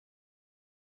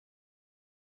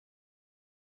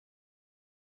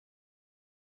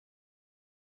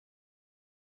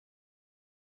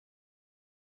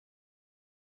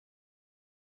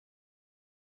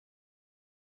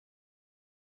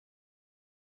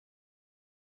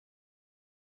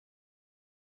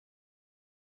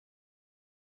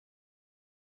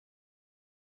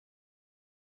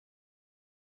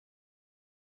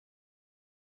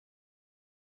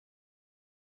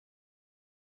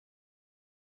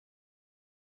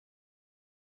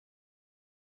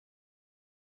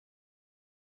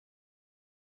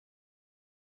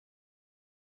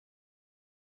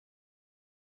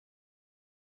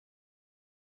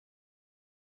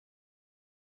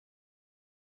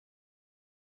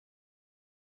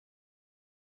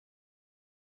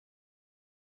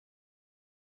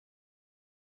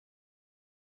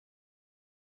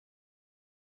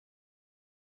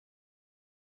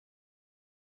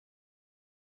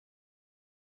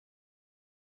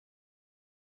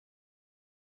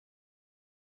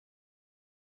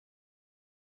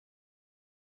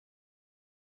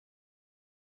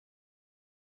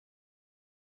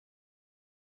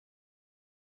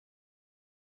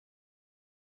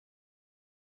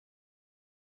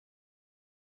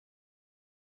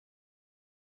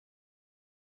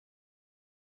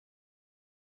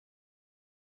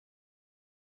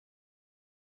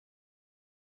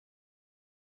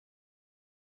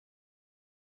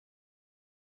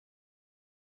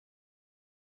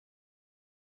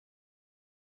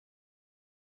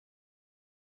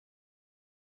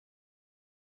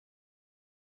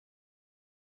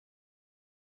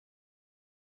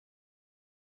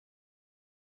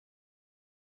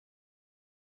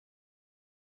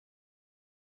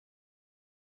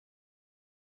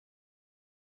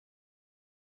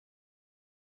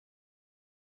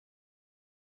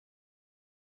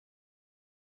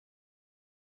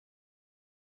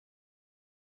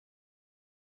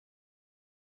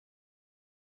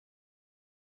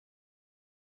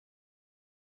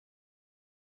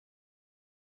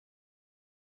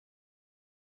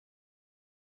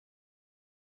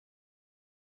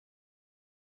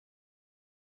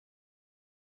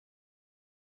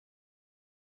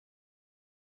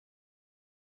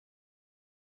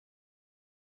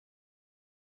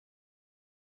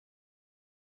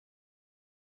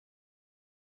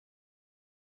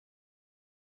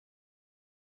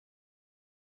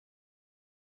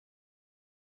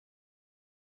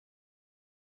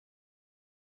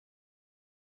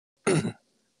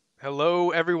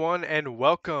Hello, everyone, and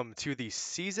welcome to the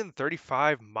Season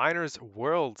 35 Miners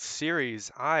World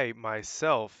Series. I,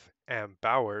 myself, am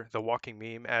Bauer, the walking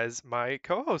meme, as my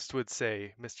co-host would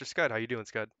say. Mr. Scud, how you doing,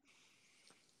 Scud?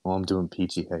 Well, I'm doing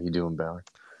peachy. How you doing, Bauer?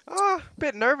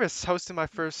 Bit nervous hosting my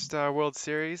first World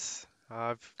Series.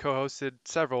 I've co-hosted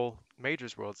several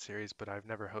Majors World Series, but I've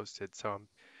never hosted, so I'm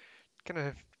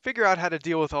gonna figure out how to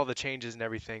deal with all the changes and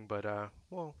everything, but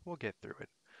we'll get through it.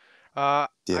 I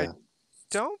Yeah,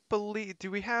 don't believe. Do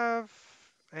we have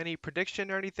any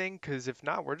prediction or anything? Because if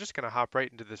not, we're just gonna hop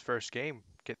right into this first game,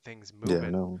 get things yeah,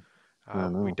 moving. no, I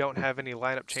We know. don't have any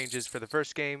lineup changes for the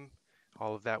first game.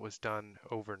 All of that was done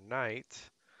overnight,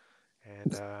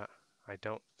 and I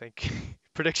don't think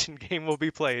prediction game will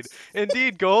be played.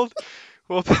 Indeed, Gold.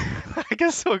 Well, I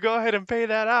guess we'll go ahead and pay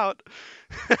that out.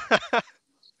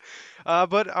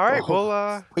 But all right,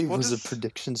 Oh, wait, we'll was the just.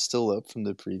 prediction still up from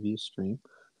the previous stream?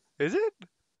 Is it?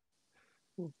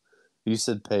 You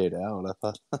said pay it out. I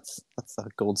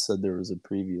thought Gold said there was a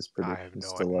previous I have prediction no.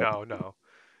 still up. No.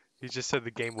 He just said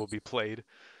the game will be played.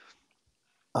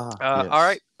 Ah, All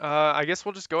right. yes. I guess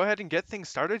we'll just go ahead and get things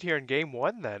started here in game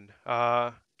one then.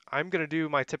 I'm going to do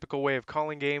my typical way of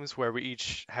calling games where we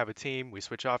each have a team. We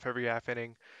switch off every half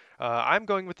inning. I'm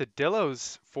going with the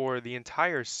Dillos for the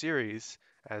entire series,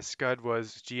 as Scud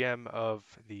was GM of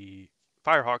the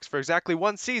Firehawks for exactly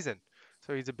one season.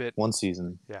 So he's a bit, One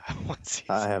season. yeah, one I season.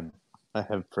 have, I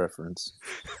have preference.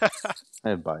 I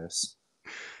have bias.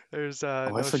 There's Oh, I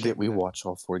no forget shame in we that. watch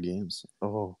all four games.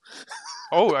 Oh,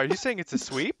 are you saying it's a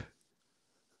sweep?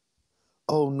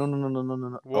 Oh no no no no no no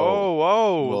no. Oh,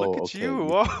 Whoa, look whoa. at Okay, you.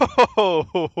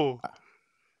 Whoa.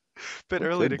 Bit it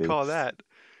early could to be, call that.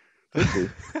 could be,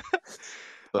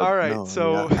 but All right, no. I mean,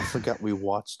 so I forgot we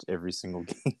watched every single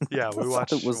game. yeah, I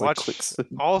thought it we was a quick watch swing.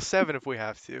 all seven if we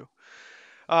have to.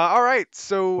 All right,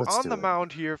 so Let's on the do it.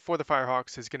 mound here for the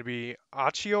Firehawks is going to be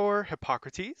Achior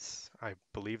Hippocrates. I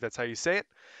believe that's how you say it,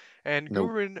 and Nope.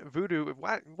 Gurun Voodoo.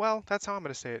 Well, that's how I'm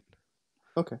going to say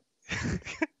Okay. it.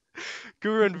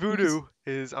 Gurun You can. Voodoo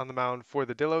is on the mound for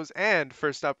the Dillos, and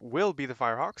first up will be the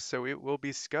Firehawks, so it will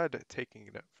be Scud taking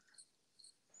it up.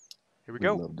 Here we We'd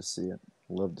go. love to see it.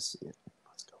 Love to see it.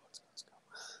 Let's go. Let's go. Let's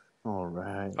go. All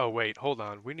right. Oh wait, hold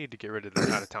on. We need to get rid of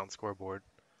this out of town scoreboard.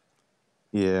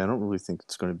 Yeah, I don't really think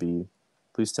it's going to be.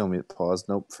 Please tell me it paused.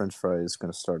 Nope. French fry is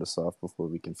going to start us off before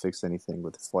we can fix anything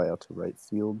with a fly out to right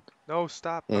field, No,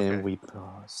 stop. and Okay, we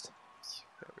paused.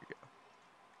 there we go.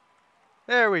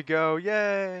 There we go.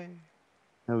 Yay.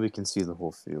 Now we can see the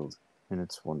whole field, and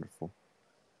it's wonderful.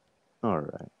 All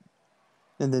right.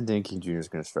 And then Dan King Jr. is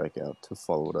going to strike out to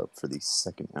follow it up for the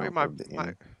second Wait, out of the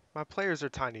inning. my players are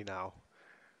tiny now.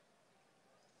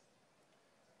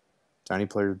 Tiny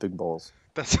players, big balls.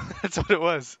 That's that's what it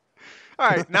was. All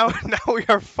right, now now we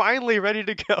are finally ready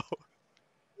to go.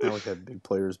 Now we have big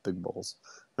players, big balls.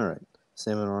 All right.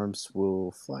 Salmon Arms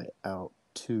will fly out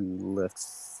to left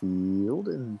field,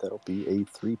 and that'll be a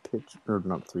three pitch, or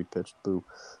not three pitch, boo.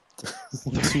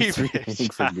 One, two, Three three pitch.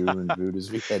 inning for Guru and Vood as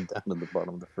we head down to the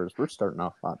bottom of the first. We're starting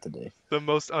off hot today. The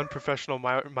most unprofessional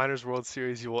Miners World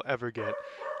Series you will ever get.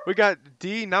 We got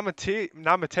D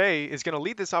Namate is going to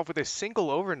lead this off with a single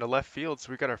over into left field,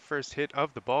 so we got our first hit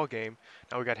of the ball game.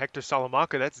 Now we got Hector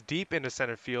Salamanca, that's deep into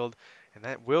center field, and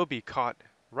that will be caught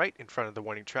right in front of the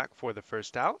warning track for the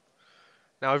first out.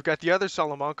 Now we've got the other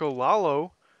Salamanca,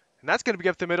 Lalo, and that's going to be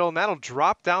up the middle, and that'll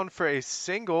drop down for a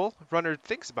single. Runner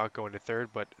thinks about going to third,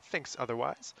 but thinks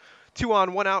otherwise. 2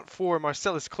 on, 1 out for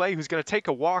Marcellus Clay, who's going to take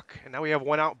a walk. And now we have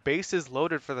 1 out, bases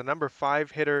loaded for the number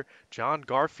 5 hitter, John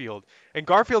Garfield. And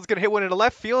Garfield's going to hit one into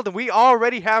left field, and we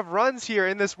already have runs here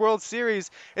in this World Series.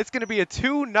 It's going to be a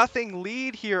 2-0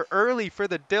 lead here early for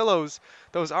the Dillos.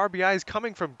 Those RBIs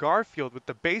coming from Garfield with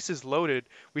the bases loaded.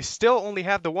 We still only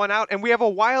have the 1 out, and we have a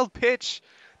wild pitch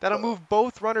that'll move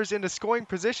both runners into scoring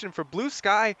position for Blue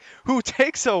Sky, who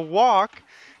takes a walk.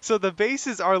 So the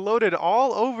bases are loaded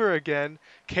all over again.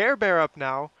 Care Bear up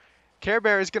now. Care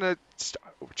Bear is going to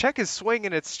check his swing,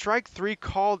 and it's strike three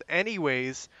called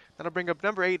anyways. That'll bring up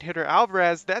number 8 hitter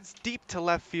Alvarez. That's deep to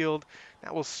left field.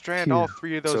 That will strand all Phew,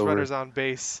 three of it's those over. runners on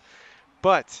base.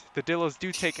 But the Dillos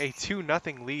do take a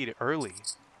 2-0 lead early.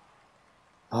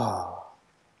 Ah,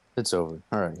 it's over.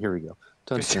 All right, here we go.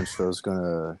 Touchdown throw is going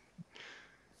to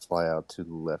fly out to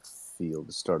the left field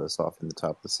to start us off in the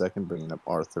top of the second, bringing up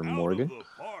Arthur Morgan.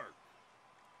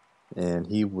 And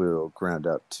he will ground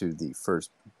out to the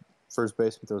first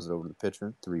baseman, throws it over to the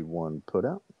pitcher. 3-1 put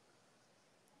out.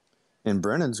 And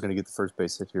Brennan's going to get the first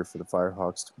base hit here for the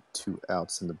Firehawks. 2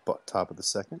 outs in the top of the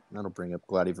second. That'll bring up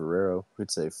Gladdy Varero, who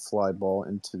hits a fly ball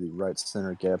into the right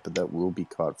center gap, but that will be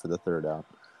caught for the third out.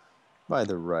 by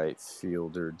the right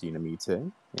fielder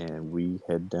Dinamite, and we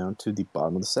head down to the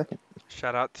bottom of the second.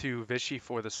 Shout out to Vichy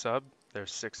for the sub, their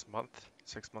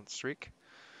 6-month streak.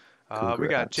 We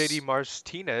got JD Congrats.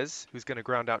 Martinez, who's going to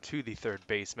ground out to the third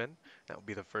baseman. That will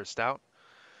be the first out.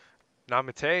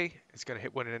 Namate is going to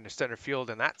hit one into center field,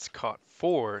 and that's caught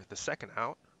for the second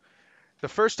out. The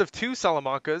first of two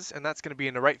Salamancas, and that's going to be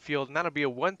in the right field, and that'll be a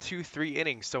 1-2-3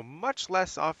 inning. So much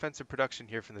less offensive production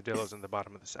here from the Dillos in the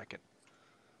bottom of the second.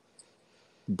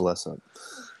 Bless up.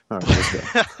 All right,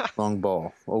 let's go. Long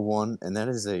ball, 0-1, and that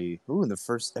is the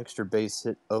first extra base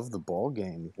hit of the ball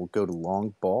game. We'll go to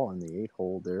long ball in the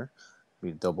 8-hole there.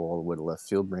 We double all the way to left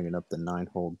field, bringing up the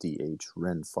 9-hole DH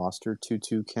Ren Foster,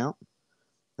 2-2 count.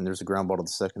 And there's a ground ball to the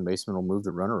second baseman. Will move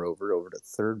the runner over to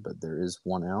third, but there is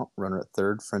one out. Runner at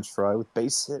third, French fry with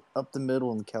base hit up the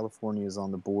middle, and California is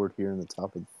on the board here in the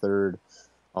top of the third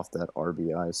off that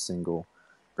RBI single,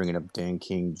 bringing up Dan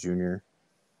King Jr.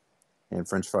 And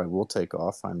French fry will take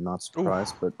off. I'm not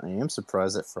surprised, but I am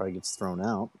surprised that Fry gets thrown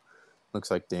out.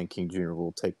 Looks like Dan King Jr.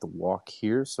 will take the walk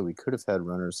here, so we could have had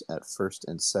runners at first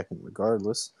and second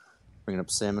regardless. Bringing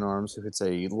up Salmon Arms, who hits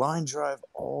a line drive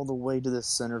all the way to the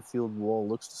center field wall.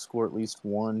 Looks to score at least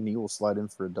one. He will slide in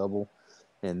for a double.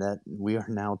 And that we are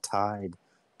now tied.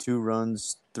 2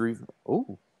 runs, 3.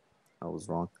 Oh, I was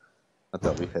wrong. I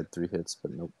thought we had 3 hits,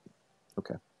 but nope.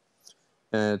 Okay.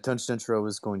 Tunch Dentro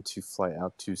is going to fly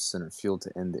out to center field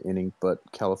to end the inning, but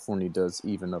California does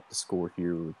even up the score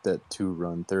here with that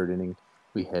 2-run third inning.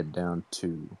 We head down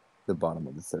to the bottom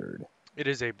of the third. It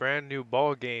is a brand new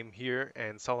ball game here,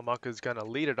 and Salamanca is going to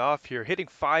lead it off here, hitting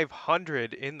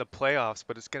 500 in the playoffs,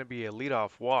 but it's going to be a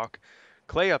leadoff walk.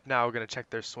 Clay up now going to check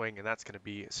their swing, and that's going to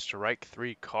be strike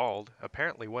 3 called.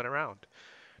 Apparently went around.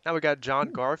 Now we got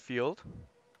John Garfield.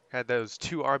 Had those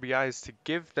 2 RBIs to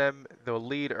give them the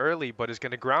lead early, but is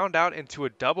going to ground out into a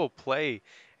double play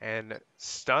and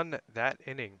stun that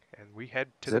inning. And we head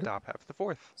to Is the that, top half of the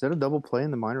fourth. is that a double play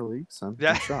in the minor leagues? I'm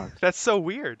Yeah, shocked. that's so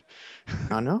weird.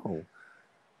 I know.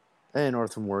 And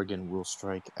Arthur Morgan will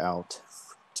strike out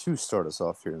to start us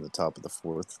off here in the top of the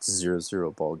fourth. It's a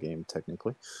 0-0 ball game,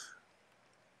 technically.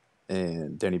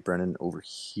 And Danny Brennan over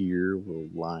here will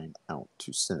line out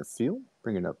to center field,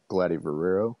 bringing up Gladdy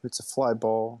Guerrero. It's a fly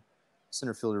ball.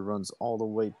 Center fielder runs all the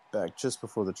way back just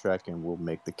before the track and will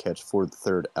make the catch for the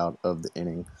third out of the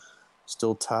inning.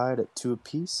 Still tied at 2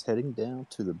 apiece, heading down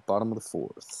to the bottom of the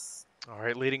fourth. All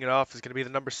right, leading it off is going to be the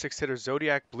number 6 hitter,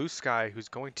 Zodiac Blue Sky, who's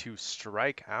going to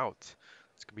strike out.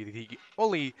 It's going to be the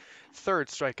only third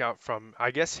strikeout from,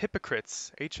 I guess,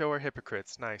 hypocrites. HO or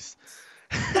hypocrites. Nice.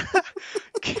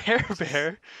 Care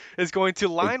Bear is going to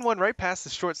line one right past the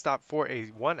shortstop for a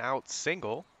 1-out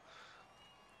single.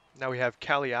 Now we have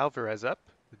Cali Alvarez up,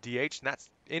 the DH, and that's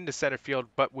into center field,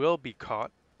 but will be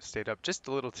caught. Stayed up just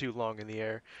a little too long in the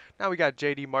air. Now we got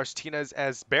JD Martinez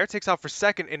as Bear takes off for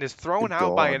second and is thrown Good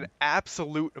out by an God.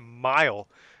 absolute mile.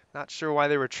 Not sure why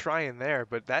they were trying there,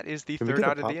 but that is the Can we third get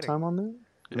a out of the pop inning. time on that?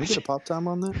 Can we get a pop time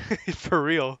on that? For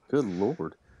real. Good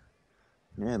Lord.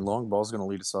 Yeah, and long ball's going to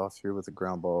lead us off here with a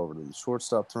ground ball over to the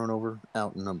shortstop thrown over.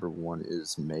 Out number 1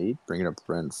 is made, bringing up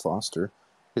Ren Foster.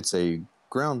 It's a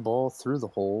ground ball through the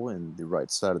hole in the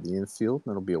right side of the infield.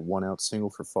 That'll be a 1-out single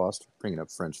for Foster, bringing up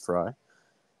French Fry.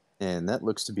 And that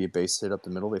looks to be a base hit up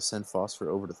the middle. They send Foster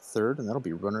over to third, and that'll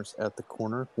be runners at the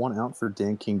corner. 1 out for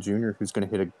Dan King Jr., who's going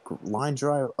to hit a line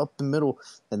drive up the middle,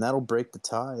 and that'll break the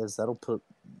tie as that'll put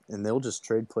 – and they'll just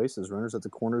trade places. Runners at the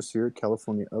corners here.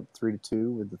 California up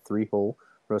 3-2 with the 3-hole.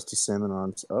 Rusty Salmon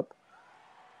Arms up.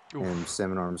 Oof. And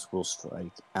Salmon Arms will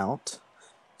strike out.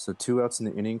 So 2 outs in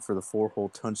the inning for the 4-hole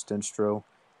Tunch Dentro.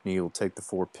 And he will take the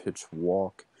 4-pitch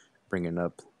walk, bringing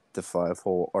up the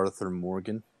 5-hole Arthur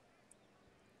Morgan.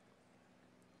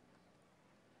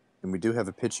 And we do have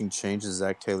a pitching change as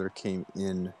Zach Taylor came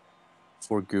in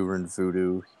for Gurren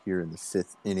Voodoo here in the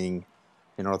 5th inning.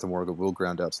 And Arthur Morgan will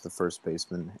ground out to the first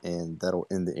baseman, and that'll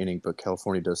end the inning. But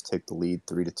California does take the lead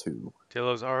 3-2.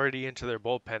 Dillo's already into their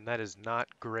bullpen. That is not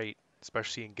great,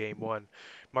 especially in game 1.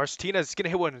 Martinez is going to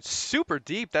hit one super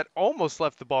deep. That almost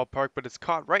left the ballpark, but it's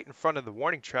caught right in front of the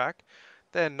warning track.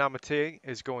 Then Namate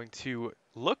is going to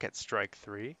look at strike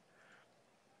 3.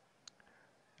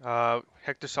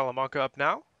 Hector Salamanca up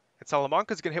now. And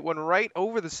Salamanca's going to hit one right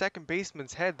over the second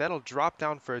baseman's head. That'll drop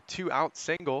down for a 2-out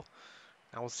single.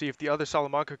 Now we'll see if the other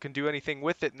Salamanca can do anything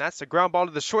with it. And that's a ground ball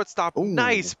to the shortstop. Ooh.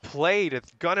 Nice play to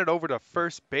gun it over to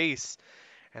first base.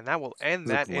 And that will end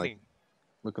that inning.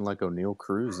 Looking like O'Neill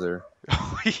Cruz there.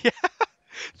 Oh, yeah.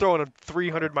 Throwing him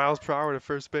 300 miles per hour to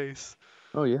first base.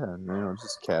 Oh, yeah.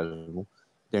 Just casual.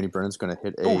 Danny Brennan's going to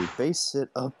hit a Oof. base hit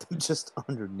up just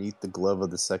underneath the glove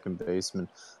of the second baseman.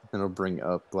 And it'll bring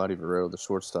up Vladdy Guerrero, the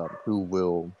shortstop, who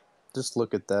will just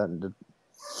look at that and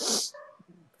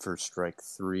for strike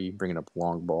 3, bringing up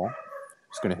long ball.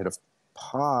 He's going to hit a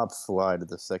pop fly to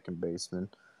the second baseman.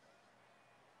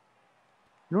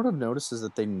 You know what I've noticed is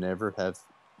that they never have,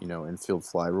 infield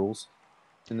fly rules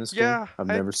in this game. Yeah, I've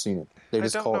never seen it. They I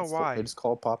just don't call know it. They why. just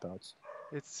call it pop outs.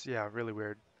 It's yeah, really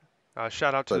weird.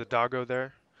 Shout out to the But doggo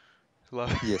there.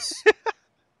 Love. yes,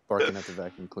 barking at the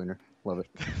vacuum cleaner. Love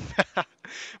it.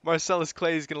 Marcellus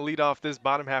Clay is going to lead off this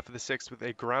bottom half of the sixth with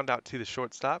a ground out to the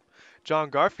shortstop. John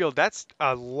Garfield, that's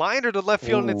a liner to left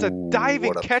field, and it's a Ooh,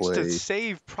 diving what a catch to play!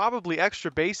 save probably extra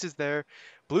bases there.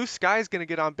 Blue Sky is going to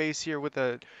get on base here with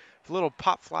a little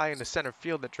pop fly into center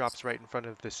field that drops right in front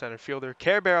of the center fielder.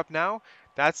 Care Bear up now.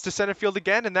 That's to center field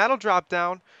again, and that'll drop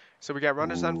down. So we got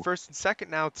runners on Ooh, first and second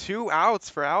now. 2 outs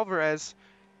for Alvarez.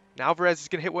 And Alvarez is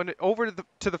going to hit one over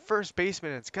to the first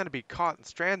baseman, and it's going to be caught and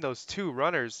strand those 2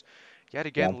 runners. Yet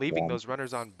again, womp leaving womp. those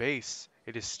runners on base.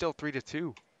 It is still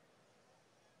 3-2.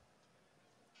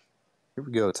 Here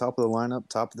we go. Top of the lineup,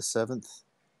 top of the seventh.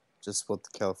 Just what the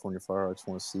California Firehawks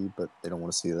want to see, but they don't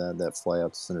want to see that. That fly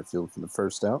out to center field for the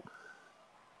first out.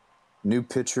 New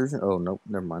pitcher. Oh, no,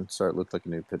 never mind. Sorry, it looked like a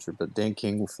new pitcher, but Dan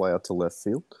King will fly out to left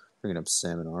field, bringing up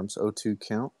Salmon Arms. 0-2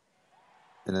 count,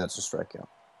 and that's a strikeout.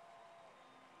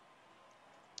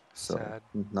 So, Sad.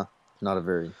 not a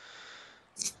very,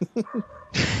 Not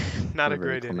not a a very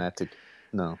great inning. climatic.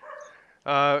 No.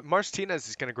 Martinez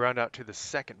is going to ground out to the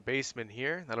second baseman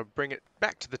here. That'll bring it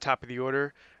back to the top of the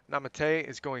order. Namate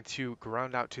is going to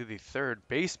ground out to the third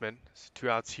baseman. So 2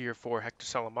 outs here for Hector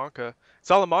Salamanca.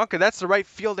 Salamanca, that's the right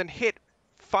field and hit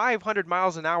 500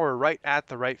 miles an hour right at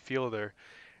the right fielder.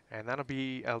 And that'll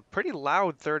be a pretty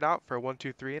loud third out for a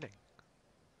 1-2-3 inning.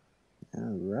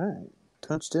 All right.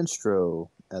 Touch Dinstro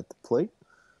at the plate.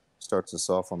 Starts us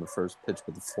off on the first pitch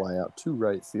with a fly out to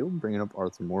right field, bringing up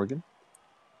Arthur Morgan.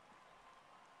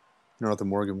 Arthur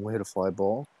Morgan will hit a fly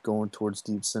ball going towards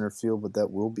deep center field, but that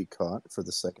will be caught for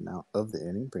the second out of the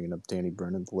inning, bringing up Danny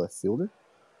Brennan, the left fielder,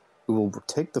 who will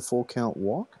take the full count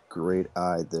walk. Great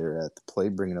eye there at the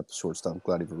plate, bringing up the shortstop,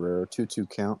 Vladdy Guerrero. 2-2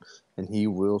 count, and he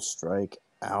will strike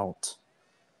out.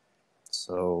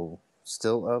 So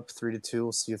still up 3-2.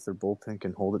 We'll see if their bullpen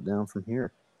can hold it down from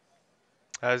here.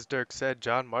 As Dirk said,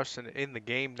 John Marston in the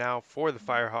game now for the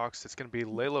Firehawks. It's going to be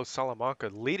Lelo Salamanca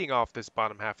leading off this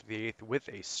bottom half of the eighth with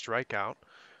a strikeout.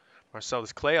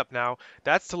 Marcellus Clay up now.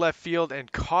 That's to left field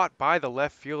and caught by the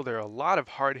left fielder. A lot of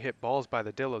hard hit balls by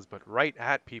the Dillos, but right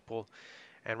at people.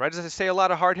 And right as I say a lot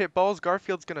of hard hit balls,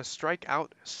 Garfield's going to strike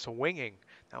out swinging.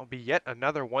 That will be yet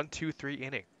another 1-2-3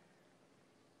 inning.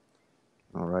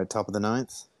 All right, top of the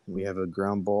ninth. We have a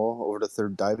ground ball over to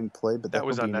third diving play, but That that will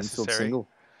was be an infield unnecessary. single.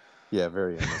 Yeah,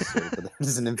 very unnecessary, but that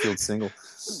is an infield single.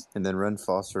 And then Ren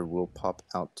Foster will pop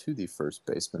out to the first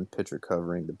baseman, pitcher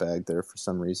covering the bag there for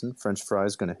some reason. French Fry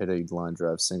is going to hit a line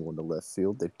drive single into left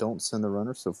field. They don't send the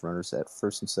runner, so runners at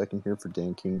first and second here for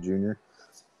Dan King Jr.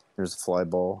 There's a fly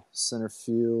ball center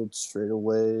field straight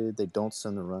away. They don't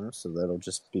send the runner, so that'll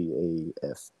just be a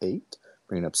F8.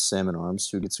 Bringing up Salmon Arms,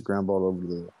 who gets a ground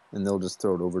ball and they'll just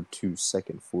throw it over to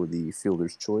second for the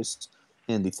fielder's choice.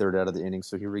 And the third out of the inning.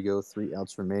 So here we go. 3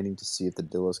 outs remaining to see if the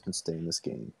Dillos can stay in this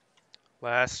game.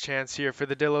 Last chance here for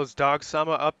the Dillos. Dog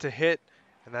Sama up to hit.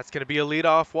 And that's going to be a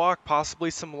leadoff walk. Possibly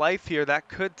some life here. That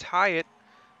could tie it.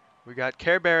 We got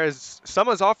Care Bear as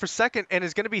Sama's off for second and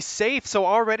is going to be safe. So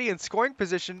already in scoring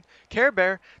position, Care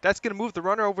Bear, that's going to move the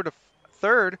runner over to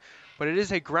third. But it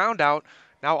is a ground out.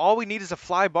 Now all we need is a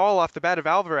fly ball off the bat of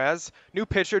Alvarez. New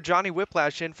pitcher Johnny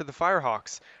Whiplash in for the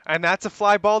Firehawks. And that's a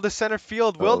fly ball to center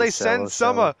field. Will Oh, they shallow, send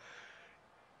Sama? shallow.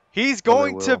 He's Oh,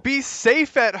 they going to will. be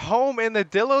safe at home, and the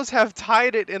Dillos have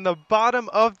tied it in the bottom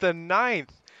of the ninth.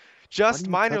 Why do Just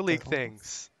you minor cut league that off?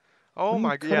 things. Why Oh do you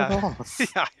my, cut it yeah. off? Yeah,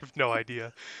 I have no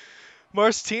idea.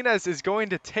 Martinez is going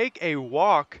to take a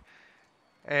walk,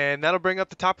 and that'll bring up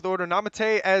the top of the order.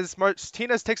 Namate as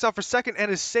Martinez takes off for second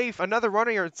and is safe. Another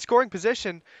runner in scoring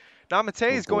position.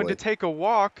 Namate Oh, is going to boy. take a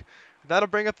walk. That'll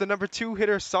bring up the number 2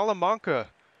 hitter, Salamanca.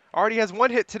 Already has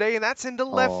 1 hit today, and that's into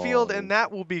left field, and Oh,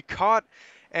 that will be caught.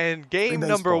 And free game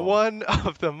number baseball. 1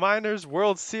 of the Miners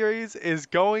World Series is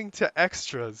going to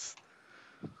extras.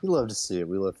 We love to see it.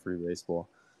 We love free baseball.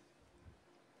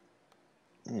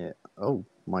 Yeah. Oh,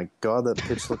 my God. That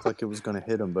pitch looked like it was going to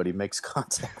hit him, but he makes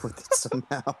contact with it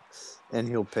somehow. And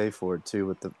he'll pay for it,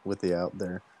 too, with the out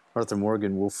there. Arthur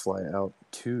Morgan will fly out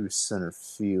to center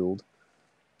field,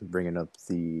 bringing up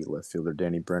the left fielder,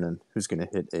 Danny Brennan, who's going to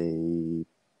hit a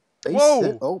base hit.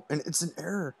 Whoa! Oh, and it's an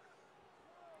error.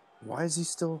 Why is he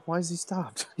still? Why is he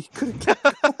stopped? He could have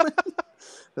kept going.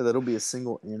 That'll be a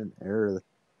single and an error.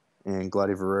 And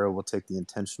Gladys will take the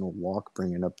intentional walk,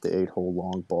 bringing up the 8-hole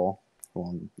long ball.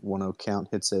 On 1-0 count,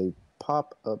 hits a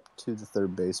pop up to the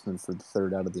third baseman for the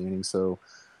third out of the inning. So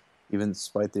even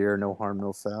despite the error, no harm,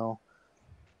 no foul.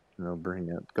 And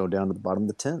they'll go down to the bottom of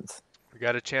the 10th. We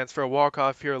got a chance for a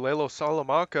walk-off here. Lalo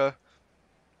Salamanca.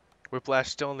 Whiplash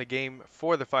still in the game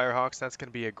for the Firehawks. That's going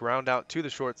to be a ground out to the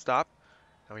shortstop.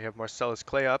 Now we have Marcellus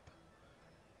Clay up.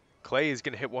 Clay is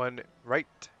going to hit one right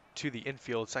to the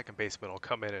infield. Second baseman will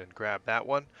come in and grab that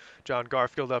one. John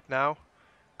Garfield up now.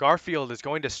 Garfield is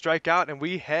going to strike out, and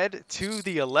we head to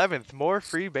the 11th. More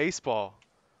free baseball.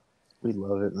 We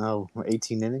love it. Now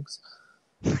 18 innings.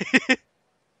 We're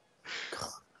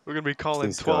going to be calling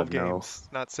Please 12 God, no. games,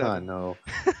 not I 7. know.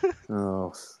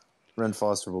 Oh, Ren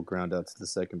Foster will ground out to the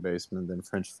second baseman. Then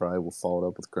French Fry will follow it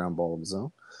up with a ground ball of his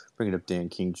own. Bring it up Dan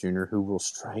King Jr., who will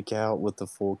strike out with the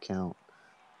full count.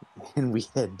 And we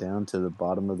head down to the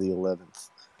bottom of the 11th.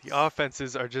 The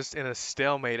offenses are just in a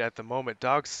stalemate at the moment.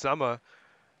 Dog Summer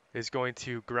is going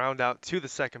to ground out to the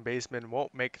second baseman.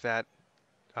 Won't make that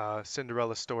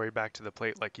Cinderella story back to the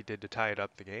plate like he did to tie it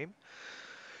up the game.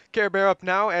 Care Bear up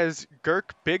now as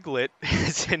Girk Biglet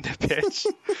is in to pitch.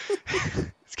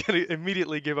 He's going to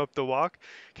immediately give up the walk.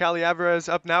 Cali Alvarez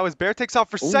up now as Bear takes off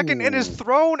for second and is Ooh.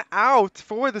 thrown out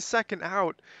for the second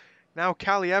out. Now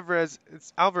Cali Alvarez,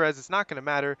 it's not going to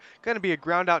matter. Going to be a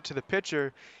ground out to the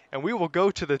pitcher, and we will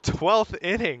go to the 12th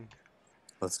inning.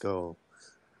 Let's go.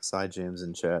 Side jams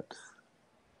in chat.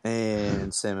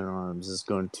 And Salmon Arms is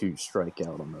going to strike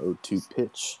out on the 0-2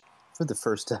 pitch for the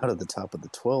first out of the top of the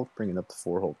 12th, bringing up the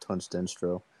 4-hole Tunch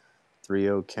Denstro.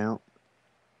 3-0 count.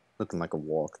 Looking like a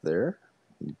walk there.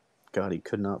 God, he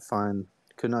could not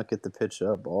get the pitch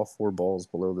up. All 4 balls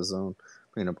below the zone.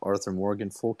 Bringing up Arthur Morgan,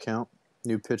 full count.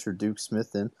 New pitcher Duke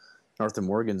Smith in. Arthur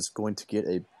Morgan is going to get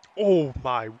a. Oh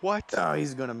my! What? Oh,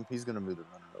 he's gonna move the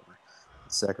runner over.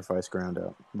 Sacrifice ground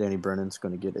out. Danny Brennan's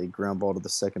going to get a ground ball to the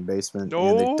second baseman,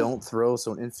 and they No! don't throw,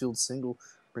 so an infield single,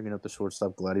 bringing up the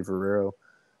shortstop Gladys Valero,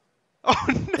 Oh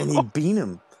and he no! beat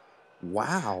him.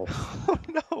 Wow, Oh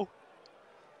no!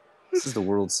 this is the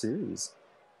World Series.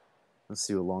 Let's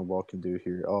see what long ball can do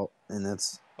here. Oh, and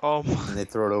Oh my! they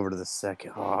throw it over to the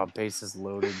second. Oh, bases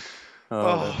loaded.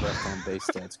 Oh, that left on base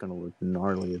Oh. stat's going to look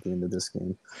gnarly at the end of this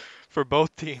game. For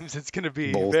both teams, it's going to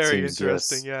be Both very teams,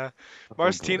 interesting. yes. Yeah. Oh boy.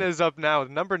 Martinez up now,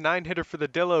 number 9 hitter for the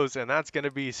Dillos, and that's going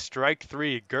to be strike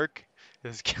 3. Girk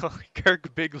is killing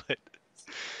Girk Biglet.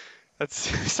 That's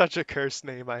such a cursed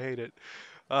name. I hate it.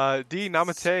 D.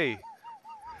 Namate.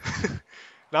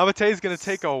 Namate is going to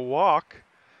take a walk.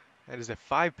 That is a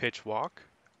 5-pitch walk.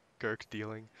 Girk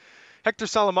dealing. Hector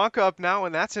Salamanca up now,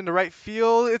 and that's into right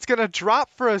field. It's going to drop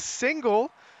for a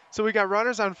single. So we got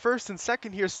runners on first and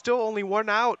second here. Still only one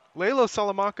out. Lalo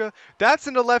Salamanca. That's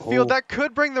into left field. Oh, That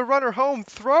could bring the runner home.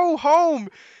 Throw home.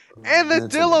 And the and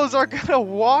it's a Dillos are going to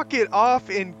walk it off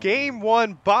in game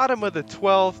 1, bottom of the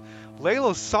 12th.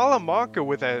 Lalo Salamanca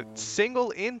with a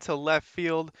single into left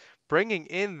field, bringing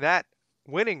in that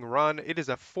winning run. It is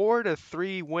a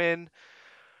 4-3 win.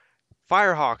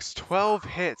 Firehawks 12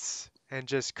 hits and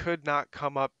just could not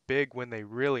come up big when they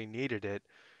really needed it.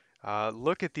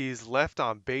 Look at these left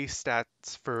on base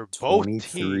stats for both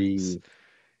teams. 23.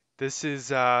 This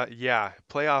is, yeah,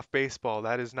 playoff baseball.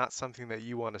 That is not something that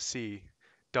you want to see.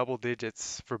 Double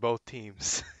digits for both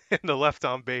teams in the left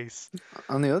on base.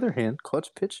 On the other hand,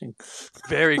 clutch pitching.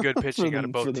 Very good for pitching out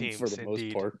of both for teams, the most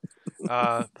indeed.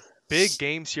 part. Big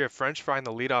games here. French Fry in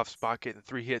the leadoff spot getting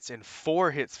 3 hits and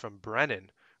 4 hits from Brennan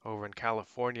over in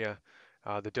California.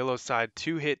 The Dillo side,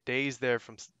 2-hit days there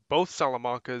from both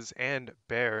Salamancas and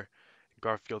Bear.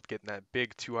 Garfield getting that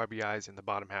big 2 RBIs in the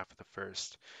bottom half of the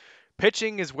first.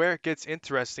 Pitching is where it gets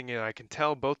interesting, and I can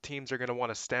tell both teams are going to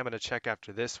want a stamina check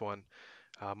after this one.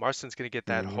 Marston's going to get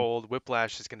that hold.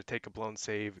 Whiplash is going to take a blown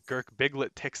save. Girk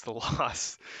Biglet takes the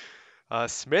loss.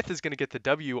 Smith is going to get the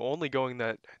W, only going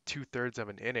that 2/3 of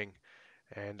an inning.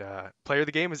 And player of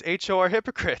the game is HOR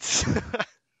Hypocrites.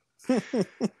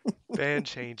 Ban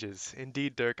changes.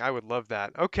 Indeed, Dirk. I would love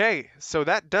that. Okay, so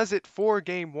that does it for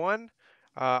game 1.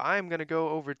 I'm going to go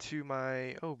over to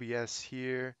my OBS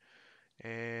here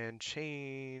and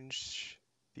change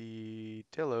the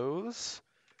Dillos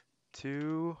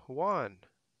to 1.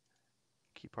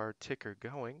 Keep our ticker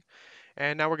going.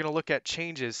 And now we're going to look at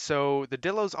changes. So the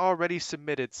Dillos already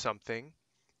submitted something.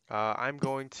 I'm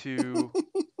going to,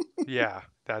 yeah,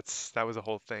 that was a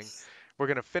whole thing. We're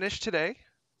going to finish today.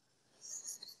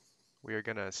 We are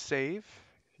going to save.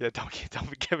 Yeah, don't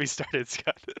get me started,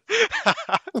 Scott.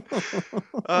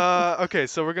 Okay,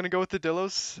 so we're going to go with the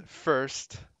Dillos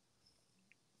first.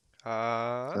 Oh,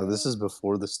 Uh, this is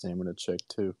before the stamina check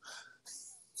too.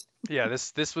 yeah,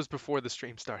 this was before the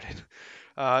stream started.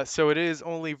 So it is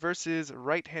only versus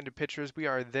right-handed pitchers. We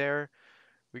are there.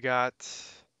 We got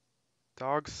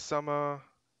Dog Summer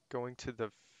going to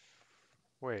the.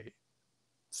 Wait,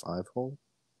 5 hole.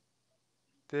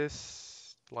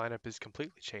 this lineup is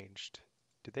completely changed.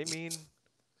 Did they mean?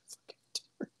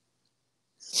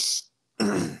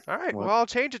 All right, What? well, I'll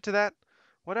change it to that.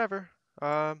 Whatever.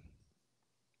 Um,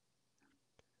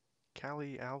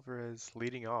 Cali Alvarez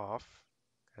leading off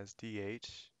as DH,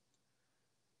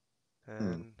 Hmm.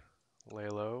 then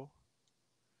Lalo,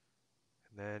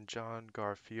 and then John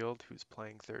Garfield, who's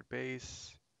playing third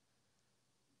base,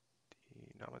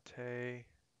 Namate,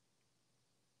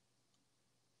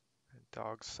 and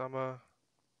Dog Summer,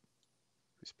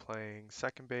 who's playing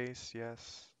second base,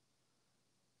 yes,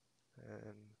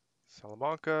 and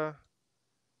Salamanca,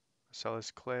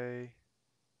 Marcellus Clay,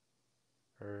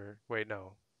 or wait,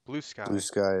 no, Blue Blue Sky,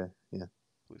 sky. Yeah.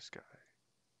 Blue Sky,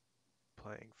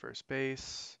 playing first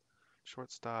base,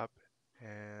 shortstop,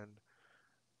 and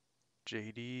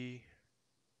JD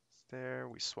is there.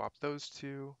 We swap those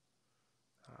two.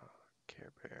 Uh,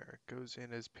 Care Bear goes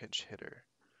in as pinch hitter.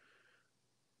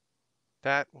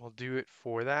 That will do it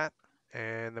for that.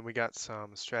 And then we got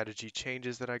some strategy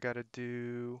changes that I got to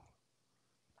do.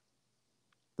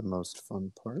 The most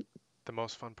fun part. The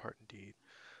most fun part indeed.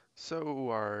 So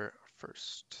our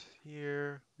first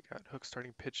here, we got hook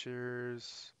starting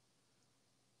pitchers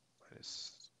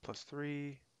minus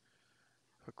 +3,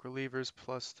 hook relievers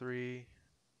 +3,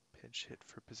 pinch hit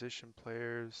for position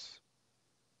players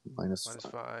Minus minus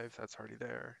five. 5. That's already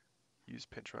there. Use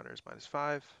pinch runners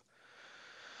 -5.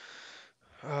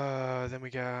 Then we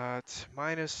got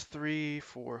 -3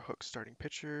 for hook starting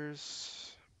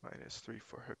pitchers, -3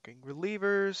 for hooking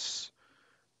relievers.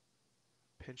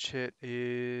 Pinch hit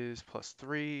is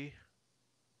 +3,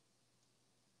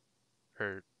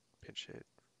 or pinch hit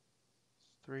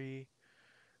 3,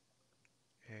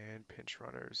 and pinch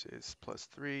runners is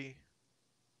 +3.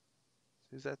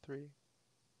 Is that 3?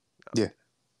 No. Yeah.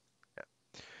 Yeah.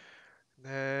 And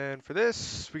then for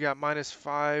this, we got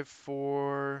 -5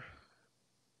 for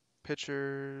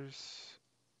pitchers,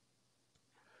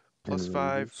 And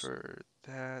 +5 relievers. for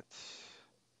that,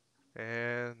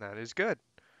 and that is good.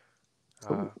 Uh,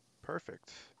 Cool.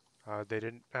 Perfect. They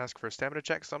didn't ask for a stamina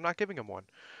check, so I'm not giving them one.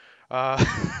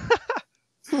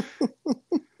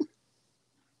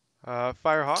 Uh,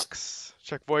 Firehawks,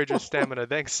 check Voyager's stamina.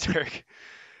 Thanks, Dirk.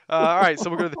 All right, so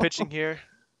we'll go to the pitching here.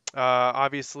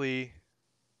 Obviously,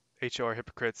 HOR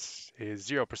Hypocrites is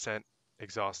 0%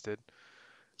 exhausted.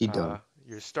 He done.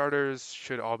 Your starters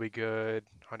should all be good.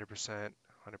 100%,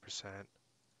 100%,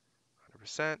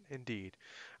 100% indeed.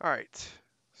 All right,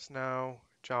 so now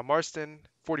John Marston,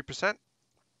 40%.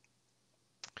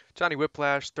 Johnny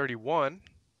Whiplash, 31.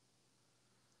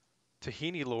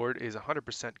 Tahini Lord is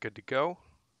 100% good to go.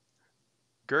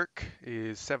 Girk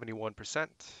is 71%.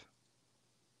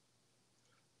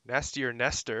 Nastier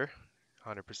Nestor,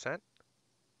 100%.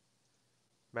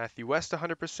 Matthew West,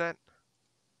 100%.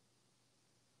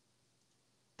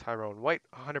 Tyrone White,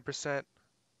 100%.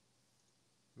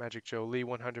 Magic Joe Lee,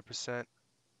 100%.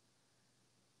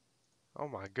 Oh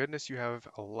my goodness, you have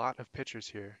a lot of pitchers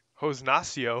here.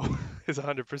 Josnacio is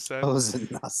 100%. Jose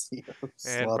Ignacio. And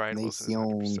Slot Brian Wilson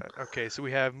is Nation. 100%. Okay, so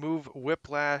we have move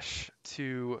Whiplash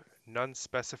to none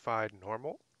specified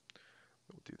normal.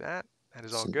 We'll do that. That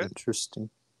is It's all an good. interesting.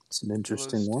 It's an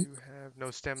interesting Dillos one. do have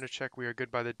no stamina check. We are good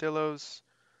by the Dillos.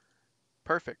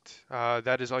 Perfect.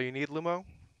 That is all you need, Lumo,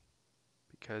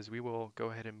 because we will go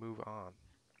ahead and move on.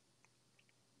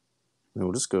 And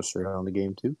we'll just go straight on to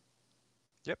game 2.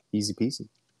 Yep. Easy peasy.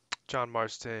 John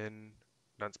Marston,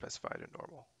 none specified and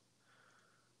normal.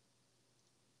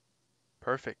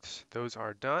 Perfect. Those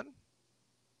are done.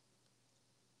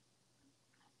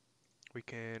 We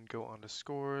can go on to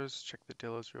scores, check the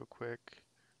Dillos real quick.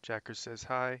 Jacker says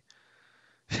hi.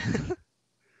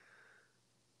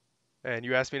 And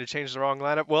you asked me to change the wrong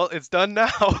lineup. Well, it's done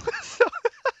now.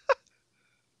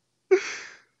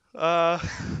 uh,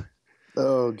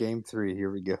 Oh, game 3.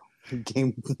 Here we go.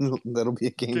 Game. That'll be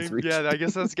a game game. 3 Yeah, I guess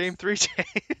change. that's game 3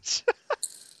 change.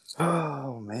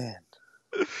 Oh man.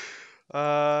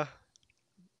 uh,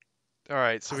 all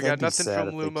right. So Oh, we that'd got be nothing sad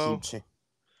from if they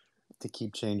Lumo.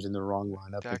 keep changing the wrong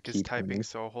lineup and Dak is keep typing, winning.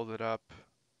 so I'll hold it up.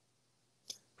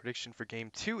 Prediction for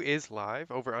game 2 is live.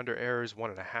 Over under errors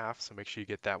 1.5, so make sure you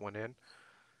get that one in.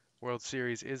 World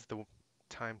Series is the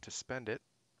time to spend it.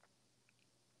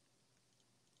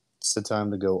 It's the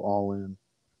time to go all in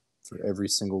for Yep. every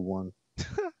single one.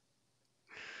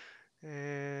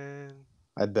 And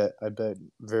I bet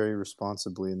very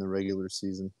responsibly in the regular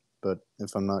season. but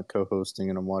if I'm not co-hosting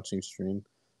and I'm watching stream,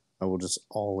 I will just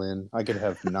all in. I could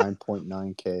have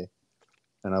 9.9k,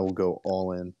 and I will go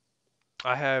all in.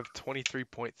 I have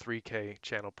 23.3k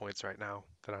channel points right now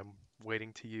that I'm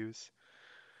waiting to use.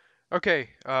 Okay,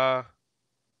 we're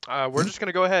just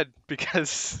gonna go ahead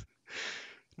because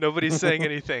nobody's saying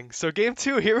anything. So game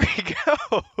two, here we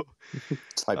go.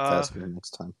 Type Uh, faster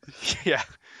next time. yeah.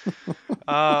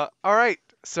 All right.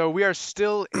 So we are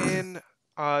still in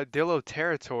Dillo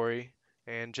territory,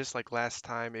 and just like last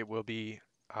time, it will be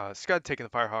Scud taking the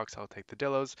Firehawks. I'll take the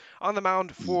Dillos. On the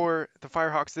mound Yeah. for the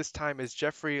Firehawks this time is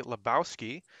Jeffrey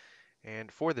Lebowski,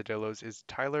 and for the Dillos is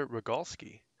Tyler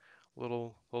Rogalski.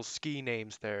 Little ski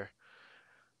names there.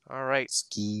 All right,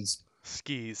 Skis.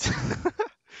 skis.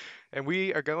 And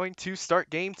we are going to start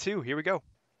game two. Here we go.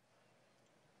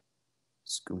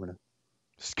 Scooming.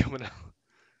 Just coming out.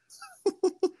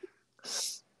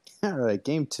 All right,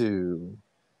 game two.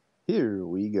 Here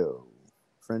we go.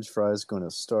 French Fry's going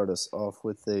to start us off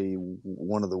with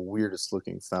one of the weirdest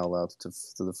looking foul outs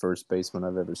to the first baseman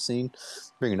I've ever seen.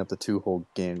 Bringing up the two-hole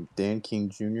Dan King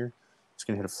Jr. He's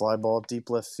going to hit a fly ball deep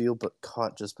left field, but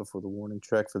caught just before the warning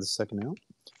track for the second out.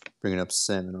 Bringing up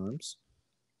Salmon Arms.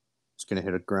 He's going to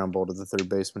hit a ground ball to the third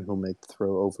baseman who'll make the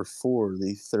throw over for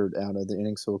the third out of the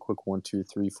inning. So a quick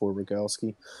 1-2-3 for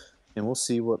Rogalski. And we'll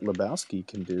see what Lebowski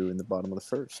can do in the bottom of the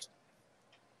first.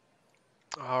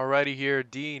 Alrighty here,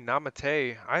 D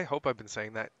Namate. I hope I've been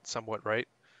saying that somewhat right,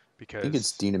 I think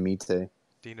it's because Dinamite.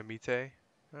 Dinamite.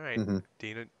 All right, Mm-hmm.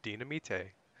 Dinamite.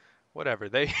 Whatever.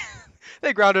 They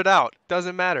they grounded out.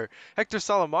 Doesn't matter. Hector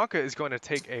Salamanca is going to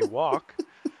take a walk.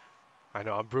 I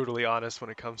know I'm brutally honest when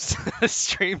it comes to the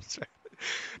streams.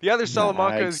 The other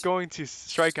Salamanca is Nice. going to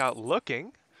strike out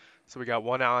looking. So we got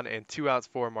one out and two outs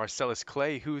for Marcellus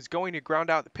Clay, who's going to ground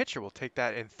out. The pitcher will take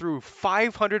that and threw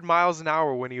 500 miles an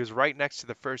hour when he was right next to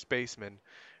the first baseman,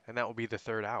 and that will be the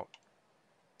third out.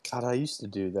 God, I used to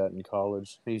do that in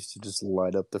college. I used to just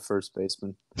light up the first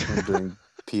baseman during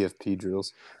PFP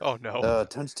drills. Oh no.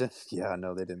 Touchdown. Yeah,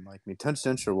 no, they didn't like me.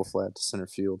 Touchdown shovel flat to center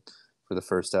field for the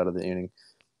first out of the inning.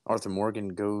 Arthur Morgan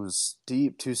goes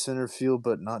deep to center field,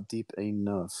 but not deep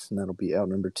enough, and that'll be out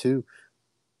number two.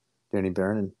 Danny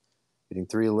Barron hitting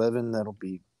 311. That'll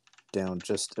be down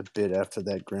just a bit after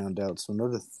that ground out. So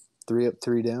another 3 up,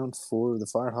 3 down for the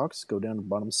Firehawks. Go down to the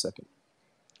bottom second.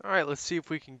 All right, let's see if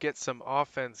we can get some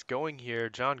offense going here.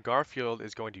 John Garfield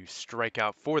is going to strike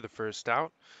out for the first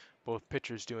out. Both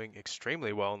pitchers doing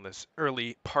extremely well in this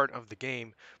early part of the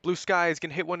game. Blue Sky is going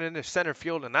to hit one into center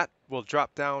field, and that will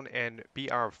drop down and be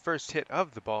our first hit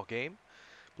of the ball game.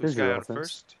 Blue Here's Sky your on offense.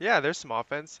 first. Yeah, there's some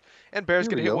offense. And Bear's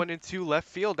Here going we to hit go. one into left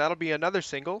field. That'll be another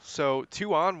single. So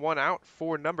 2 on, 1 out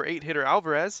for number 8 hitter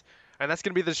Alvarez. And that's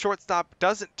going to be the shortstop.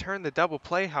 Doesn't turn the double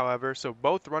play, however, so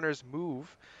both runners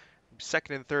move.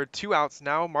 Second and third, 2 outs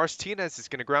now. Martinez is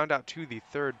going to ground out to the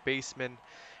third baseman,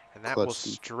 and that will Clutch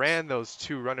defense. strand those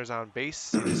 2 runners on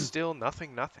base. It is still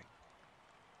 0-0.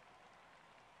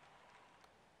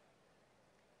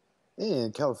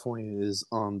 And California is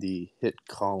on the hit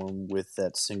column with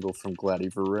that single from Gladdy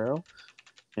Varero.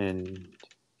 And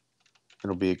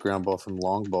it'll be a ground ball from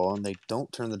long ball. And they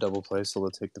don't turn the double play, so they'll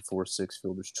take the 4-6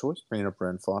 fielder's choice, bringing up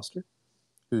Brand Foster,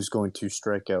 who's going to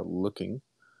strike out looking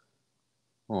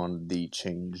on the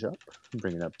changeup,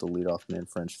 bringing up the leadoff man,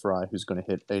 French Fry, who's going to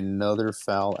hit another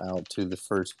foul out to the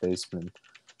first baseman.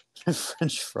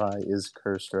 French Fry is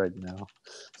cursed right now.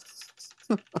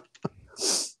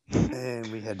 And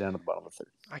we head down to the bottom of the third.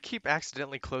 I keep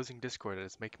accidentally closing Discord, and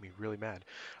it's making me really mad.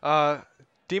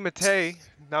 Dimate,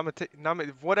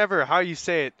 whatever, how you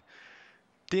say it,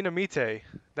 Dinamite.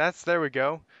 There we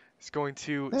go. It's going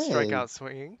to strike Hey, out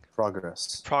swinging.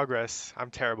 progress. Progress.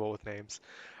 I'm terrible with names.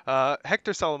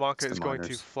 Hector Salamanca It's the is going to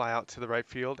minors. fly out to the right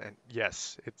field, and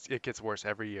yes, it gets worse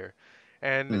every year.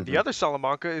 And the Mm-hmm. other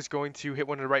Salamanca is going to hit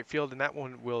one in the right field, and that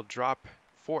one will drop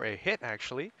for a hit,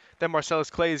 actually. Then Marcellus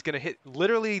Clay is going to hit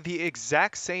literally the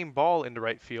exact same ball into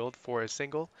right field for a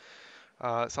single.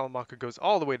 Salamanca goes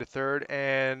all the way to third,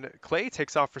 and Clay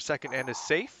takes off for second and is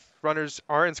safe. Runners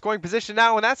are in scoring position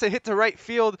now, and that's a hit to right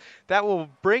field that will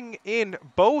bring in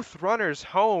both runners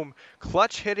home.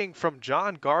 Clutch hitting from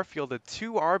John Garfield, a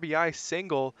 2 RBI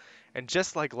single. And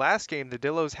just like last game, the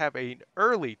Dillos have an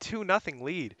early 2-0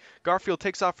 lead. Garfield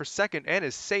takes off for second and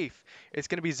is safe. It's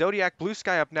going to be Zodiac Blue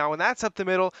Sky up now, and that's up the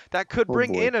middle. That could Oh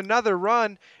bring boy. in another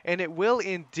run, and it will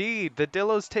indeed. The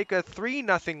Dillos take a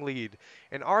 3-0 lead.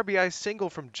 An RBI single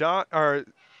from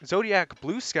Zodiac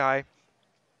Blue Sky.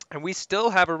 And we still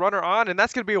have a runner on, and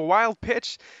that's going to be a wild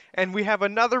pitch. And we have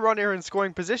another runner in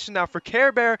scoring position now for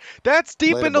Care Bear. That's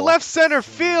deep Later into ball. left center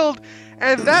field,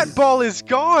 and that ball is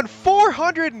gone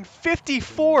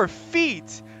 454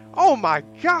 feet. Oh my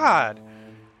God.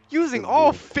 Using Good all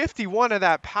lord. 51 of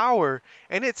that power,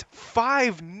 and it's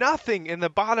 5-0 in the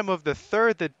bottom of the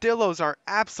third. The Dillos are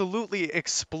absolutely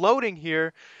exploding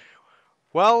here.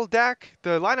 Well, Dak,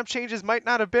 the lineup changes might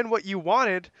not have been what you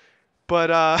wanted, but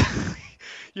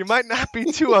you might not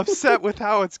be too upset with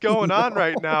how it's going on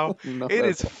right now. No, not It at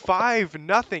is all.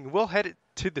 5-0. We'll head it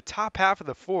to the top half of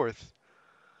the fourth.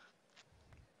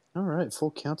 All right,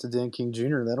 full count to Dan King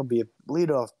Jr. That'll be a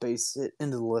leadoff base hit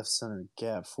into the left center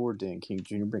gap for Dan King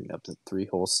Jr., bringing up the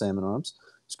 3-hole salmon arms.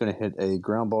 He's going to hit a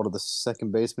ground ball to the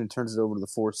second baseman, turns it over to the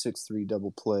 4-6-3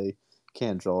 double play.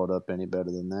 Can't draw it up any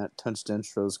better than that. Touch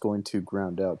Denstro is going to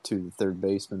ground out to the third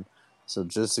baseman. So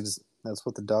that's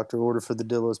what the doctor ordered for the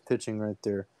Dillos pitching right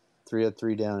there. 3 up,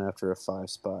 3 down after a 5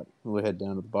 spot. We'll head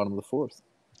down to the bottom of the fourth.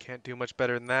 Can't do much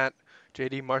better than that.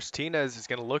 JD Martinez is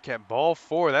going to look at ball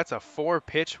four. That's a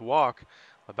 4-pitch walk.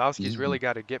 Lebowski's Mm-hmm. really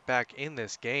got to get back in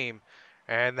this game,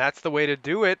 and that's the way to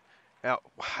do it. Now,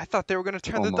 I thought they were going to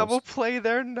turn the double Almost. play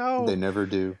there. They No. never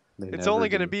do. They It's never only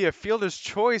going to do. be a fielder's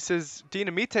choice as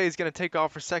Dinamite is going to take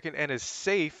off for second and is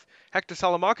safe. Hector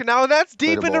Salamanca now, and that's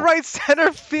Later deep into ball. right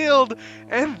center field,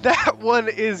 and that one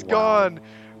is Wow. gone.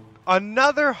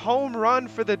 Another home run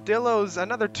for the Dillos,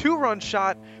 another two-run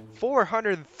shot,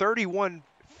 431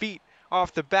 feet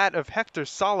off the bat of Hector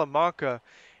Salamanca.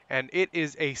 And it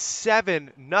is a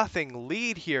 7-0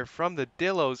 lead here from the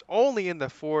Dillos, only in the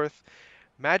fourth.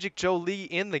 Magic Joe Lee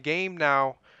in the game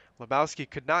now. Lebowski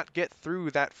could not get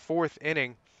through that fourth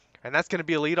inning. And that's going to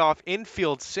be a leadoff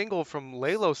infield single from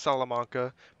Lalo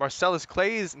Salamanca. Marcellus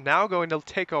Clay is now going to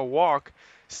take a walk.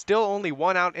 Still only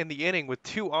one out in the inning with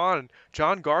two on.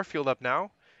 John Garfield up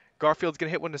now. Garfield's going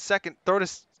to hit one to second, throw to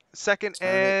second, Turn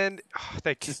it. and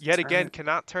they Just yet turn again it.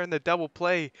 cannot turn the double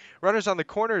play. Runners on the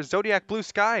corner, Zodiac Blue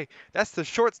Sky. That's the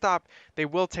shortstop. They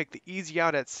will take the easy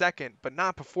out at second, but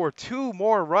not before two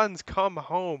more runs come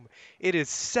home. It is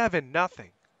 7-0.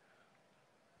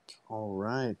 All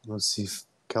right. Let's see if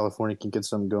California can get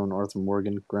something going. Arthur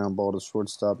Morgan, ground ball to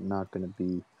shortstop. Not going to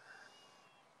be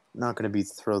the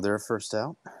throw there. First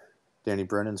out. Danny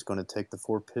Brennan's going to take the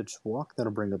 4-pitch walk.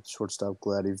 That'll bring up the shortstop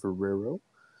Gladdy Guerrero.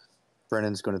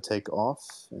 Brennan's going to take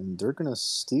off, and they're going to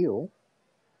steal.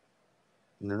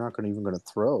 And they're not even going to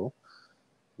throw.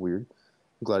 Weird.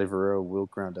 Gladdy Guerrero will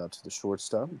ground out to the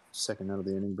shortstop. Second out of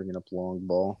the inning, bringing up long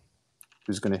ball.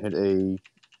 Who's going to hit a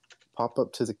pop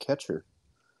up to the catcher.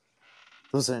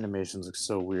 Those animations look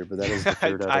so weird, but that is the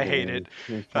third out of I the hate inning.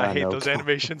 it. I I hate know. those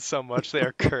animations so much. They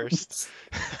are cursed.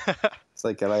 It's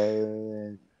like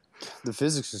the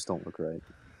physics just don't look right.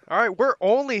 All right, we're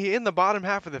only in the bottom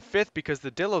half of the fifth because the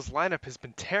Dillos lineup has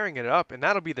been tearing it up, and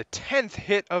that'll be the 10th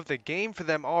hit of the game for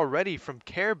them already from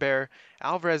Care Bear.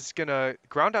 Alvarez is gonna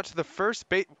ground out to the first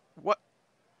base. What?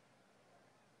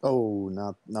 Oh,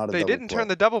 not a They double didn't play. turn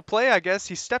the double play, I guess.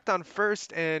 He stepped on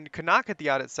first and could not get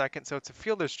the out at second, so it's a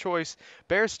fielder's choice.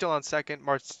 Bear's still on second.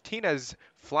 Martinez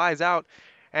flies out,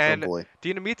 Oh and boy.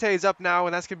 Dinamite is up now,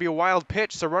 and that's gonna be a wild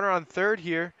pitch. So runner on third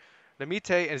here.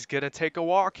 Namite is going to take a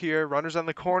walk here. Runners on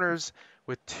the corners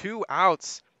with two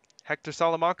outs. Hector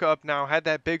Salamanca up now. Had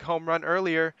that big home run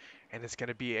earlier. And it's going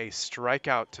to be a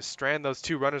strikeout to strand those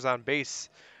two runners on base.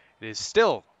 It is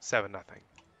still 7-0.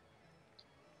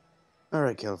 All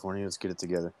right, California, let's get it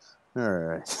together. All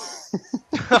right.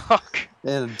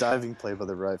 And a diving play by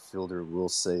the right fielder will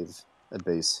save a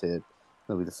base hit.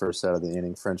 That'll be the first out of the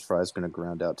inning. French Fry is going to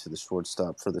ground out to the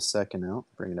shortstop for the second out,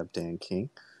 bringing up Dan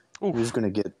King. Who's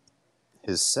going to get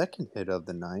his second hit of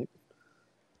the night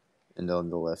and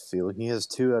on the left field. He has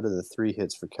 2 out of the 3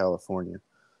 hits for California.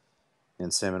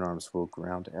 And Salmon Arms will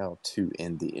ground out to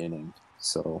end the inning.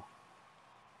 So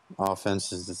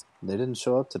they didn't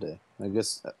show up today. I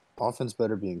guess offense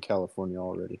better be in California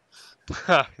already.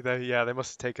 Yeah, they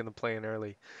must have taken the play in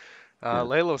early. Yeah.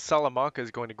 Lalo Salamanca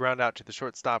is going to ground out to the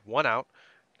shortstop, one out.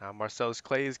 Now Marcellus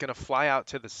Clay is going to fly out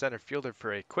to the center fielder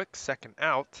for a quick second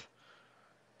out.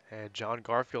 And John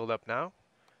Garfield up now.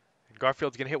 And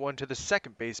Garfield's going to hit one to the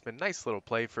second baseman. Nice little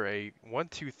play for a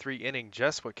 1-2-3 inning,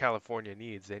 just what California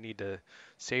needs. They need to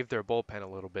save their bullpen a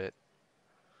little bit.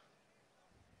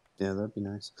 Yeah, that'd be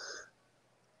nice.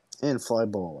 And fly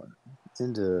ball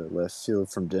into left field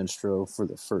from Denstro for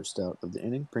the first out of the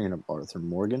inning, bringing up Arthur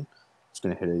Morgan. He's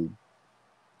going to hit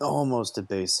almost a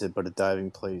base hit, but a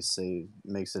diving play save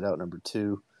makes it out number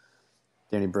 2.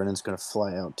 Danny Brennan's going to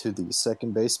fly out to the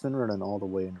second baseman, running all the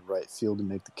way into right field to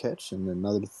make the catch. And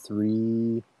another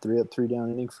three up, three down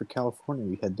inning for California.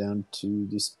 We head down to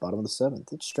the bottom of the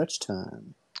seventh. It's stretch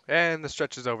time. And the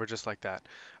stretch is over just like that.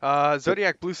 Yep.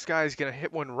 Zodiac Blue Sky is going to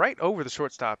hit one right over the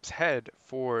shortstop's head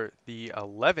for the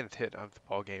 11th hit of the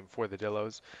ball game for the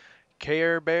Dillos.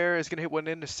 Care Bear is going to hit one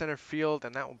into center field,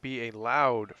 and that will be a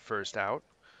loud first out.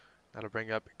 That'll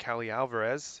bring up Cali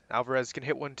Alvarez. Alvarez can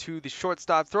hit one to the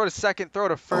shortstop, throw to second, throw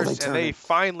to Oh, they first, and turn they it.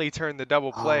 finally turn the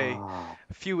double play. Ah,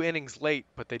 A few innings late,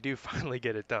 but they do finally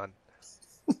get it done.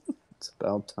 it's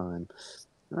about time.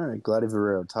 All right, Gladys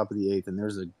Varero, top of the eighth, and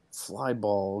there's a fly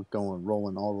ball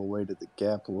rolling all the way to the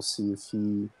gap. We'll see if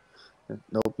he.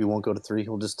 Nope, he won't go to three.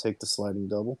 He'll just take the sliding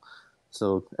double.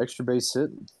 So extra base hit,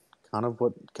 kind of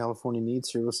what California needs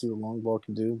here. We'll see what long ball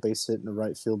can do. Base hit in the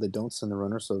right field. They don't send the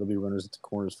runner, so there'll be runners at the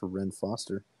corners for Ren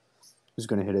Foster, who's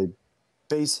going to hit a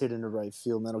base hit into right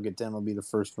field, and that'll get down. It'll be the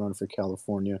first run for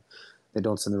California. They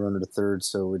don't send the runner to third,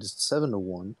 so it is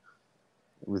 7-1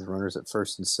 with runners at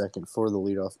first and second for the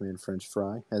leadoff man, French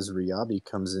Fry, as Ryabi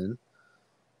comes in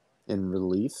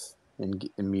relief and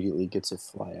immediately gets a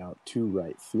fly out to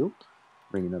right field,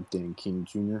 bringing up Dan King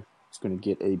Jr. He's going to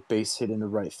get a base hit into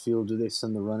right field. Do they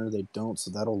send the runner? They don't, so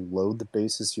that'll load the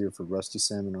bases here for Rusty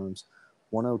Salmon Arms.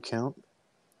 1-0 count.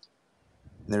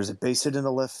 And there's a base hit into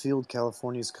left field.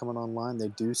 California's coming online. They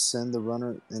do send the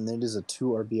runner, and it is a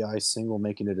 2 RBI single,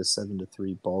 making it a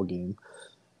 7-3 ball game.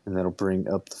 And that'll bring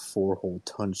up the 4-hole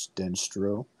Tunch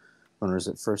Denstro. Runners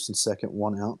at first and second,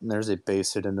 1 out. And there's a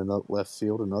base hit into left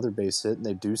field, another base hit. And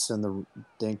they do send the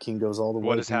Dan King goes all the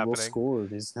What way. is He will happening? score.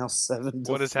 He's now 7-4.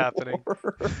 What is happening?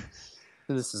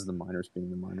 This is the minors being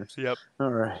the minors. Yep. All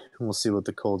right. We'll see what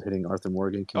the cold hitting Arthur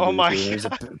Morgan can Oh do my here. There's a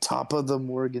God. top of the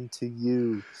Morgan to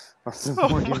you. Arthur Oh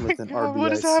Morgan my with an God.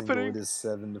 What RBI is single. It happening? is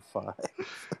 7-5.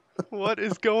 What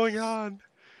is going on?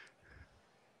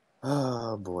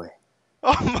 Oh, boy.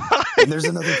 Oh my. And there's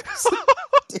another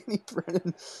Danny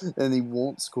Brennan, and he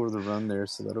won't score the run there,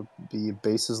 so that'll be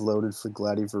bases loaded for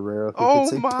Gladys Varero, who Oh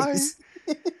hits a my. base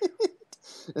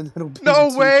and that'll be the No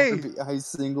 2 way. RBI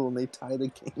single, and they tie the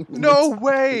game in the No top of the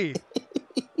way.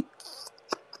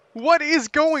 What is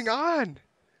going on?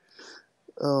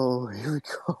 Oh, here we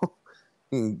go.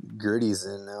 And Gertie's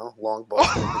in now. Long ball's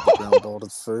going to hit the ground ball to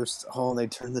first. Oh, and they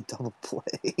turn the double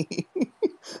play.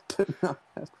 But not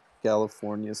after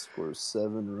California scores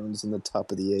 7 runs in the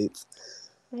top of the eighth.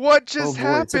 What Oh just boy,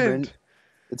 happened?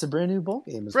 it's a brand new ball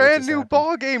game is what Brand just new happened.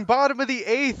 ball game, bottom of the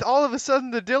eighth. All of a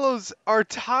sudden, the Dillos are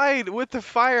tied with the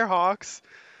Firehawks.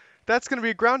 That's going to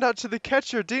be a ground out to the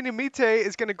catcher. Dinamite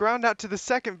is going to ground out to the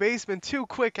second baseman. 2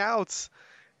 quick outs.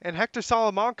 And Hector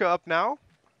Salamanca up now.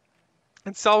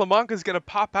 And Salamanca is going to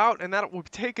pop out, and that will be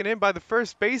taken in by the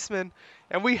first baseman.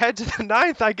 And we head to the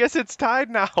ninth. I guess it's tied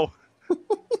now.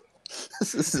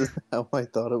 This is how I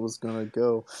thought it was going to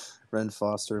go. Ren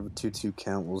Foster, a 2-2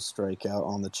 count, will strike out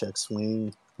on the check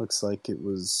swing. Looks like it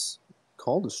was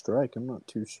called a strike. I'm not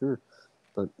too sure.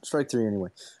 But strike 3 anyway.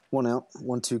 1 out,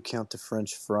 1-2 count to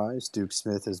French Fries. Duke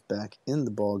Smith is back in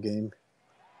the ball game,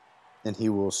 and he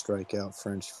will strike out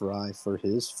French Fry for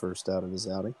his first out of his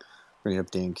outing. Bringing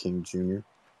up Dan King Jr.,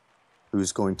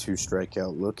 who's going to strike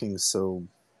out looking. So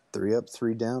 3 up,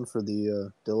 3 down for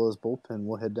the Dillos bullpen.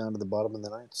 We'll head down to the bottom of the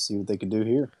ninth to see what they can do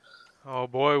here. Oh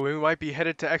boy, we might be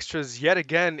headed to extras yet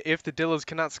again if the Dillos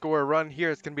cannot score a run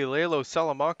here. It's going to be Lalo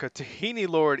Salamanca. Tahini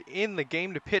Lord in the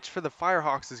game to pitch for the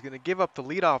Firehawks is going to give up the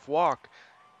leadoff walk.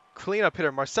 Cleanup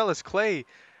hitter Marcellus Clay.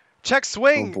 Check Oh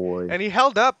swing. boy. And he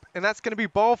held up, and that's going to be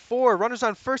ball 4. Runners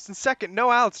on first and second, no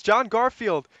outs. John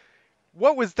Garfield.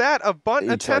 What was that? A bunt He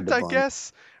tried attempt, to I bunt,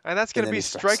 guess? And that's going and to then be he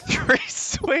strikes. strike 3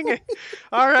 swinging.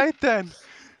 All right, then.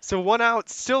 So 1 out,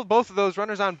 still both of those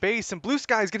runners on base, and Blue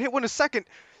Sky is going to hit one to second.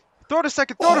 Throw to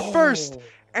second, throw to first, Oh!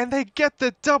 and they get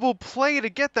the double play to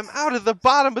get them out of the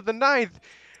bottom of the ninth.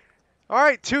 All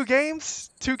right, 2 games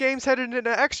headed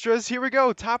into extras. Here we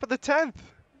go, top of the 10th.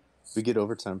 We get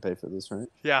overtime pay for this, right?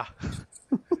 Yeah.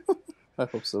 I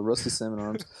hope so. Rusty Salmon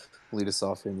Arms lead us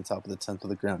off here in the top of the 10th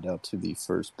with a ground out to the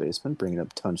first baseman, bringing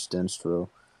up Tunch Denstro,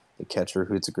 the catcher,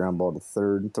 who hits a ground ball to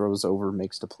third and throws over,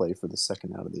 makes the play for the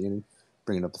second out of the inning.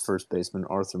 Bringing up the first baseman,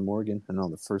 Arthur Morgan, and on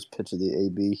the first pitch of the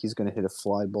AB, he's going to hit a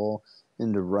fly ball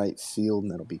into right field,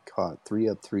 and that'll be caught. 3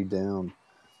 up, 3 down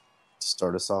to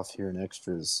start us off here in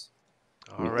extras.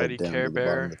 We head Alrighty, down Care to the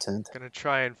bottom of Bear the 10th. gonna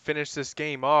try and finish this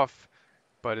game off,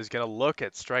 but is gonna look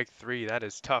at strike 3. That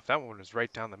is tough. That one was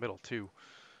right down the middle too.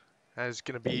 That is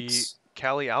gonna be Yikes.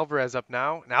 Cali Alvarez up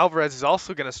now, and Alvarez is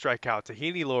also gonna strike out.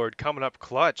 Tahini Lord coming up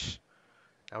clutch.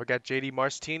 Now we got JD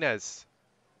Martinez.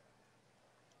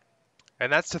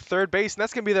 And that's to third base, and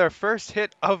that's going to be their first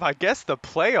hit of, I guess, the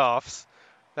playoffs.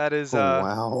 That is, Oh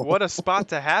wow. what a spot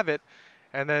to have it.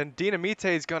 And then Dinamite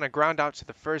is going to ground out to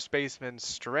the first baseman,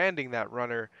 stranding that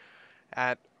runner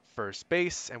at first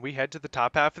base, and we head to the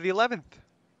top half of the 11th.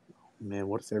 Man,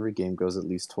 what if every game goes at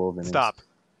least 12 innings? Stop.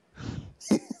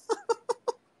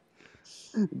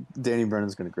 Danny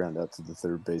Brennan's going to ground out to the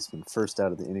third baseman. First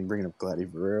out of the inning, bringing up Gladdy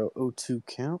Guerrero, 0-2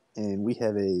 count. And we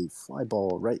have a fly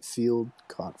ball right field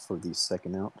caught for the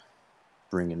second out,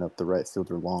 bringing up the right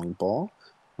fielder long ball.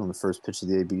 On the first pitch of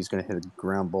the AB, he's going to hit a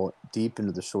ground ball deep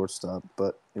into the shortstop,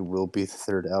 but it will be the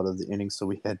third out of the inning. So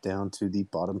we head down to the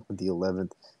bottom of the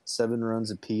 11th. 7 runs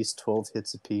apiece, 12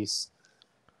 hits apiece.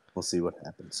 We'll see what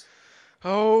happens.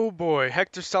 Oh boy,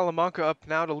 Hector Salamanca up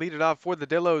now to lead it off for the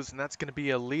Dillos, and that's going to be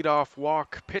a leadoff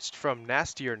walk pitched from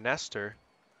Nastier Nestor.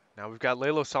 Now we've got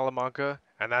Lelo Salamanca,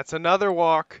 and that's another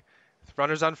walk.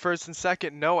 Runners on first and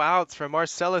second, no outs for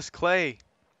Marcellus Clay.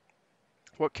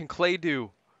 What can Clay do?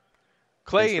 Base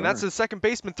Clay, and that's runner. the second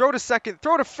baseman. Throw to second,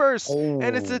 throw to first,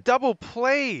 and it's a Oh. double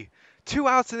play. 2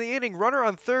 outs in the inning. Runner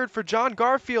on third for John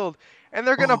Garfield, and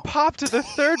they're gonna Oh. pop to the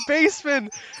third baseman,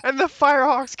 and the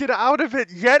Firehawks get out of it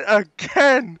yet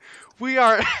again. We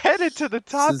are headed to the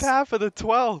This top is. half of the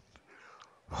 12th.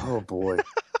 Oh boy.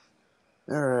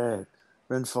 All right.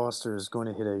 Ben Foster is going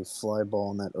to hit a fly ball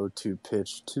on that 0-2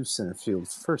 pitch to center field.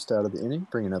 First out of the inning,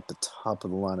 bringing up the top of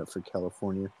the lineup for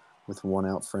California with 1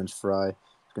 out. French Fry is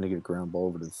going to get a ground ball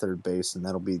over to the third base, and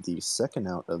that'll be the second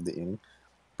out of the inning.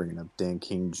 Bringing up Dan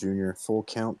King Jr. Full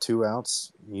count, 2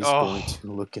 outs. He's going Oh,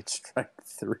 to look at strike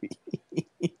 3.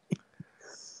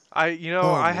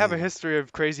 Oh I have a man, history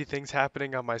of crazy things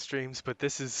happening on my streams, but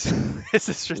this is this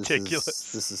is this is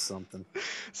ridiculous. this is something.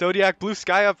 Zodiac Blue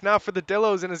Sky up now for the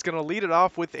Dillos and is going to lead it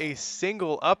off with a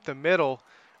single up the middle.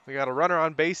 We got a runner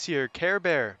on base here, Care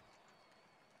Bear.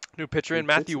 New pitcher in Good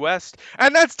Matthew pitching. West,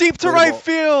 and that's deep to Play right ball.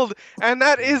 field, and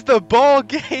that is the ball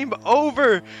game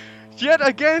over. Yet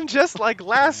again, just like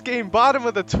last game, bottom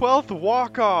of the 12th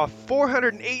walk-off,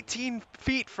 418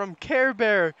 feet from Care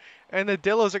Bear, and the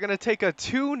Dillos are going to take a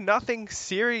 2-0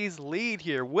 series lead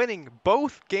here, winning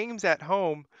both games at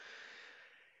home.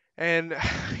 And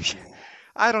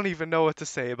I don't even know what to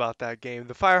say about that game.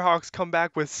 The Firehawks come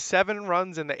back with 7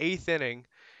 runs in the 8th inning,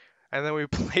 and then we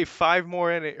play 4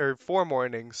 more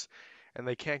innings, and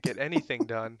they can't get anything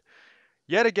done.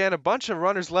 Yet again, a bunch of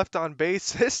runners left on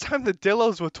base. This time the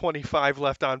Dillos with 25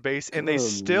 left on base, and they Good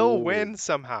still lord. win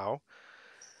somehow.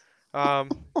 Um,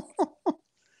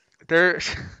 they're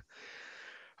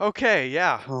okay,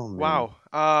 yeah, Oh man,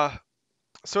 wow.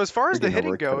 So as far we're as the getting our hitting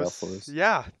work cut out for goes, us.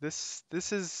 yeah, this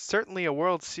is certainly a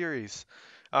World Series.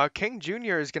 King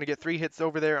Jr. is going to get 3 hits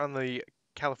over there on the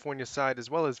California side, as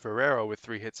well as Ferrero with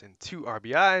 3 hits and 2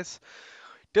 RBIs.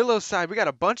 Dillo's side, we got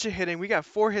a bunch of hitting. We got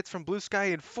 4 hits from Blue Sky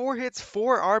and 4 hits,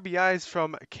 4 RBIs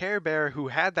from Care Bear, who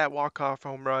had that walk-off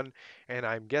home run, and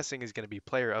I'm guessing is going to be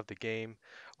player of the game.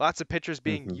 Lots of pitchers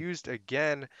being Mm-hmm. used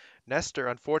again. Nestor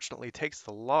unfortunately takes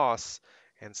the loss,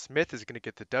 and Smith is going to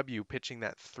get the W, pitching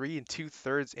that 3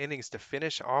 2/3 innings to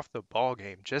finish off the ball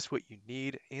game. Just what you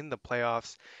need in the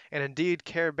playoffs. And indeed,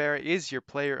 Care Bear is your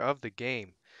player of the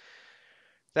game.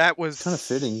 That Kind of was,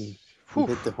 fitting. He whew,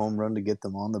 hit the home run to get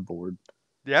them on the board,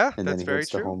 yeah, and then that's he very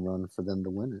hits the true. home run for them to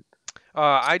win it. It's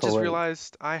I just poetic.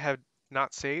 realized I have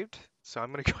not saved, so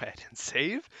I'm going to go ahead and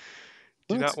save.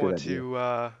 Do Well, that's not a good want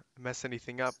idea. to mess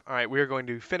anything up. All right, we are going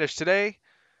to finish today.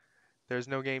 There's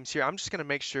no games here. I'm just going to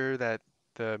make sure that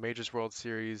the Majors World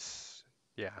Series,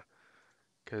 yeah,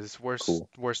 because worst Cool.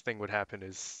 worst thing would happen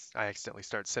is I accidentally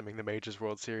start simming the Majors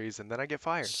World Series and then I get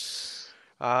fired.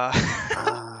 Uh,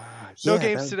 no Yeah, that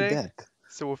games would be today, bad.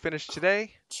 so we'll finish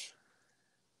today.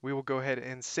 We will go ahead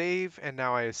and save, and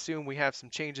now I assume we have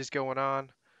some changes going on.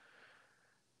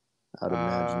 I'd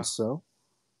imagine Uh, so.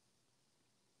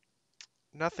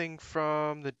 Nothing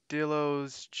from the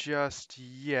Dillos just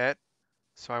yet,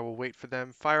 so I will wait for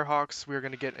them. Firehawks, we're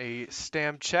going to get a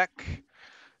stam check,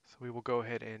 so we will go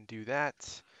ahead and do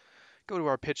that. Go to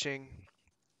our pitching.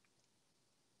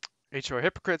 HR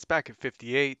Hypocrites back at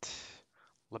 58.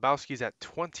 Lebowski's at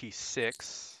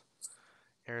 26.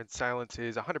 Aaron Silence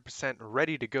is 100%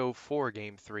 ready to go for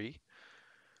Game 3.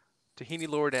 Tahini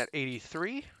Lord at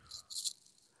 83.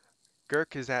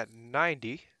 Girk is at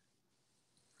 90.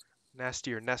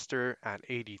 Nastier Nestor at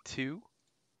 82.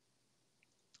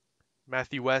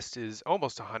 Matthew West is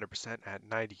almost 100% at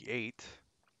 98.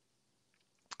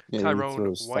 Yeah, he Tyrone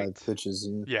throws 5 White, pitches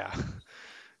in. yeah,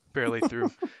 barely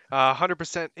through.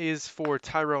 100% is for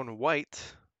Tyrone White.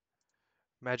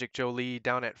 Magic Jolie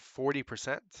down at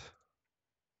 40%.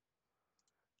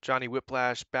 Johnny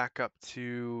Whiplash back up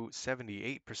to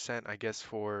 78%, I guess,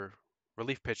 for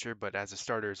relief pitcher, but as a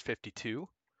starter is 52.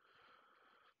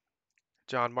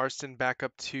 John Marston back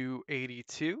up to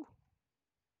 82.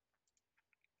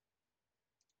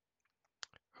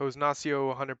 Josnacio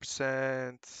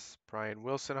 100%. Brian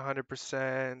Wilson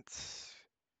 100%.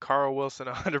 Carl Wilson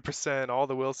 100%. All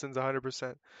the Wilsons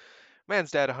 100%.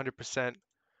 Man's dad 100%.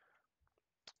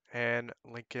 And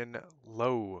Lincoln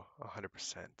Lowe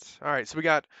 100%. All right, so we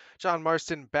got John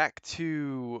Marston back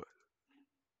to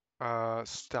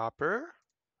stopper.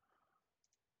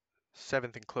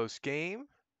 Seventh and close game.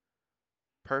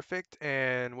 Perfect.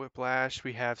 And Whiplash,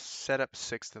 we have set up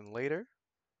sixth and later.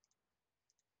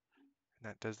 And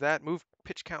that does that. Move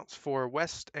pitch counts for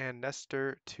West and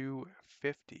Nestor to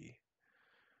 50.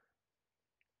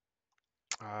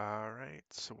 All right,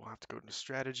 so we'll have to go into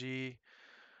strategy.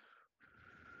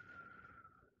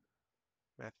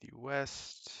 Matthew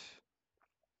West.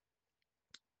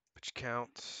 Pitch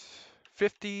count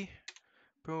 50.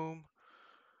 Boom.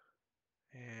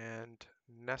 And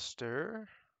Nestor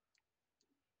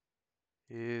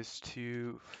is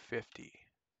to 50.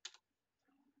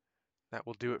 That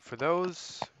will do it for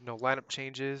those. No lineup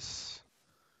changes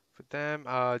for them.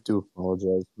 Do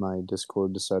apologize. My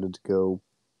Discord decided to go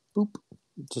boop.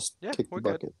 Just Yeah, kick the we're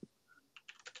good. bucket.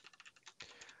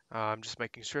 I'm just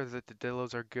making sure that the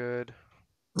Dillos are good.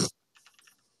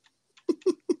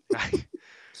 I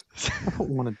don't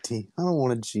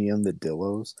want to GM the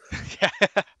Dillos.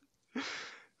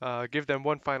 Yeah. Give them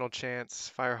one final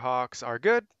chance. Firehawks are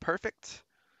good. Perfect.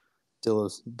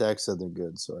 Dillos. Dak said they're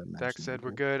good, so I Dak imagine said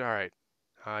we're they're good. good. All right.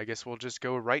 I guess we'll just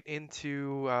go right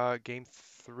into game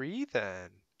 3 then.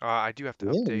 I do have to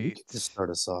Yeah, you can just update. start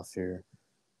us off here.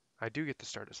 I do get to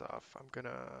start us off. I'm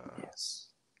gonna Yes.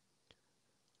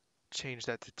 change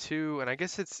that to 2, and I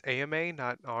guess it's AMA,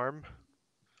 not ARM.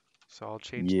 So I'll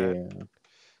change that. Yeah.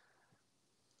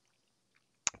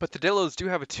 But the Dillos do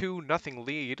have a 2-0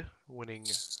 lead,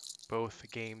 winning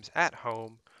both games at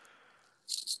home.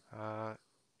 Uh,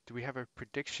 do we have a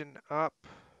prediction up?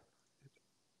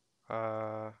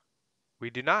 Uh, we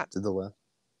do not. To the left.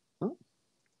 Oh,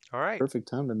 All right. perfect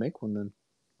time to make one then.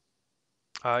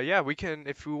 Yeah, we can,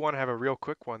 if we want to have a real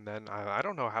quick one, then I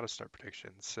don't know how to start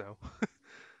predictions. So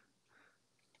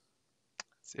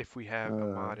if we have a Uh,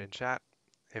 mod in chat.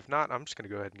 If not, I'm just going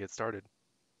to go ahead and get started.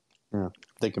 yeah.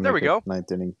 They can There make we a go.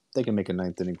 ninth inning. They can make a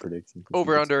ninth inning prediction if you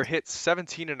Over get to under that. hits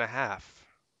 17 and a half.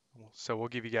 So we'll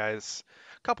give you guys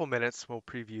a couple minutes. We'll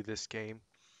preview this game.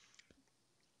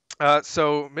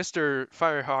 So Mr.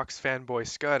 Firehawks fanboy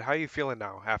Scud, how are you feeling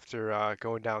now after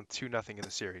going down 2-0 in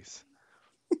the series?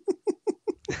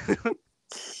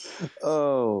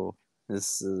 Oh,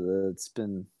 this it's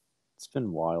been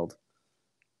wild.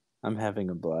 I'm having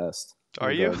a blast.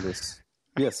 Are you? Regardless,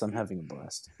 yes, I'm having a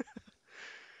blast.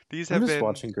 These I'm have just been,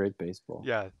 watching great baseball.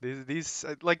 yeah, these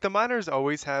like the minors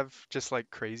always have just like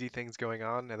crazy things going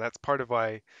on, and that's part of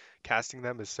why casting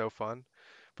them is so fun.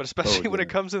 But Oh especially when it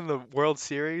yeah, comes in the World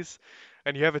Series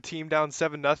and you have a team down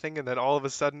 7-0 and then all of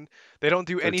a sudden they don't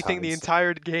do they're anything the ties.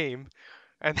 entire game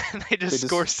and then they just They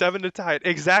score just 7 to tie it.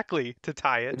 Exactly, to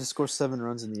tie they it. just scored 7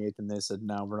 runs in the eighth, and they said,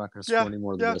 "No, we're not going to Yeah, score any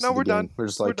more the yeah, rest no, of the we're done. game." We're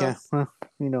just We're like, done. yeah,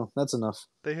 well, that's enough.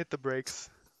 They hit the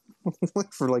brakes.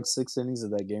 For like 6 innings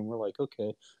of that game, we're like,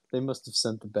 okay, they must have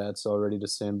sent the bats already to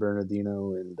San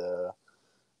Bernardino, and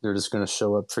they're just going to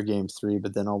show up for game 3.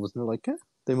 But then all of a sudden, they're like,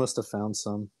 they must have found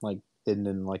some like hidden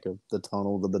in like the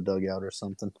tunnel of the dugout or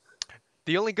something.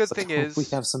 The only It's good like, thing oh, we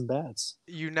is have some bats.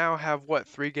 you now have what,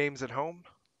 3 games at home?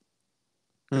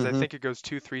 Because I Mm-hmm. think it goes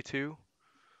 2-3-2.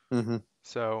 Mm-hmm.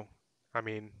 So, I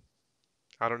mean,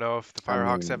 I don't know if the I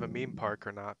Firehawks have a meme mean, park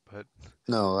or not, but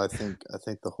no, I think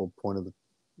the whole point of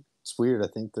it's weird. I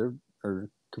think they're are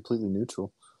completely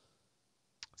neutral.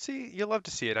 see, you'll love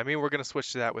to see it. I mean, we're gonna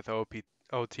switch to that with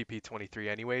OTP 23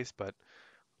 anyways, but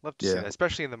love to see that, Yeah.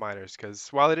 especially in the minors, because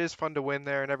while it is fun to win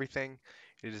there and everything,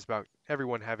 it is about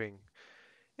everyone having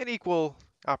an equal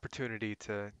opportunity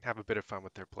to have a bit of fun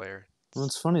with their player.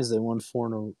 What's funny is they won four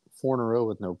in a row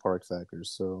with no park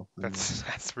factors. So I mean,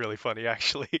 That's really funny,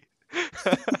 actually.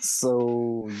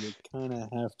 so you kind of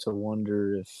have to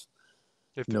wonder if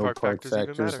If the no park park factors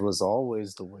even factors matter. was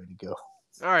always the way to go.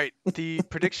 All right, the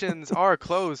predictions are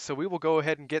closed, so we will go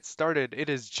ahead and get started. It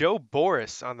is Joe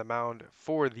Boris on the mound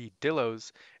for the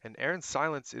Dillos, and Aaron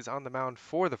Silence is on the mound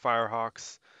for the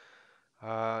Firehawks.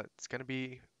 It's going to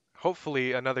be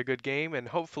hopefully another good game, and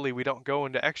hopefully we don't go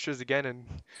into extras again and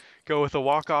go with a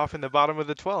walk-off in the bottom of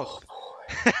the Oh 12th.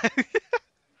 boy.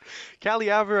 Cali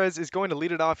Alvarez is going to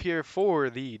lead it off here for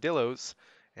the Dillos.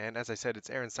 And as I said, it's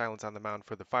Aaron Silence on the mound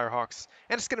for the Firehawks.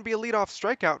 And it's going to be a leadoff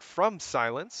strikeout from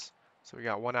Silence. So we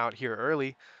got one out here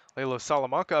early. Lalo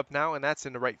Salamanca up now, and that's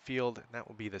in the right field, and that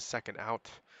will be the second out.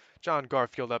 John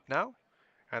Garfield up now,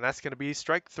 and that's going to be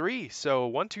strike three.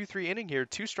 So 1-2-3 inning here,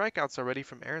 2 strikeouts already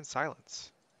from Aaron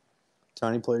Silence.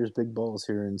 Tiny players, big balls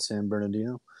here in San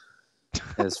Bernardino.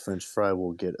 As French Fry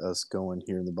will get us going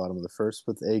here in the bottom of the first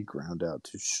with a ground out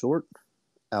to short.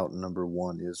 Out number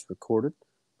one is recorded.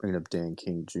 Bringing up Dan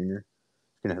King Jr.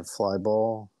 Going to have fly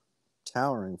ball,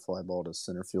 towering fly ball to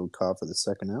center field, caught for the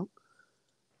second out.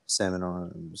 Salmon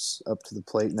arms up to the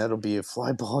plate, and that'll be a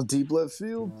fly ball deep left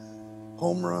field.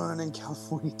 Home run, and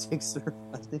California takes their,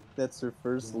 I think that's their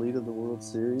first lead of the World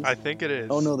Series. I think it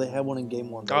Oh is. no, they had one in game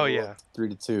one. They Oh, were yeah. up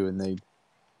 3-2, and they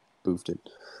boofed it.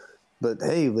 But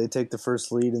hey, they take the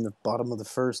first lead in the bottom of the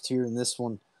first here in this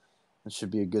one. That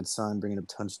should be a good sign, bringing up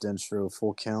Tunch Denstro,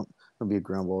 full count. It'll be a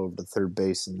ground ball over to third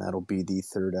base, and that'll be the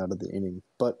third out of the inning.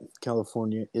 But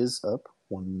California is up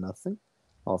 1-0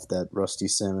 off that Rusty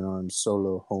Salmon Arms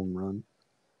solo home run.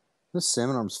 This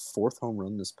Salmon Arms' fourth home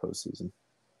run this postseason.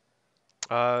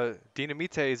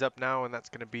 Dinamite is up now, and that's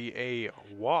going to be a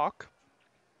walk.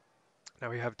 Now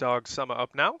we have Dog Summer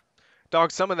up now.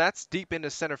 Dog Summer, that's deep into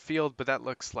center field, but that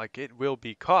looks like it will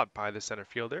be caught by the center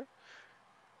fielder.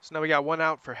 So now we got one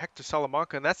out for Hector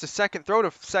Salamanca, and that's the second throw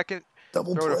to second,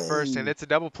 Double throw to first, and play. it's a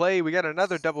double play. We got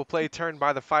another double play turn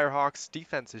by the Firehawks.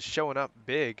 Defense is showing up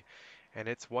big, and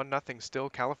it's 1-0 still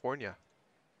California.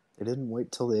 They didn't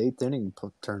wait till the eighth inning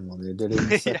to turn one. They did it in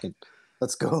the Yeah. second.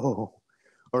 Let's go.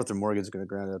 Arthur Morgan's going to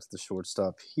ground out to the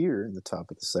shortstop here in the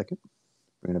top of the second.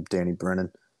 Bringing up Danny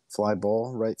Brennan. Fly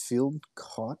ball, right field,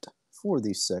 caught for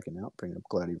the second out. Bringing up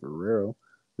Gladys Guerrero,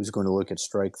 who's going to look at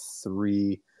strike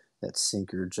three. That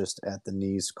sinker just at the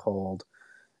knees called.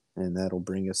 And that'll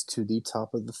bring us to the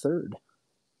top of the third.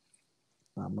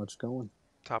 Not much going.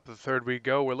 Top of the third we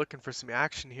go. We're looking for some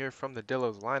action here from the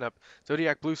Dillos lineup.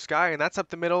 Zodiac Blue Sky, and that's up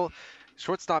the middle.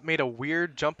 Shortstop made a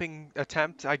weird jumping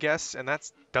attempt, I guess, and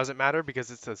that doesn't matter because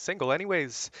it's a single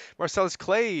anyways. Marcellus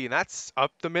Clay, and that's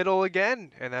up the middle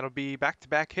again, and that'll be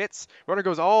back-to-back hits. Runner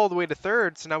goes all the way to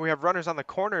third, so now we have runners on the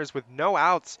corners with no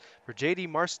outs for J.D.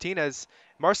 Martinez,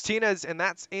 and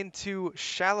that's into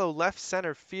shallow left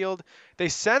center field. They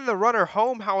send the runner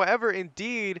home, however,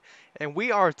 indeed, and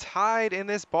we are tied in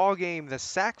this ball game. The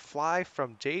sac fly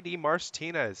from J.D.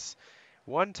 Martinez.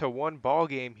 1-1 ball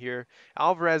game here.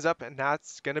 Alvarez up, and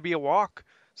that's going to be a walk.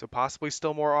 So possibly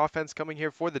still more offense coming here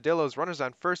for the Dillos. Runners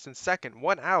on first and second,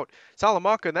 one out.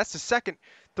 Salamanca, and that's the second.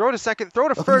 Throw to second, throw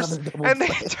to first, Another double and they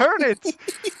play. turn it.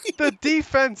 The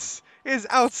defense is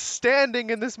outstanding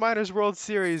in this Minors World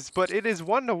Series, but it is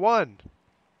 1-1.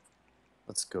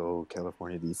 Let's go,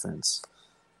 California defense.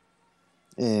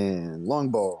 And long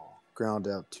ball, ground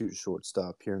out to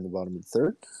shortstop here in the bottom of the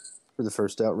third. For the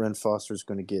first out, Ren Foster's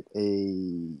going to get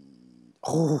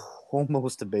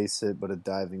almost a base hit, but a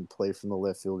diving play from the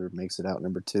left fielder makes it out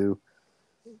number two.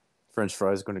 French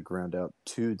Fry is going to ground out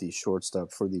to the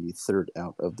shortstop for the third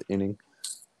out of the inning.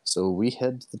 So we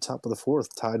head to the top of the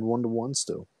fourth, tied 1-1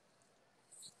 still.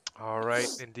 All right,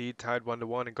 indeed, tied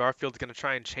 1-1, and Garfield's going to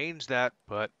try and change that,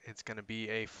 but it's going to be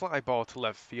a fly ball to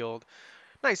left field.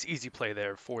 Nice, easy play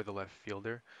there for the left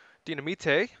fielder.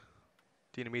 Dinamite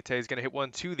is going to hit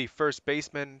one to the first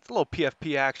baseman. It's a little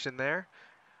PFP action there.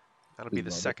 That'll be We the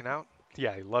love second out.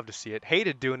 Yeah, you love to see it.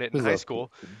 Hated doing it in We high love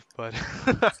school,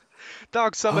 PFP. but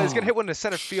Dog Summer is going to hit one to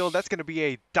center field. That's going to be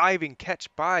a diving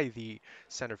catch by the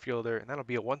center fielder, and that'll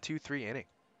be a 1-2-3 inning.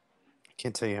 I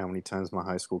can't tell you how many times my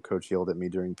high school coach yelled at me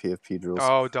during PFP drills.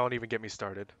 Oh, don't even get me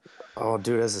started. Oh,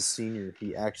 dude, as a senior,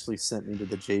 he actually sent me to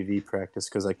the JV practice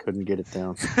because I couldn't get it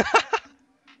down.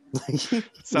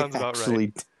 Sounds about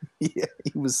right. Yeah,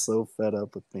 he was so fed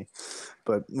up with me.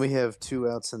 But we have two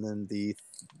outs, and then the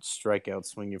strikeout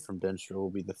swinging from Denstro will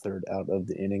be the third out of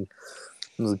the inning.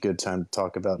 It was a good time to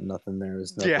talk about nothing there.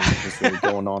 There's nothing was really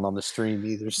going on the stream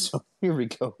either. So here we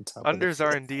go. Unders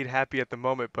are indeed happy at the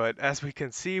moment, but as we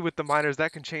can see with the minors,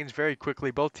 that can change very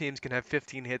quickly. Both teams can have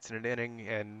 15 hits in an inning,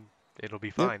 and it'll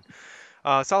be fine.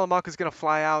 Salamanca is going to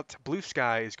fly out. Blue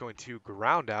Sky is going to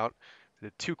ground out.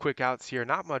 The two quick outs here.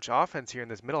 Not much offense here in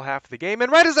this middle half of the game.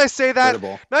 And right as I say that,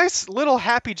 nice little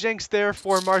happy jinx there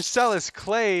for Marcellus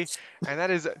Clay. And that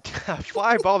is a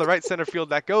fly ball to right center field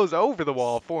that goes over the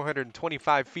wall,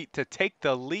 425 feet to take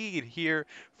the lead here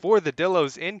for the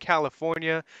Dillos in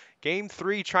California. Game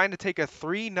 3 trying to take a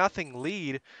 3-0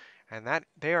 lead. And that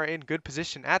they are in good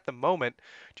position at the moment.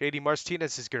 J.D.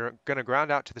 Martinez is going to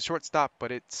ground out to the shortstop,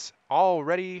 but it's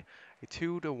already a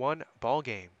 2-1 ball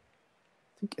game.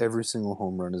 I think every single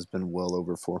home run has been well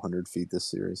over 400 feet this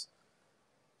series,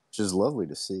 which is lovely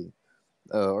to see.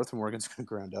 Arthur Morgan's going to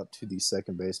ground out to the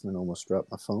second baseman. Almost dropped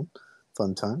my phone.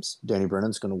 Fun times. Danny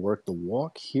Brennan's going to work the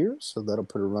walk here, so that'll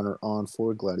put a runner on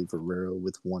for Gladdy Ferrero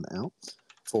with one out.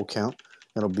 Full count.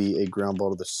 That'll be a ground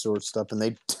ball to the shortstop, and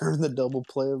they turn the double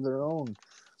play of their own.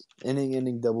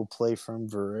 Inning double play from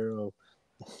Ferrero,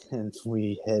 and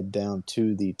we head down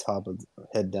to the top of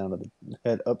head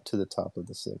up to the top of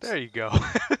the There sixth. you go.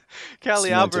 Cali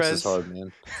Semantics is Alvarez. hard,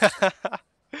 man.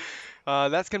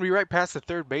 That's going to be right past the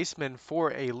third baseman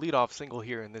for a leadoff single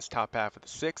here in this top half of the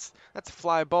sixth. That's a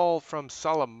fly ball from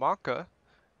Salamanca.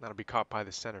 That'll be caught by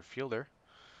the center fielder.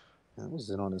 That was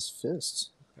it on his fist.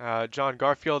 John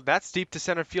Garfield, that's deep to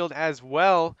center field as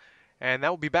well. And that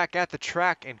will be back at the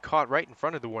track and caught right in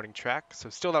front of the warning track. So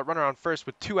still that runner on first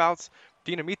with two outs.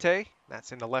 Dinamite,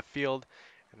 that's in the left field.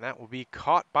 And that will be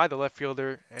caught by the left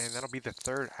fielder. And that'll be the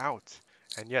third out.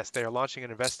 And yes, they are launching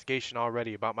an investigation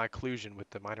already about my collusion with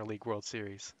the Minor League World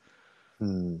Series.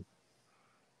 Hmm.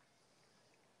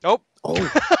 Oh,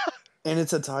 Oh, and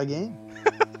it's a tie game.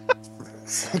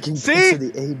 Second pitch see? of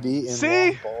the AB and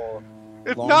See? long ball.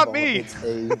 It's Long not ball me. hits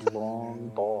a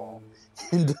long ball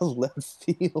into left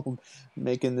field,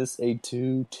 making this a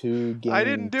 2-2 I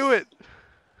didn't game. do it.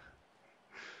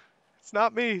 It's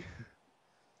not me.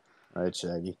 All right,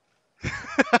 Shaggy.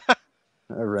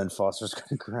 Ren Foster's going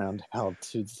to ground out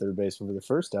to the third baseman for the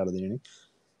first out of the inning.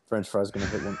 French Fry's going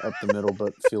to hit one up the middle,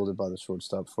 but fielded by the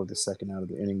shortstop for the second out of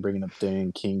the inning, bringing up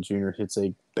Dan King Jr. Hits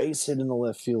a base hit in the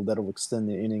left field. That'll extend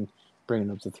the inning, bringing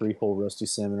up the three-hole Rusty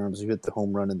Salmon Arms, who hit the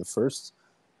home run in the first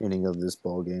inning of this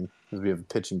ball game. As we have a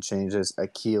pitching change, as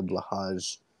Akia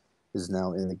Blahaj is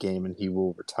now in the game, and he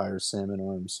will retire Salmon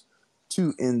Arms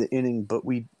to end the inning. But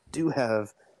we do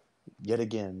have, yet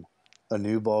again, a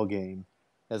new ball game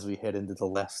as we head into the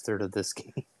last third of this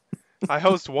game. I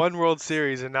host one World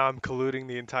Series and now I'm colluding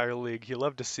the entire league. You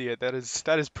love to see it. That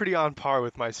is pretty on par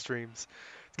with my streams.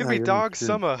 It's gonna No, be you're Dog you're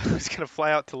Summer who's gonna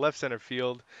fly out to left center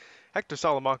field. Hector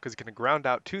Salamanca is gonna ground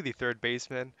out to the third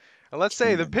baseman. And let's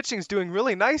say the cannon. pitching's doing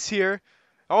really nice here.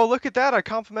 Oh, look at that! I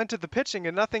complimented the pitching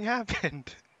and nothing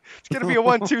happened. It's gonna be a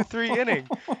 1-2-3 inning.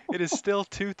 It is still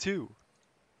 2-2.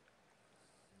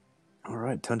 All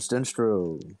right, Tunch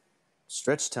Denstro.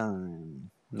 Stretch time.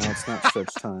 No, it's not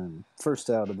stretch time. First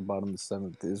out of the bottom of the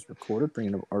seventh is recorded,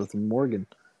 bringing up Arthur Morgan.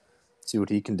 See what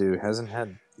he can do. Hasn't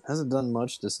done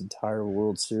much this entire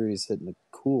World Series, hitting a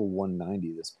cool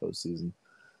 190 this postseason.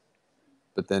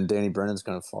 But then Danny Brennan's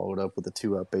going to follow it up with a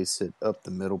two-out base hit up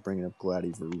the middle, bringing up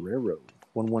Gladdy Ferrero.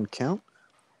 1-1 count.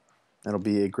 That'll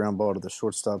be a ground ball to the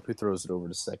shortstop, who throws it over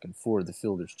to second for the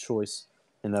fielder's choice,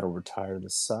 and that'll retire the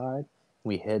side.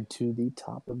 We head to the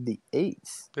top of the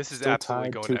eighth. This is Still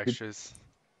absolutely tied going extras.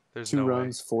 There's two no way.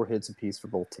 runs, 4 hits apiece for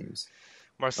both teams.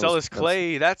 Marcellus That was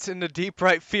Clay, that's in the deep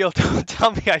right field. Don't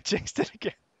tell me I jinxed it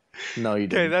again. no, you Okay,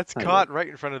 didn't. that's Not caught yet. right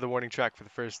in front of the warning track for the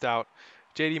first out.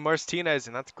 JD Martinez,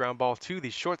 and that's ground ball to the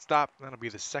shortstop. That'll be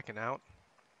the second out.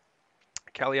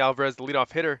 Cali Alvarez, the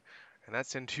leadoff hitter, and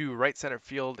that's into right center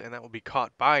field, and that will be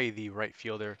caught by the right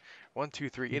fielder.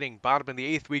 1-2-3 inning, bottom of the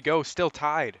eighth we go, still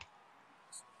tied.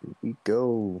 Here we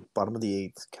go. Bottom of the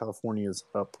eighth. California's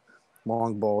up.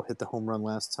 Long ball hit the home run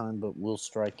last time, but will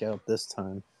strike out this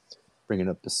time. Bringing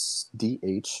up this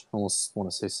DH. Almost want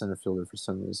to say center fielder for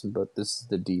some reason, but this is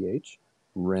the DH.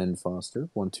 Ren Foster.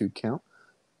 1-2 count.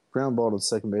 Ground ball to the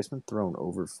second baseman. Thrown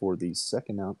over for the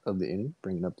second out of the inning.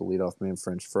 Bringing up the leadoff man,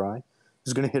 French Fry.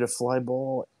 Who's going to hit a fly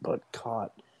ball, but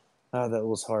caught. That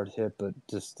was hard hit, but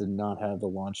just did not have the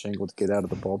launch angle to get out of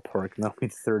the ballpark. Now we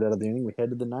third out of the inning. We head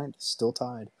to the ninth. Still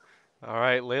tied. All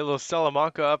right, Lalo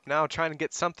Salamanca up now, trying to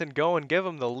get something going, give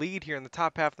him the lead here in the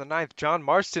top half of the ninth. John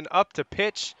Marston up to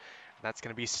pitch. That's going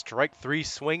to be strike three,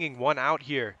 swinging one out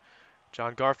here.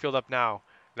 John Garfield up now.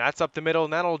 That's up the middle,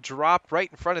 and that'll drop right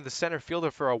in front of the center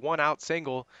fielder for a one-out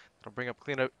single. That'll bring up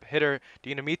cleanup hitter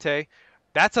Dinamite.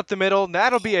 That's up the middle, and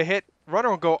that'll be a hit. Runner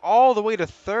will go all the way to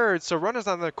third, so runners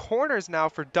on the corners now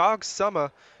for Dog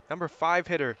Summer, number 5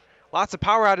 hitter. Lots of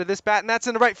power out of this bat, and that's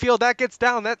in the right field. That gets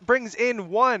down. That brings in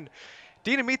one.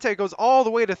 Dinamite goes all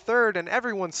the way to third, and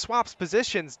everyone swaps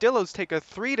positions. Dillos take a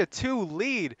 3-2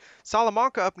 lead.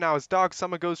 Salamanca up now as Dog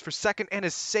Summer goes for second and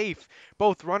is safe.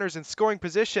 Both runners in scoring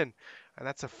position. And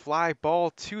that's a fly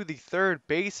ball to the third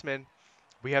baseman.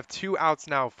 We have 2 outs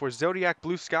now for Zodiac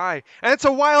Blue Sky. And it's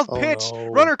a wild Oh pitch. no.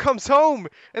 Runner comes home.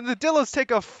 And the Dillos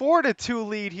take a 4-2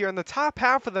 lead here in the top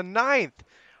half of the ninth.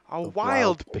 A The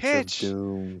wild pitch of pitch.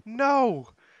 doom. No.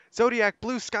 Zodiac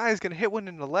Blue Sky is going to hit one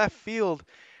in the left field.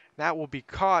 That will be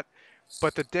caught.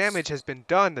 But the damage has been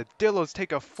done. The Dillos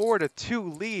take a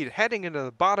 4-2 lead heading into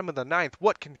the bottom of the ninth.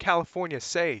 What can California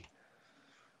say?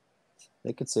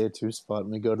 They could say a 2 spot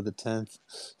when we go to the 10th.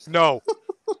 No.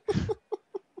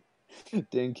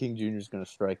 Dan King Jr. is going to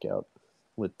strike out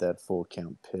with that full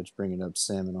count pitch, bringing up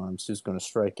Salmon Arms, who's going to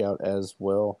strike out as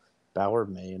well. Bauer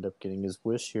may end up getting his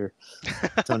wish here.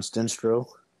 Tunch Dinstro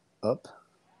up.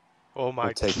 Oh He'll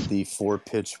my, take the 4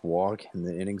 pitch walk, and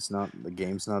the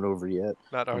game's not over yet.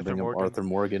 not I'll Arthur bring up Morgan. Arthur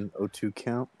Morgan, 0-2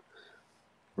 count.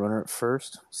 Runner at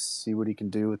first. See what he can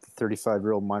do with the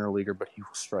 35-year-old minor leaguer, but he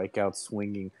will strike out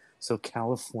swinging. So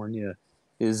California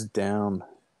is down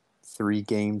 3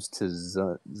 games to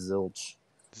zilch.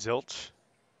 Zilch?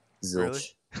 Really?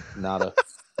 Zilch. Nada.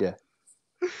 Yeah.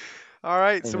 All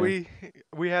right, Hey, so man.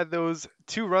 we had those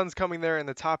 2 runs coming there in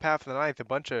the top half of the ninth, a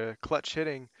bunch of clutch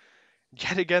hitting.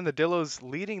 Yet again, the Dillos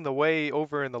leading the way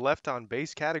over in the left on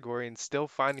base category and still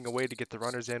finding a way to get the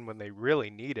runners in when they really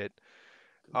need it.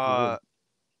 Good Uh, Lord.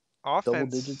 Double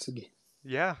offense, digits again.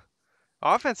 yeah,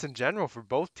 offense in general for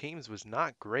both teams was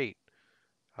not great.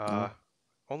 Uh, No.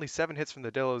 only 7 hits from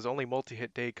the Dillos, only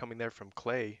multi-hit day coming there from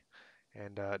Clay,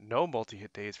 and no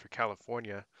multi-hit days for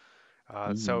California.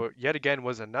 Mm. So yet again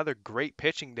was another great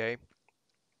pitching day.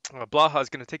 Blaha's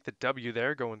going to take the W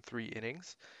there, going 3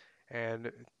 innings.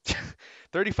 And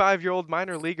 35-year-old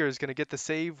minor leaguer is going to get the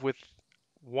save with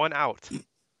 1 out.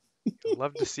 You'll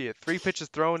love to see it. 3 pitches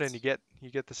thrown and you get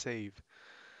the save.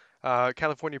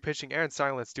 California pitching Aaron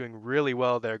Silence doing really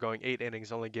well there, going 8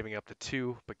 innings, only giving up the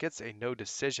 2, but gets a no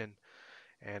decision.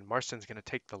 And Marston's going to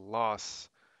take the loss,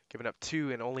 giving up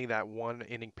 2 and only that 1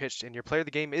 inning pitched. And your player of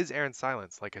the game is Aaron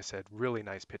Silence. Like I said, really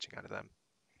nice pitching out of them.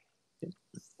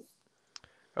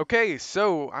 Okay,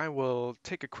 so I will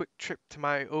take a quick trip to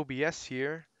my OBS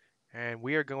here, and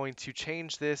we are going to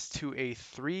change this to a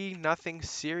 3-0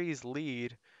 series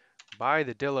lead by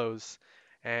the Dillos,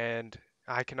 and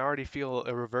I can already feel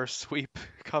a reverse sweep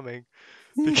coming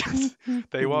because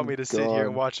they want Oh, me to sit here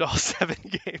and God. watch all 7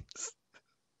 games.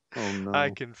 Oh, I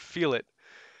no. can feel it.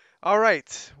 All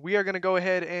right, we are going to go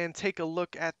ahead and take a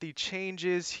look at the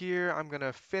changes here. I'm going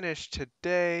to finish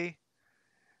today,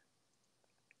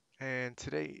 and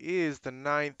today is the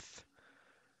 9th.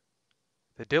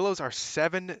 The Dillos are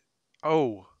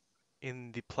 7-0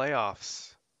 in the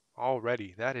playoffs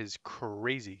already. That is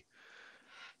crazy.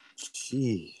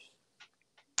 Gee.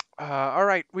 All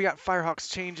right, we got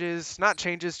Firehawks changes. Not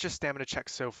changes, just stamina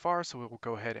checks so far, so we will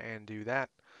go ahead and do that.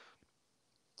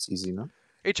 It's easy enough.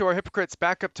 HOR Hypocrites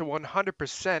back up to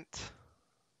 100%.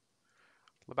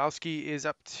 Lebowski is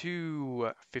up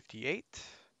to 58.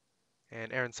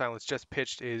 And Aaron Silence just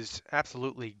pitched is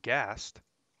absolutely gassed.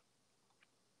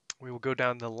 We will go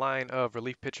down the line of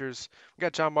relief pitchers. We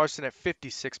got John Marston at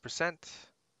 56%.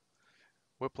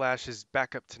 Whiplash is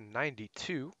back up to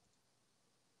 92.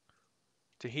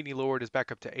 Tahini Lord is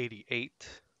back up to 88.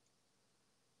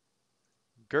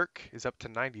 Girk is up to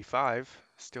 95.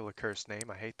 Still a cursed name.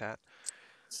 I hate that.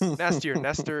 Nastier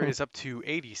Nestor is up to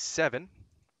 87.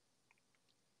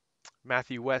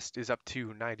 Matthew West is up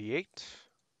to 98.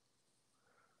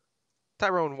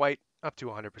 Tyrone White up to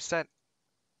 100%.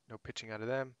 No pitching out of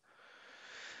them.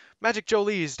 Magic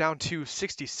Jolie is down to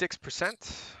 66%.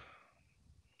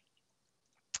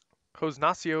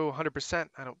 Josnacio 100%.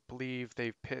 I don't believe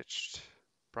they've pitched.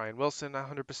 Brian Wilson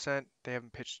 100%. They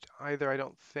haven't pitched either, I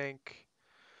don't think.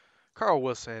 Carl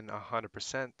Wilson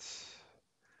 100%.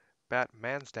 Bat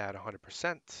Manstad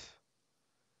 100%.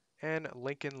 And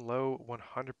Lincoln Lowe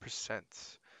 100%.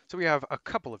 So we have a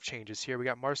couple of changes here. We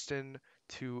got Marston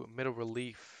to middle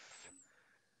relief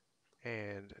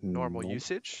and normal Nope.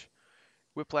 usage.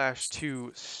 Whiplash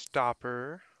to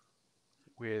stopper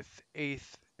with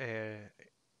eighth and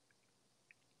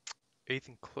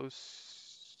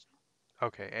close.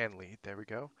 Okay, and lead. There we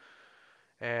go.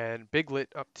 And Biglet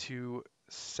up to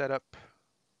setup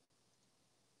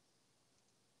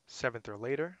 7th or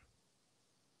later.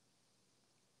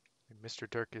 And Mr.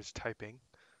 Dirk is typing.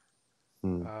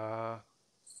 Hmm.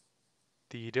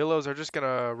 The Dillos are just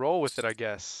gonna roll with it, I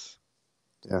guess.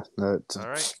 Yeah. All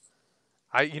right.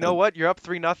 You know what? You're up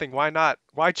 3-0. Why not?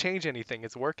 Why change anything?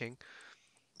 It's working.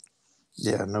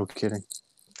 Yeah, no kidding.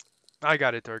 I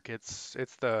got it, Dirk. It's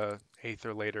the 8th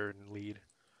or later lead.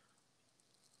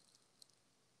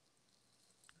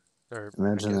 Or I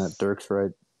Imagine that guess Dirk's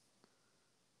right.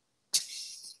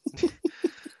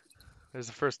 there's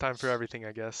a first time for everything,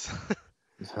 I guess.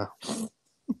 Yeah.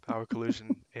 Power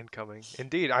collusion incoming.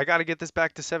 Indeed, I got to get this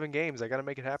back to 7 games. I got to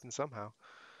make it happen somehow.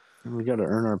 We got to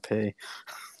earn our pay.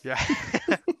 Yeah.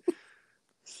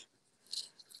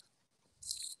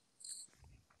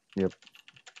 Yep.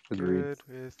 Agreed. Good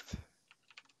with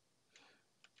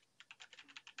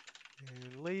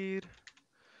in lead.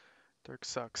 Dirk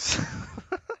sucks.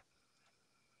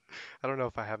 I don't know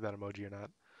if I have that emoji or not.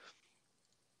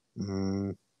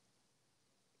 Mm,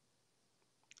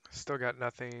 Still got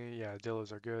nothing. Yeah,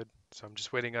 Dillos are good. So I'm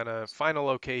just waiting on a final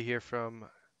okay here from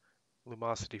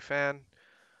Lumosity Fan.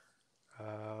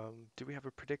 Do we have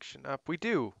a prediction up? We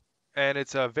do. And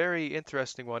it's a very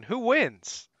interesting one. Who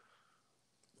wins?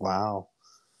 Wow.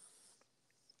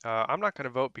 I'm not going to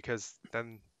vote because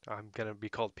then I'm going to be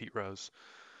called Pete Rose.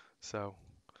 So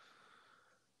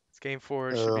it's game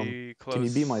four. It should be Can you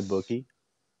be my close. bookie?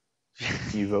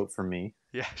 Can you vote for me?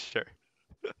 Yeah, sure.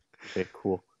 Okay,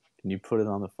 cool. Can you put it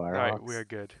on the All right, we are Firehawks?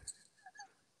 good.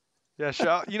 Yeah,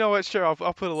 sure. You know what? Sure, I'll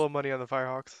put a little money on the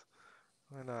Firehawks.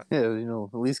 Why not? Yeah,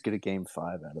 at least get a game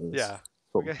 5 out of this. Yeah.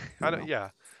 We But get. I you don't. know, Yeah.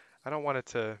 I don't want it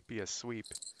to be a sweep.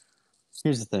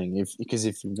 here's the thing: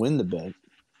 if you win the bet,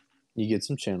 you get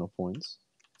some channel points.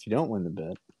 If you don't win the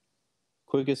bet,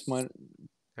 quickest minor,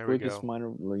 There we quickest go. minor,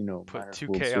 Put minor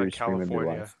World 2K on Series stream of your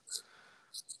California.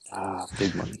 life.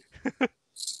 Big money.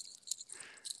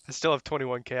 I still have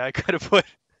 21K. I could have put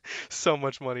so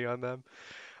much money on them.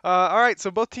 All right,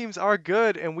 so both teams are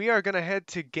good, and we are going to head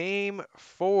to game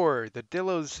four. The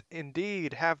Dillos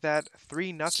indeed have that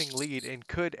 3-0 lead and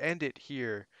could end it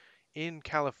here in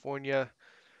California.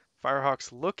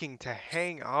 Firehawks looking to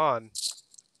hang on.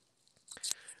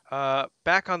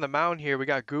 Back on the mound here, we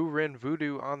got Gurin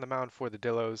Voodoo on the mound for the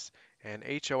Dillos, and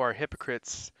HOR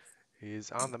Hypocrites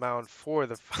is on the mound for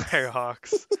the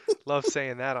Firehawks. Love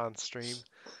saying that on stream.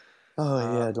 Oh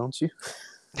Uh, yeah, don't you?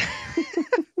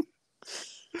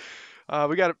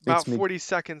 we got about Makes me. 40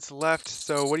 seconds left,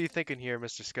 so what are you thinking here,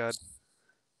 Mr. Scud?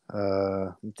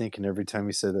 I'm thinking every time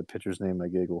you say that pitcher's name, I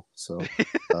giggle. So,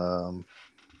 um,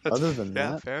 That's other than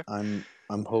yeah, that, fair. I'm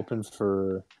hoping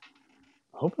for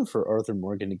Arthur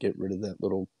Morgan to get rid of that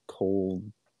little cold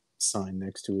sign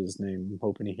next to his name. I'm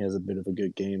hoping he has a bit of a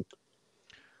good game.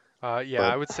 Yeah, I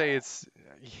But would say it's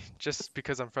just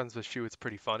because I'm friends with Shu, it's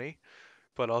pretty funny,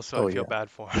 but also I oh feel yeah, bad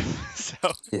for him. So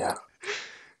yeah.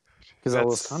 Because I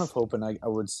was kind of that's hoping I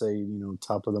would say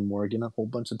top of the Morgan a whole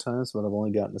bunch of times, but I've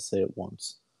only gotten to say it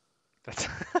once. that's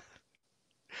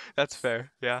that's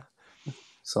fair. Yeah.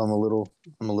 So I'm a little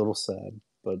sad,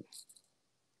 but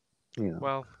you know,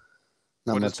 Well,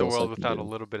 not what is much the else I world can without a do.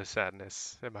 little bit of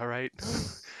sadness? Am I right?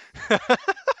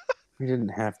 We didn't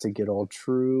have to get all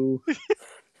true.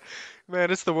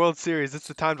 Man, it's the World Series. It's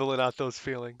the time to let out those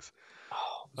feelings.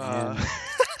 Oh Uh,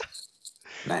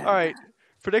 man, all man. right.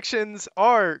 Predictions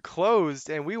are closed,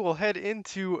 and we will head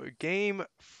into game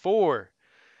four.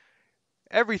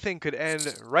 Everything could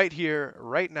end right here,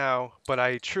 right now, but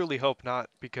I truly hope not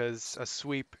because a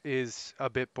sweep is a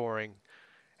bit boring,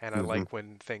 and I Mm-hmm. like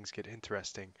when things get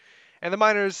interesting. And the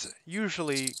Miners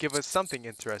usually give us something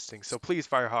interesting, so please,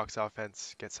 Firehawks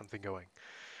offense, get something going.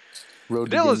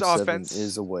 Road to Dilla's Game 7 offense,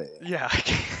 is away. yeah,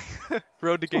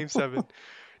 road to game seven.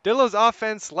 Dilla's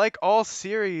offense, like all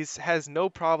series, has no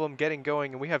problem getting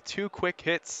going, and we have two quick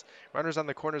hits. Runners on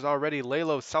the corners already.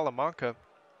 Lalo Salamanca.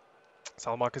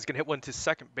 Salamanca's going to hit one to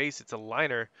second base. It's a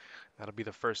liner. That'll be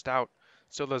the first out.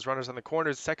 Still those runners on the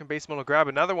corners. Second baseman will grab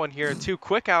another one here. Two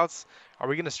quick outs. Are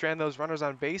we going to strand those runners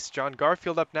on base? John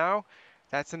Garfield up now.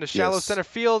 That's into shallow Yes, center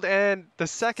field, and the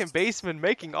second baseman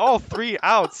making all three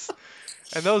outs.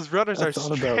 And those runners I are thought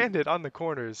about stranded on the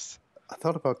corners. I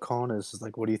thought about calling it as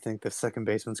like, what do you think the second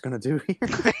baseman's gonna do here?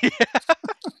 Yeah.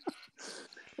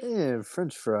 And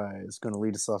French Fry is gonna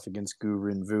lead us off against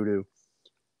Gurin Voodoo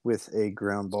with a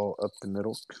ground ball up the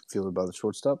middle, fielded by the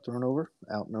shortstop, thrown over.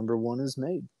 Out number one is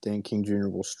made. Dan King Jr.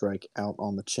 will strike out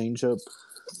on the changeup.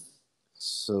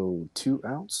 So 2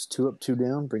 outs, 2 up, 2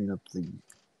 down, bringing up the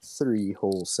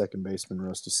 3-hole second baseman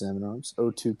Rusty Salmon Arms.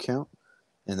 0-2 count,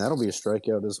 and that'll be a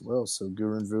strikeout as well. So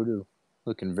Gurun Voodoo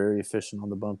looking very efficient on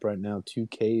the bump right now. 2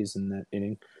 Ks in that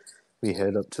inning. We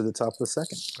head up to the top of the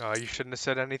second. You shouldn't have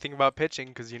said anything about pitching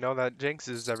because you know that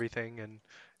jinxes everything and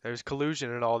there's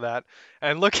collusion and all that.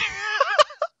 And look,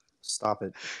 Stop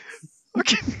it. look,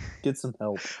 Get some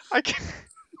help. I can,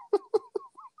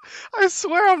 I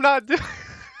swear I'm not doing.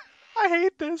 I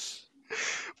hate this.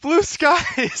 Blue Sky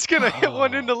is gonna hit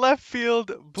one into Oh, left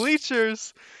field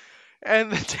bleachers,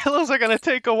 and the Dillos are gonna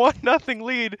take a 1-0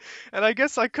 lead. And I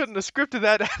guess I couldn't have scripted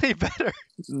that any better.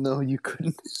 no, you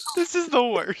couldn't. This is the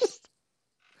worst.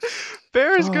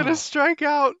 Bear is gonna Oh, strike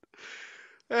out.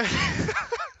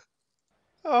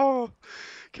 Oh,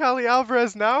 Cali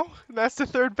Alvarez now. That's the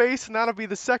third base, and that'll be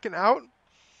the second out.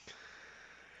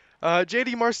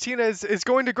 JD Martinez is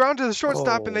going to ground to the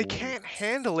shortstop, and they oh. can't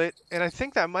handle it. And I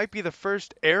think that might be the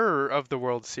first error of the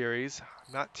World Series.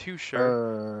 I'm not too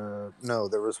sure. No,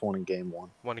 there was one in game one.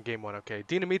 One in game one, okay.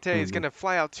 Dinamite is Mm-hmm. going to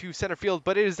fly out to center field,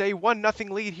 but it is a 1-0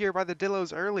 lead here by the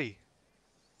Dillos early.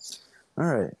 All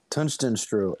right,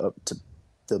 Tunchtenstro up to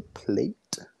the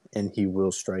plate, and he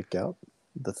will strike out.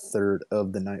 the third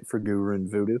of the night for Guru and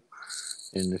Voodoo.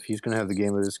 And if he's going to have the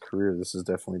game of his career, this is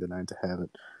definitely the night to have it.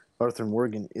 Arthur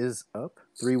Morgan is up,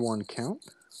 3-1 count.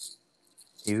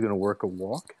 He's going to work a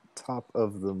walk, top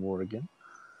of the Morgan.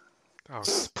 Oh, We'll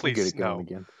get please, it going no.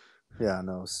 again. Yeah, I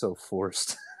know, so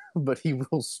forced. But he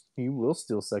will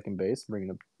steal second base,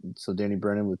 bringing up so Danny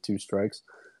Brennan with 2 strikes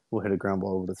will hit a ground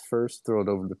ball over to the first, throw it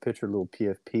over to the pitcher, little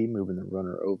PFP, moving the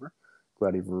runner over.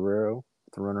 Gladdy Guerrero,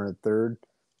 the runner at third,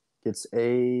 gets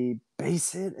a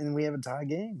base hit, and we have a tie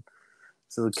game.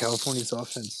 So the California's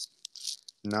offense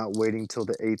not waiting till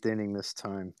the 8th inning this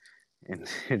time, and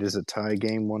it is a tie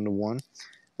game, 1-1.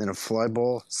 Then a fly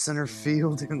ball, center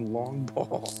field, and long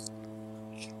ball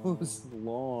goes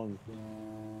long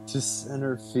to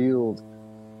center field.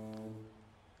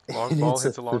 Long And ball it's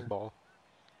hits a long ball.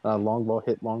 long ball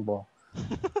hit long ball.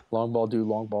 Long ball do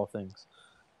long ball things.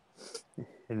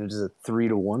 And it is a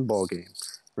 3-1 ball game.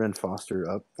 Ren Foster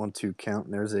up 1-2 count,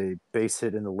 and there's a base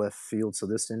hit in the left field. So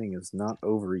this inning is not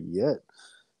over yet.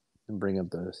 And bring up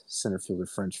the center fielder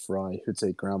French Fry, hits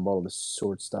a ground ball to the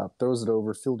shortstop, throws it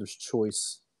over, fielder's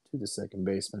choice to the second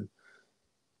baseman.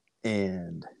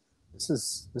 And this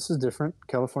is different.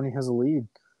 California has a lead.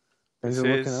 Things This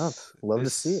are looking up. is Love to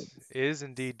see it. this is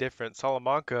indeed different.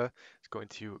 Salamanca is going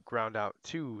to ground out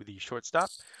to the shortstop.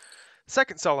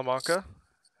 Second Salamanca,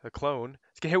 the clone,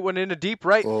 is gonna hit one into deep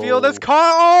right field. That's Oh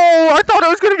caught. Oh, I thought it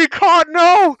was gonna be caught.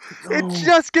 No, it no!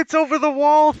 just gets over the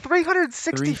wall.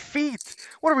 360 Three. feet.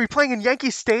 What are we playing in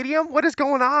Yankee Stadium? What is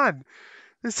going on?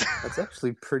 This, That's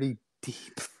actually pretty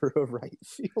deep for a right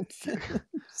field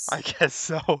fence. I guess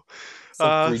so. It's like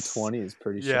Uh, 320 is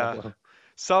pretty yeah. shallow.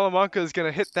 Salamanca is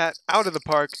going to hit that out of the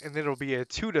park, and it'll be a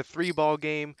 2-3 ball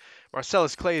game.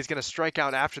 Marcellus Clay is going to strike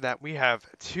out after that. We have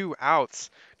 2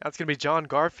 outs. Now it's going to be John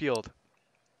Garfield.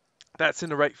 That's in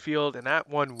the right field, and that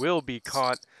one will be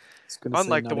caught. I was gonna say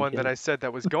Unlike the not one that again. I said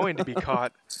that was going to be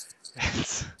caught.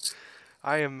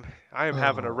 I am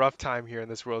having a Oh, rough time here in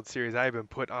this World Series. I have been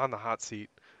put on the hot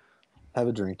seat. have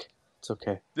a drink. It's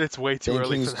okay. It's way too Dan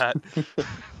early for King's.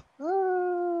 that.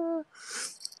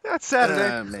 That's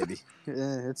Saturday. Maybe.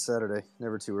 It's Saturday.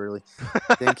 Never too early.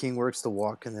 Dan King works the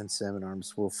walk, and then Salmon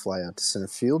Arms will fly out to center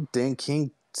field. Dan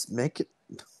King make it.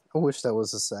 I wish that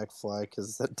was a sac fly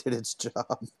because that did its job.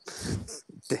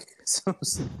 So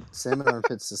Salmon Arm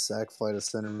hits the sac fly to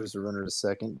center, moves the runner to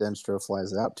second. Denstro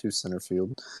flies out to center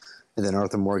field, and then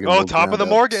Arthur Morgan Oh, will top of ground the out.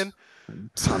 Morgan.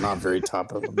 So not very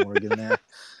top of the Morgan there.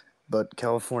 But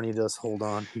California does hold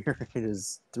on here. It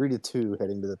is 3-2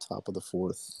 heading to the top of the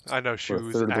fourth. I know We're a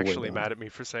Shu's third of the way actually done. mad at me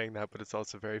for saying that, but it's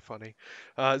also very funny.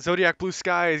 Zodiac Blue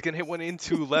Sky is going to hit one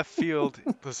into left field.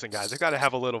 Listen, guys, I got to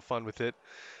have a little fun with it.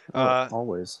 Oh, Uh,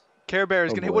 always. Care Bear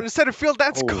is Oh going to hit one boy. in center field.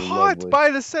 That's Oh, caught lovely. by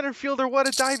the center fielder. What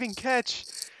a diving catch.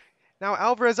 Now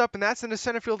Alvarez up, and that's in the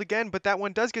center field again, but that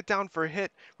one does get down for a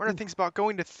hit. Runner thinks about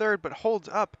going to third, but holds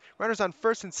up. Runners on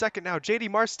first and second now. JD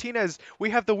Martinez,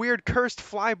 we have the weird cursed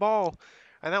fly ball,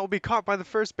 and that will be caught by the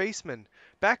first baseman.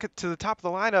 Back to the top of the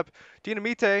lineup,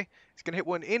 Dinamite is going to hit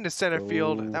one into Let's center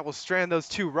field. go. That will strand those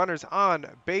 2 runners on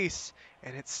base,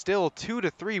 and it's still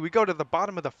 2-3. We go to the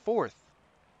bottom of the 4th.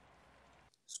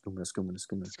 Skoomina, skoomina,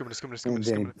 skoomina. Skimming, skimming, skimming, And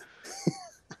skimming.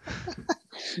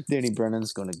 Danny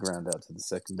Brennan's going to ground out to the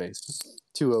second baseman.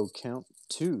 2-0 count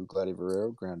to Gladdy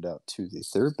Guerrero, ground out to the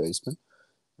third baseman.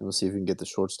 And we'll see if we can get the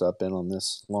shortstop in on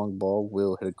this. Long ball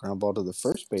will hit a ground ball to the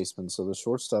first baseman, so the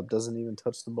shortstop doesn't even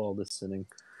touch the ball this inning.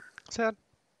 Sad.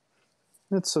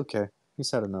 It's okay.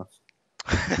 He's had enough.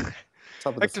 Top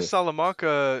of the Hector fifth.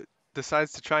 Salamanca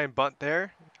decides to try and bunt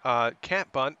there.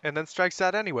 Can't bunt, and then strikes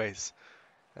out anyways.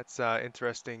 That's an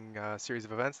interesting series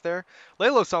of events there.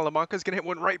 Lalo Salamanca is going to hit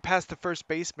one right past the first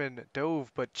baseman. Dove,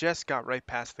 but just got right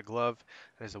past the glove.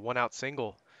 There's a 1-out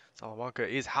single. Salamanca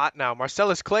is hot now.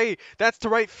 Marcellus Clay, that's to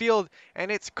right field,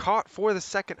 and it's caught for the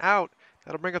second out.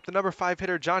 That'll bring up the number 5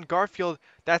 hitter, John Garfield.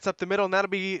 That's up the middle, and that'll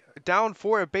be down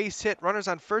for a base hit. Runners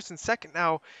on first and second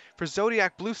now for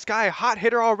Zodiac Blue Sky. Hot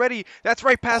hitter already. That's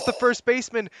right past the first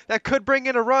baseman. That could bring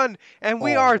in a run. And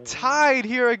we are Oh, tied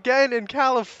here again in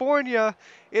California.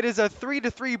 It is a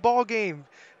 3-3 ball game.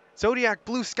 Zodiac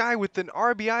Blue Sky with an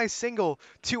RBI single.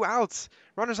 2 outs.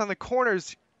 Runners on the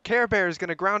corners. Care Bear is going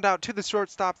to ground out to the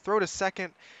shortstop, throw to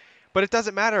second. But it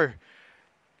doesn't matter.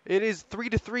 It is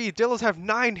 3-3. Dillos have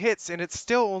 9 hits, and it's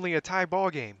still only a tie ball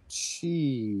game.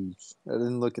 jeez. I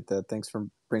didn't look at that. Thanks for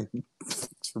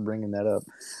bringing that up.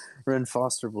 Ren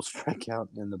Foster will strike out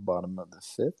in the bottom of the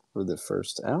fifth for the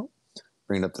first out.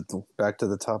 Bring it up back to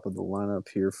the top of the lineup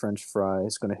here. French Fry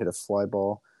is going to hit a fly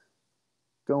ball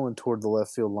going toward the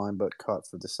left field line, but caught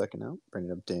for the second out.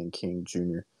 Bringing up Dan King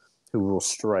Jr., who will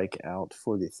strike out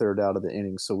for the third out of the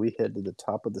inning. So we head to the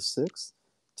top of the sixth.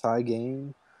 tie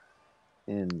game.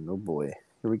 And oh boy,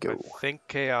 here we I go. think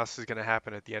chaos is going to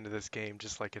happen at the end of this game,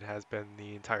 just like it has been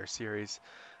the entire series.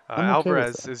 I'm okay with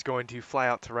Alvarez that. is going to fly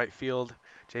out to right field.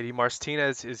 JD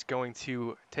Martinez is going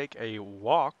to take a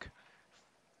walk.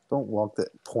 Don't walk that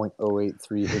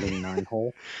 .083 hitting 9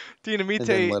 hole and then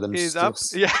Dinamite let him is still. up.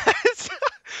 Yes.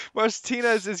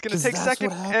 Martinez is going to Because take that's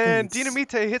what second, and happens.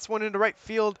 Dinamite hits one into right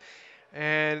field,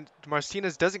 and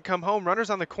Martinez doesn't come home. Runners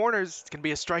on the corners. It's going to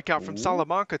be a strikeout from Ooh.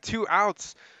 Salamanca. 2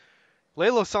 outs.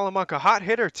 Lelo Salamanca, hot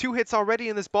hitter. 2 hits already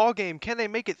in this ball game. Can they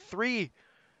make it 3?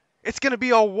 It's going to be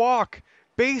a walk.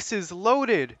 Bases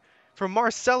loaded from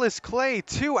Marcellus Clay.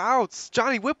 2 outs.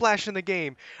 Johnny Whiplash in the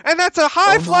game. And that's a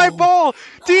high Oh fly no! ball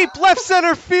deep left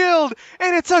center field.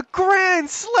 And it's a grand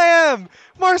slam.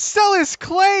 Marcellus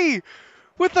Clay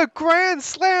with a grand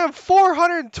slam.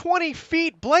 420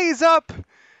 feet. Blaze up.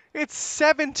 It's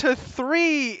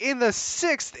 7-3 in the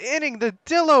 6th inning. The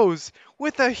Dillos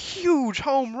with a huge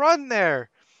home run there.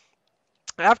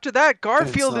 After that, And it's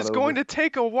Garfield not is going over. to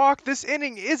take a walk. This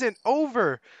inning isn't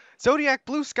over. Zodiac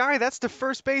Blue Sky, that's the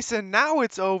first base, and now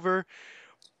it's over.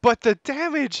 But the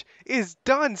damage is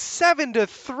done.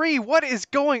 7-3. What is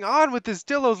going on with this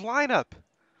Dillos lineup?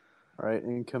 All right,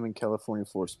 incoming California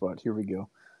 4 spot. Here we go.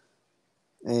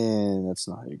 And that's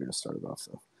not how you're going to start it off,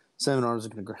 though. Seven Arms are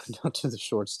going to ground out to the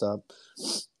shortstop.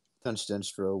 Punch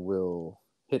Denstro will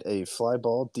hit a fly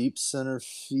ball deep center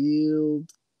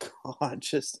field. God,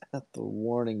 just at the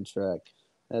warning track.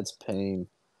 That's pain.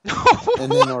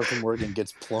 And then Arthur Morgan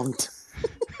gets plunked.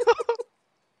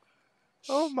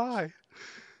 Oh my.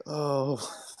 Oh,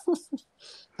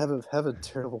 have a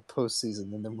terrible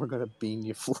postseason, and then we're gonna bean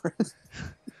you for it.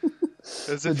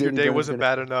 As So if your Danny day Brenner's wasn't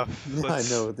gonna. bad enough. I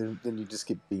Let's. know. Then you just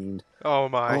get beamed. Oh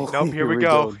my. Oh, Nope, here here we we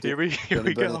go. go. Here Danny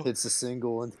we Brennan go. hits a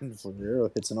single, and then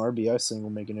Valero hits an RBI single,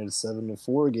 making it a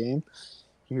 7-4 game.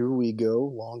 Here we go.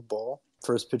 Long ball.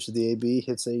 First pitch of the AB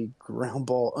hits a ground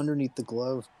ball underneath the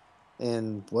glove.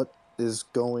 And what is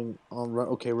going on?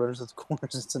 Okay, runners at the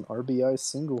corners. It's an RBI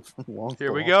single from long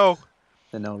Here we ball. go.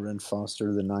 And now Ren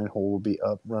Foster, the 9 hole will be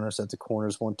up. Runners at the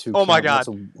corners, 1-2 Oh my count.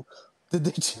 And god. that's a. Did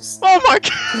they just? Oh my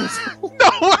god.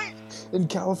 No way. And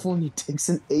California takes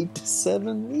an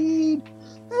 8-7 lead.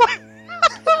 What?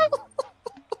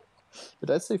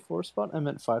 Did I say 4 spot? I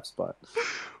meant 5 spot.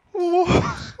 Whoa.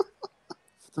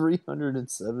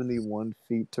 371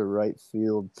 feet to right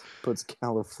field puts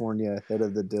California ahead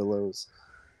of the Dillos.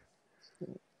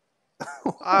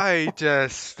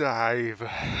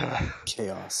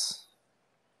 Chaos.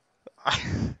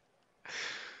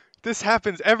 This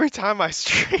happens every time I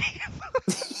stream.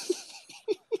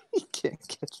 You can't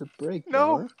catch a break,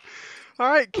 No. Bauer. All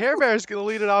right, Care Bear's gonna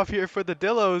lead it off here for the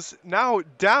Dillos. Now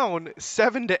down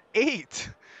 7-8.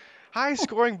 High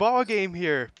scoring ball game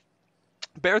here.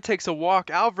 Bear takes a walk.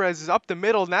 Alvarez is up the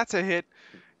middle, and that's a hit.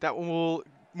 That one will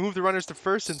move the runners to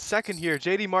first and second here.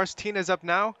 JD Martinez up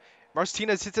now.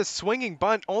 Martinez hits a swinging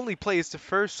bunt, only plays to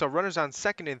first, so runners on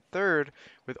second and third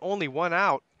with only 1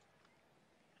 out.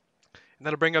 And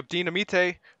that'll bring up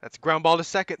Dinamite. That's a ground ball to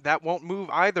second. That won't move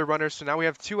either runner, so now we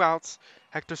have 2 outs.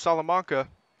 Hector Salamanca.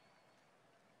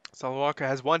 Salamanca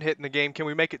has 1 hit in the game. Can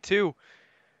we make it 2?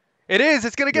 It is.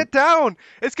 It's going to Yep. get down.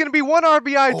 It's going to be 1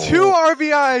 RBI, 2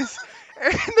 RBIs.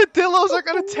 And the Dillos are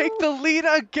going to take the lead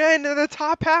again in the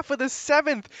top half of the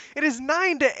 7th. It is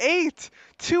 9-8.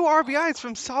 2 RBIs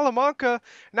from Salamanca.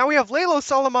 Now we have Lelo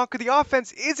Salamanca. The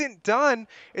offense isn't done.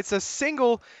 It's a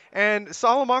single, and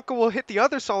Salamanca will hit the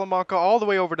other Salamanca all the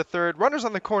way over to third. Runners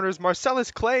on the corners.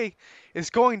 Marcellus Clay is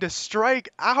going to strike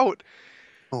out.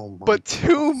 Oh my But 2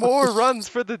 God. more runs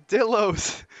for the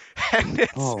Dillos. And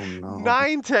it's Oh no.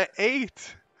 9-8.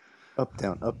 Up,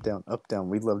 down, up, down, up, down.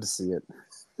 We'd love to see it.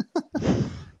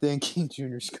 Dan King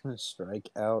Jr. is going to strike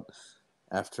out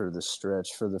after the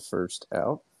stretch for the first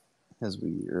out, as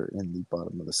we are in the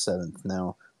bottom of the 7th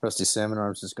now. Rusty Salmon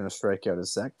Arms is going to strike out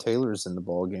as Zach Taylor's in the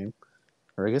ball game,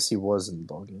 or I guess he was in the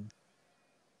ball game.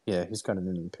 Yeah, he's got an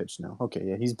inning pitch now. Okay,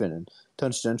 yeah, he's been in.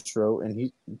 Touch Denstro,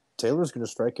 and Taylor's going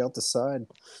to strike out the side.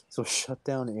 So shut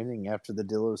down inning after the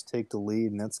Dillos take the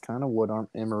lead, and that's kind of what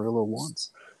Amarillo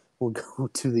wants. We'll go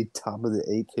to the top of the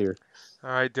 8th here. All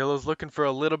right, Dillo's looking for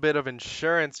a little bit of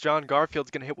insurance. John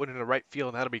Garfield's going to hit one in the right field,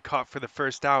 and that'll be caught for the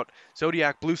first out.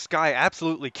 Zodiac Blue Sky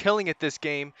absolutely killing it this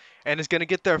game and is going to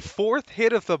get their 4th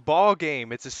hit of the ball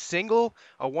game. It's a single,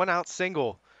 a 1-out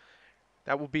single.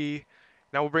 That will be,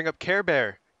 now we'll bring up Care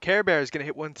Bear. Care Bear is going to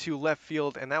hit one to left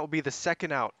field, and that will be the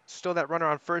 2nd out. Still that runner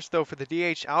on first, though, for the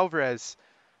DH Alvarez,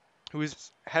 who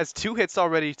has 2 hits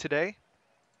already today.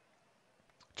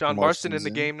 John Marston in the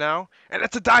game now. And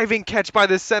it's a diving catch by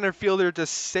the center fielder to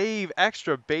save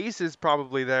extra bases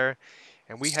probably there.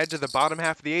 And we head to the bottom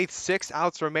half of the eighth. 6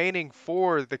 outs remaining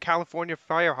for the California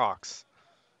Firehawks.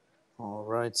 All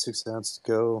right, 6 outs to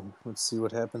go. Let's see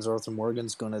what happens. Arthur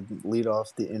Morgan's going to lead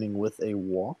off the inning with a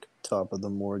walk, top of the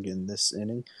Morgan this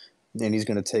inning. And he's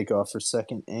going to take off for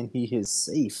second, and he is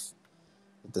safe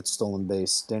at that stolen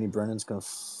base. Danny Brennan's going to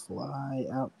fly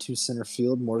out to center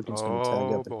field. Morgan's going to tag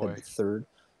Oh up and head boy. to third.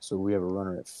 So we have a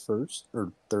runner at first,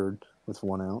 or third, with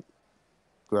 1 out.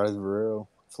 Guerrero,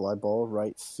 fly ball,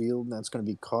 right field. That's going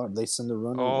to be caught. They send the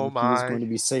runner, Oh and he is going my. to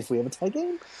be safe. We have a tie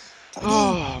game. Tie game.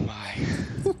 Oh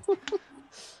my.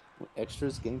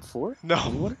 Extras game 4?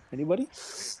 No. Anybody?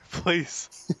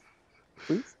 Please.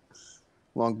 Please.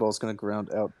 Long ball's going to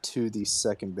ground out to the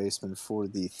second baseman for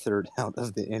the 3rd out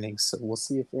of the inning. So we'll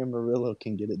see if Amarillo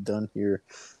can get it done here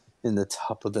in the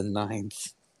top of the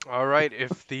 9th. All right,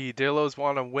 if the Dillos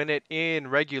want to win it in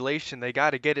regulation, they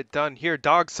got to get it done here.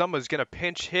 Dog Summer's going to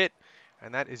pinch hit,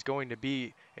 and that is going to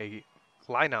be a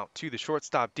line out to the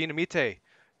shortstop, Dinamite. And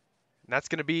that's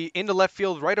going to be into left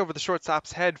field right over the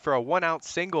shortstop's head for a 1-out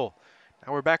single.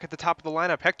 Now we're back at the top of the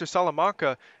lineup. Hector Salamanca,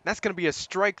 and that's going to be a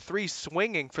strike 3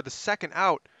 swinging for the 2nd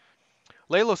out.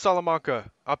 Lalo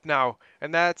Salamanca up now,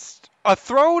 and that's a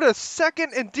throw to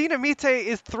second, and Dinamite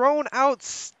is thrown out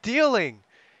stealing.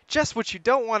 Just what you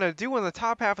don't want to do in the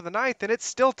top half of the 9th, and it's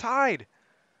still tied.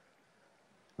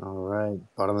 All right,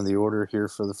 bottom of the order here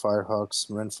for the Firehawks.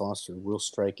 Ren Foster will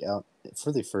strike out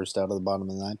for the 1st out of the bottom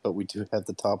of the 9th, but we do have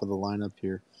the top of the lineup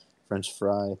here. French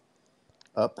Fry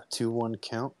up 2-1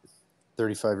 count.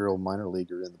 35-year-old minor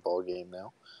leaguer in the ball game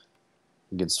now.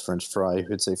 Against French Fry, who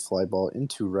hits a fly ball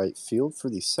into right field for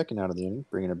the 2nd out of the inning,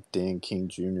 bringing up Dan King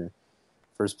Jr.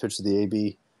 First pitch of the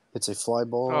AB hits a fly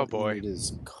ball, Oh boy. and it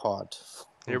is caught.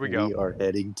 Here we go. We are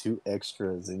heading to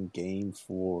extras in game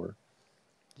 4.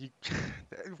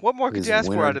 What more could His you ask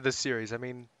for winner- out of this series? I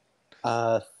mean,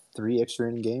 3 extra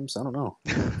inning games? I don't know.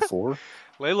 4?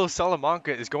 Lalo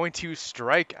Salamanca is going to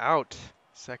strike out.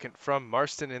 Second from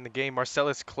Marston in the game.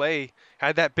 Marcellus Clay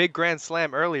had that big grand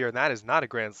slam earlier, and that is not a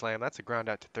grand slam. That's a ground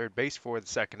out to third base for the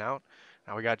 2nd out.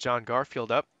 Now we got John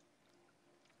Garfield up.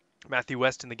 Matthew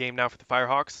West in the game now for the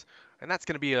Firehawks. And that's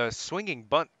going to be a swinging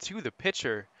bunt to the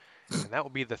pitcher. And that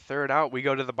will be the 3rd out. We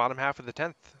go to the bottom half of the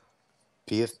 10th.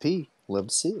 PFP. Love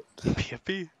to see it.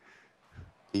 PFP.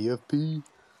 PFP.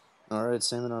 All right,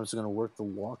 Salmon Arms is going to work the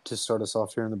walk to start us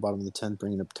off here in the bottom of the 10th,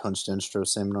 bringing up Tunch Denstro.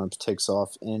 Salmon Arms takes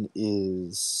off and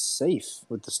is safe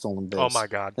with the stolen base. Oh my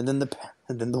God. And then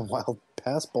the wild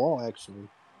pass ball, actually,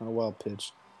 on a wild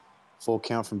pitch. Full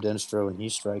count from Denstro, and he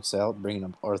strikes out, bringing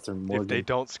up Arthur Morgan. If they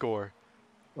don't score.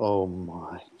 Oh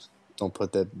my! Don't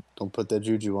put that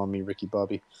juju on me, Ricky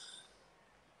Bobby.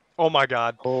 Oh my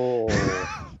God. Oh,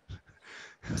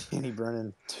 Danny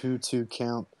Brennan, 2-2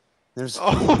 count. There's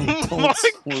Oh don't my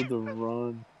score the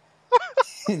run.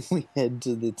 And we head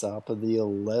to the top of the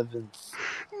 11th.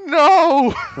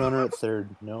 No! Runner at third,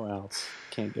 no outs.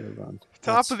 Can't get a run.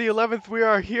 Top of the 11th, we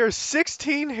are here.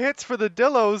 16 hits for the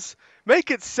Dillos.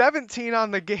 Make it 17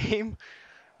 on the game.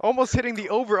 Almost hitting the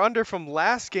over-under from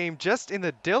last game just in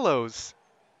the Dillos.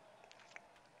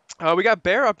 We got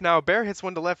Bear up now. Bear hits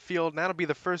one to left field, and that'll be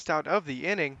the 1st out of the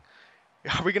inning.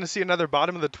 Are we going to see another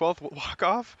bottom of the 12th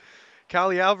walk-off?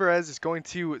 Cali Alvarez is going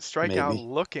to strike out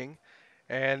looking.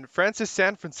 And Francis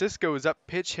San Francisco is up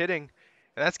pitch hitting.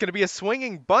 And that's going to be a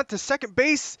swinging bunt to second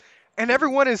base. And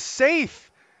everyone is safe.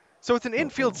 So it's an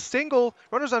infield single.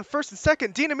 Runners on 1st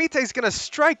and 2nd. Dinamite is going to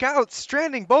strike out,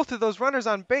 stranding both of those runners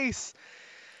on base.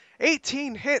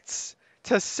 18 hits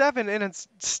to 7, and it's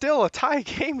still a tie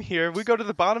game here. We go to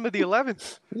the bottom of the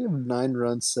 11th. We have 9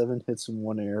 runs, 7 hits, and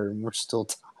 1 error, and we're still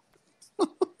tied.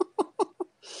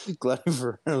 Gladys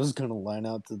Verano is going to line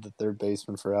out to the 3rd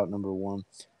baseman for out number 1.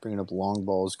 Bringing up long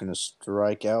ball is going to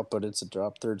strike out, but it's a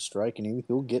drop 3rd strike, and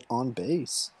he'll get on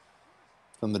base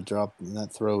from the drop. And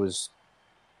that throw is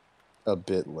a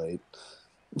bit late.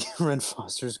 Ren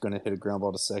Foster is going to hit a ground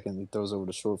ball to 2nd. He throws over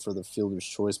to short for the fielder's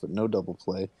choice, but no double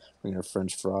play. Bringing a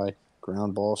French Fry.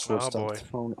 Ground ball, shortstop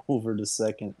thrown over to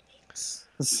 2nd.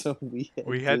 So we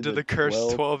head to the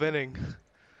cursed 12 inning.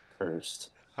 Cursed.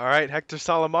 All right, Hector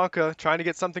Salamanca trying to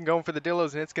get something going for the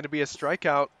Dillos, and it's going to be a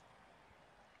strikeout.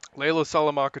 Lalo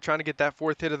Salamanca trying to get that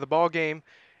 4th hit of the ball game,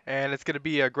 and it's going to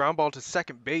be a ground ball to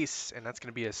second base, and that's going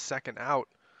to be a 2nd out.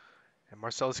 And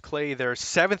Marcellus Clay, their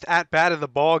 7th at-bat of the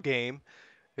ball game,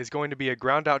 is going to be a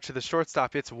ground out to the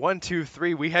shortstop. It's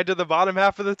 1-2-3. We head to the bottom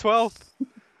half of the 12th.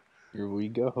 Here we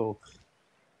go.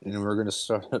 And we're going to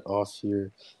start it off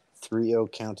here.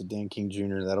 3-0 count to Dan King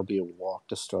Jr. That'll be a walk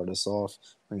to start us off.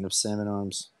 Bringing up Salmon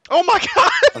Arms. Oh my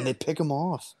God! And they pick him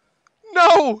off.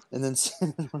 No! And then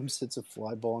Salmon Arms hits a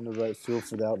fly ball into right field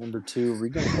for the out number 2. Are we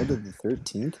going to head to the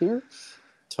 13th here?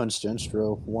 Tunch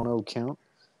Denstro, 1-0 count.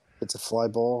 It's a fly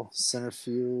ball, center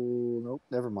field. Nope,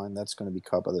 never mind. That's going to be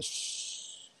caught by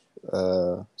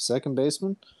the second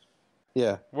baseman.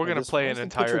 Yeah, We're I gonna guess play why an is the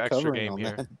entire pitcher extra covering game on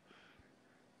here. that?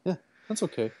 Yeah, that's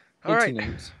okay. All right, 18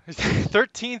 innings.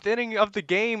 13th inning of the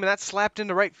game, and that's slapped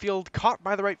into right field, caught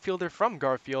by the right fielder from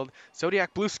Garfield.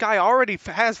 Zodiac Blue Sky already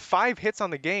has 5 hits on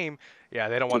the game. Yeah,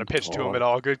 they don't want to Good pitch to him at God.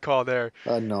 all. Good call there.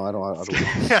 No, I don't. I It's, don't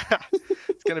want.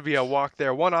 it's going to be a walk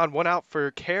there. 1 on, 1 out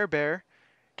for Care Bear.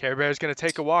 Care Bear's going to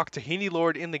take a walk. Tahini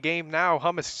Lord in the game now.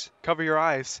 Hummus, cover your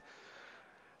eyes.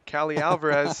 Cali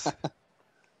Alvarez.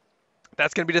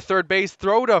 That's going to be to third base.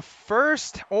 Throw to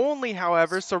first only,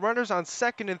 however. So runners on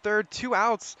second and third, 2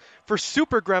 outs for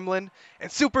Super Gremlin.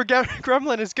 And Super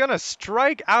Gremlin is going to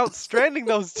strike out, stranding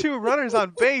those 2 runners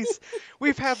on base.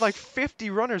 We've had like 50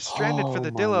 runners stranded for Oh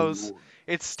the my Dillos. Lord.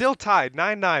 It's still tied,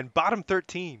 9-9, bottom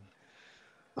 13.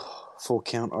 Full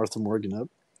count. Arthur Morgan up.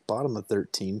 Bottom of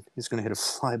 13. He's going to hit a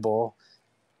fly ball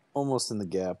almost in the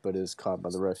gap, but is caught by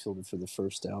the right fielder for the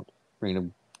first out. Bringing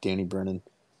up Danny Brennan.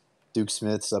 Duke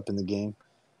Smith's up in the game.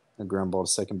 A ground ball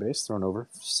to second base, thrown over.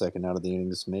 Second out of the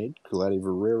inning is made. Gladdy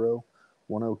Guerrero,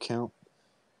 1-0 count.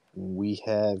 We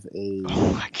have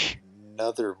Oh my God.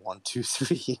 another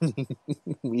 1-2-3 inning.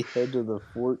 We head to the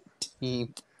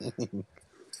 14th inning.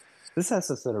 This has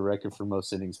to set a record for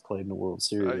most innings played in the World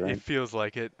Series, It right? feels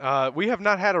like it. We have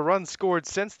not had a run scored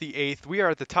since the 8th. We are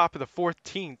at the top of the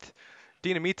 14th.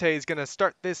 Dinamite is going to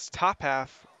start this top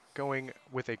half going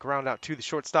with a ground out to the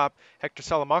shortstop. Hector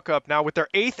Salamanca up now with their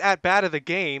 8th at-bat of the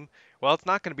game. Well, it's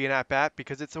not going to be an at-bat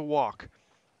because it's a walk.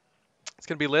 It's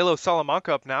going to be Lelo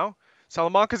Salamanca up now.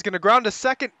 Salamanca's going to ground to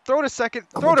second, Double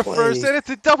throw to first, play. and it's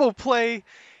a double play.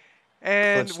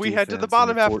 And Clutch we head to the defense in the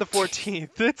bottom half of the 14th.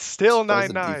 14th. It's still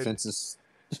Surprised the 9-9. defense is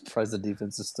surprised the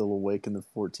defense is still awake in the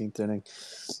 14th inning.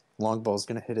 Long ball's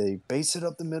going to hit a base hit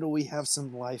up the middle. We have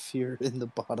some life here in the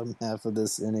bottom half of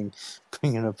this inning.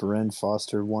 Bringing up Ren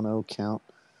Foster, 1-0 count.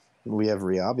 We have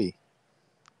Riabi.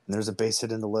 And there's a base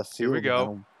hit in the left Here we field.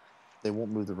 go. They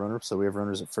won't move the runner, so we have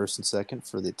runners at first and second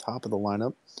for the top of the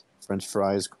lineup. French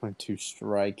Fry is going to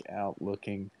strike out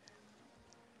looking.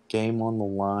 Game on the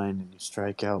line, and you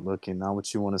strike out looking. Not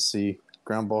what you want to see.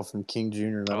 Ground ball from King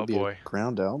Jr. That'll Oh be a boy.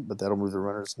 ground out, but that'll move the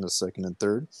runners into second and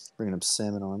third, bringing up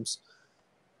Salmon Arms.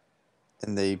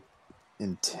 And they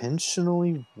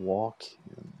intentionally walk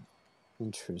him.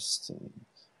 Interesting.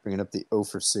 Bringing up the 0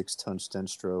 for 6 Tunch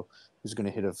Denstro, who's going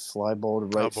to hit a fly ball to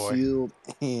right field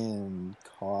and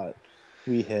caught.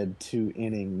 We head to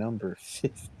inning number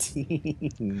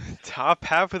 15. Top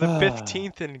half of the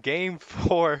 15th in game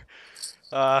 4.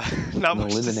 Not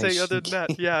much to say other than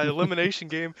that. Yeah, elimination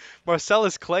game.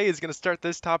 Marcellus Clay is going to start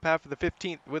this top half of the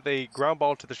 15th with a ground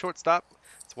ball to the shortstop.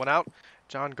 It's 1 out.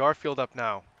 John Garfield up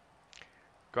now.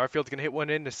 Garfield's going to hit one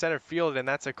into center field, and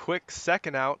that's a quick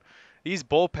second out. These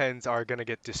bullpens are going to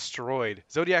get destroyed.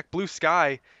 Zodiac Blue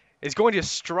Sky is going to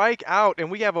strike out,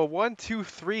 and we have a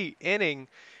 1-2-3 inning.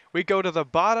 We go to the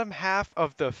bottom half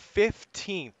of the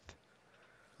 15th.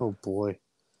 Oh, boy.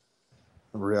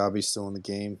 Riabi's still in the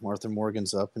game. Arthur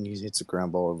Morgan's up, and he hits a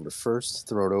ground ball over to first.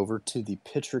 Throw it over to the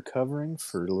pitcher covering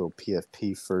for a little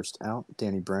PFP first out.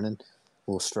 Danny Brennan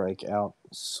will strike out,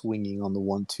 swinging on the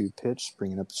 1-2 pitch,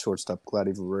 bringing up the shortstop,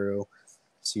 Gladdy Guerrero.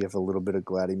 So you have a little bit of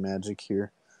Gladdy magic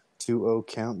here. 2-0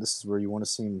 count. This is where you want to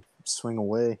see him swing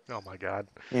away. Oh, my God.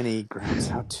 And he grounds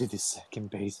out to the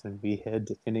second baseman. We head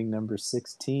to inning number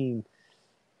 16.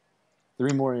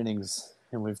 3 more innings.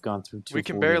 And we've gone through 2 We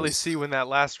can full barely days. see when that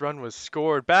last run was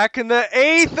scored. Back in the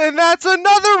 8th, and that's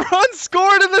another run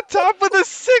scored in the top of the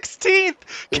 16th.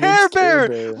 Care Bear,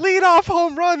 leadoff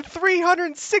home run,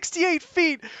 368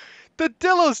 feet. The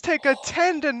Dillos take a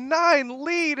 10-9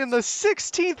 lead in the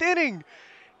 16th inning.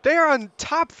 They are on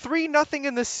top 3-0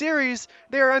 in the series.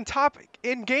 They are on top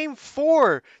in game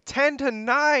 4,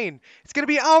 10-9. It's going to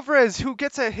be Alvarez who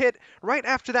gets a hit right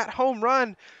after that home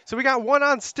run. So we got 1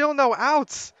 on, still no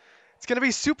outs. It's going to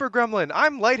be Super Gremlin.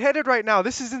 I'm lightheaded right now.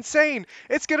 This is insane.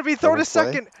 It's going to be throw to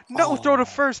second. No, throw to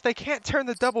first. They can't turn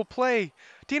the double play.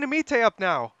 Dinamite up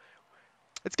now.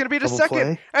 It's going to be to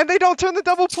second. And they don't turn the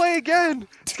double play again.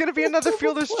 It's going to be another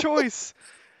fielder's choice.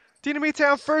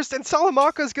 Dinamite on first, and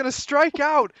Salamanca is going to strike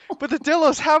out. But the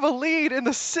Dillos have a lead in the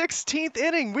 16th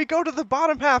inning. We go to the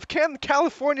bottom half. Can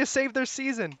California save their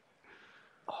season?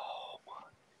 Oh,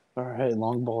 my. All right,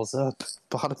 long ball's up.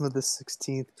 Bottom of the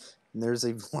 16th. And there's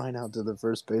a line out to the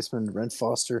first baseman, Ren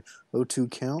Foster, 0-2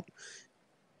 count.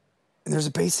 And there's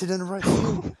a base hit in the right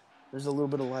field. There's a little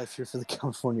bit of life here for the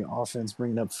California offense,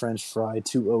 bringing up French Fry,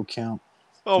 2-0 count.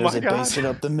 Oh, there's my God. There's a base hit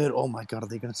up the middle. Oh, my God, are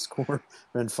they going to score?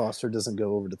 Ren Foster doesn't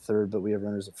go over to third, but we have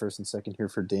runners at first and second here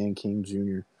for Dan King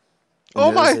Jr. And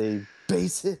Oh there's my! a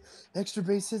base hit, extra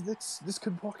base hit. This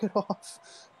could walk it off.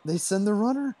 They send the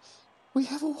runner. We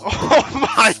have a Oh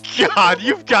my walk-off. God!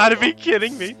 You've got to be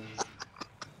kidding me!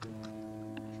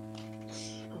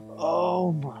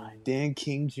 Oh my! Dan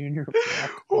King Jr.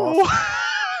 walk off. Oh,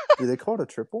 Do they call it a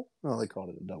triple? No, they called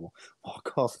it a double.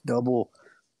 Walk off double.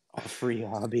 A free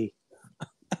hobby.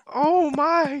 oh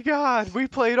my God! We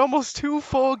played almost 2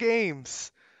 full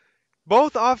games.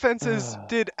 Both offenses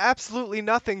did absolutely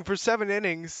nothing for 7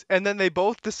 innings, and then they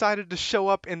both decided to show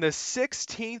up in the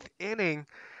 16th inning.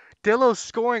 Dillo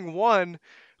scoring one,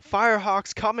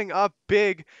 Firehawks coming up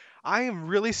big. I am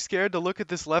really scared to look at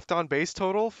this left on base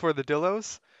total for the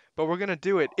Dillos, but we're going to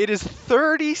do it. It is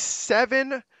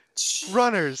 37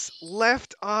 runners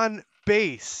left on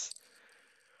base.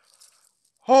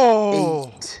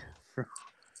 Oh, 8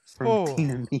 from oh.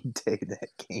 Dinamite that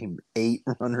game. 8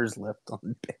 runners left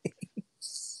on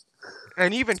base.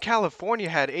 And even California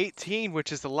had 18,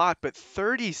 which is a lot, but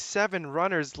 37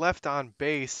 runners left on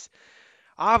base.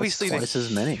 That's Obviously, twice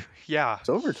as many. yeah, It's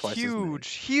over twice as many.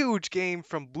 huge game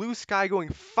from Blue Sky going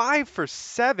 5 for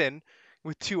 7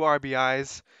 with 2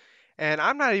 RBIs. And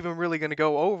I'm not even really going to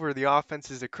go over the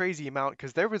offenses a crazy amount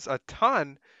because there was a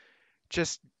ton.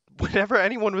 Just whenever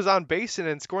anyone was on base and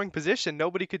in scoring position,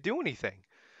 nobody could do anything.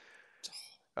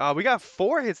 We got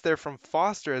 4 hits there from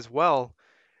Foster as well.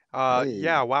 Yeah,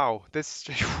 Hey. wow. This,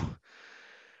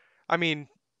 I mean,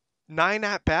 9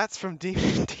 at bats from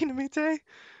Dinamite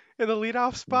in the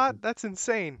leadoff spot. Mhm. That's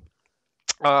insane.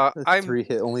 I'm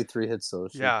Only 3 hits though.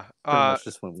 She Yeah. pretty much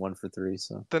just went 1 for 3.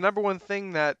 So The number one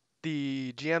thing that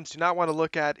the GMs do not want to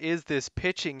look at is this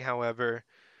pitching, however.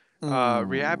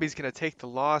 Riabi's going to take the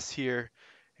loss here,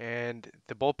 and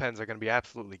the bullpens are going to be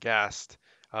absolutely gassed.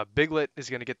 Biglet is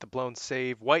going to get the blown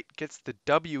save. White gets the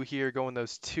W here, going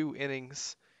those 2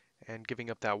 innings and giving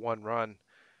up that 1 run.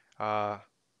 Uh,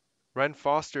 Ren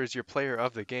Foster is your player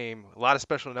of the game. A lot of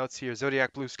special notes here.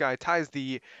 Zodiac Blue Sky ties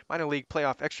the minor league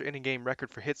playoff extra inning game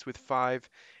record for hits with 5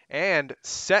 and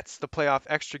sets the playoff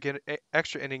extra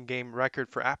inning game record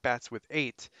for at-bats with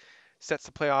 8. Sets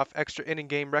the playoff extra inning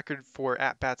game record for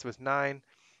at-bats with 9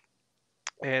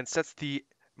 and sets the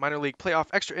minor league playoff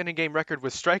extra inning game record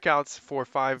with strikeouts for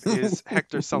 5 is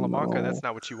Hector Salamanca. That's no.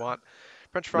 not what you want.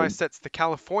 French Fry Nope. sets the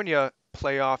California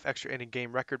playoff extra inning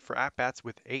game record for at-bats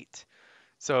with 8.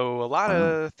 So a lot Wow.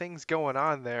 of things going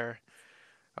on there.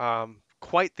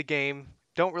 Quite the game.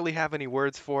 Don't really have any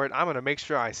words for it. I'm gonna make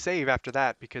sure I save after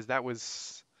that because that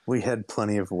was We had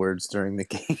plenty of words during the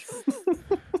game.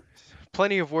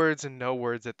 plenty of words and no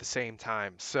words at the same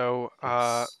time. So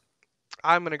Yes.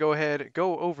 I'm gonna go ahead,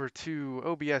 go over to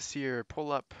OBS here,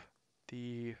 pull up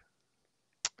the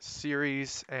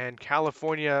series, and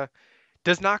California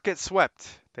does not get swept.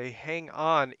 They hang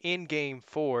on in Game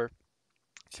 4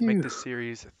 to make Phew. this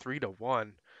series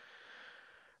 3-1.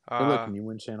 Hey, look, Uh, and you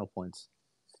win channel points.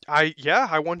 I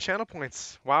won channel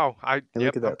points. Wow. Hey, Yep, look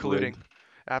at I'm that colluding. rib.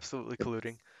 Absolutely Yep.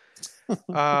 colluding.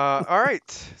 All right.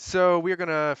 So we're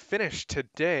gonna finish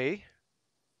today,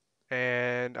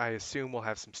 and I assume we'll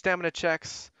have some stamina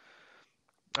checks.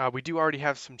 We do already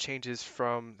have some changes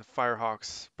from the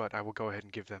Firehawks, but I will go ahead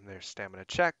and give them their stamina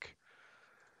check.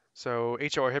 So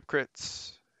HOR hip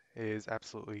crits is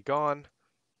absolutely gone.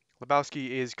 Lebowski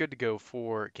is good to go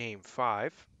for game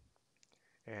 5,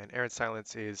 and Aaron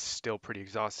Silence is still pretty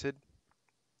exhausted.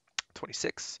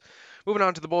 26. Moving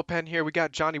on to the bullpen here, we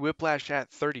got Johnny Whiplash at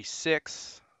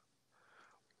 36,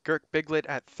 Girk Biglet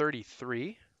at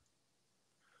 33,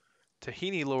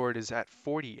 Tahini Lord is at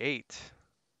 48,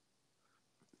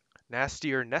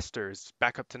 Nastier Nestor is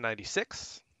back up to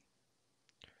 96,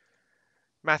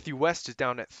 Matthew West is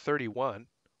down at 31,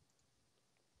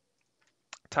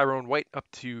 Tyrone White up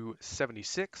to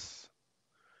 76,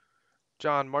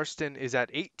 John Marston is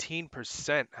at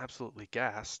 18%, absolutely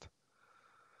gassed,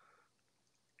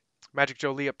 Magic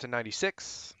Joe Lee up to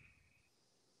 96,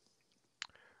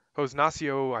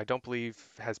 Josnacio, I don't believe,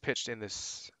 has pitched in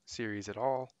this series at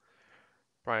all.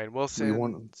 Brian We Wilson,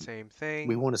 want same we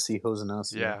thing. want to see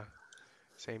Josinacio. Yeah,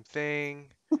 same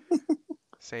thing,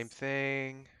 same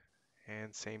thing,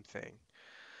 and same thing.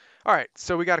 All right,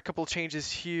 so we got a couple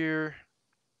changes here.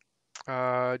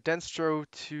 Denstro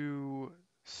to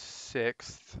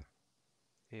 6th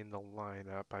in the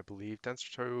lineup, I believe.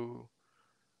 Denstro,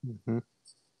 Mm-hmm.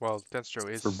 well, Denstro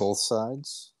For is, both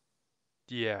sides.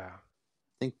 yeah.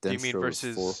 I think Do you mean Denstro is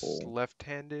four versus hole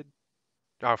left-handed?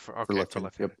 Oh, for okay, for left-handed. Yep.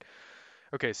 left-handed.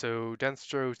 Okay, so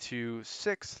Denstro to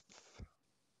 6th,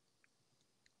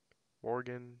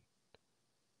 Morgan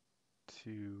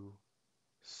to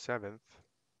 7th,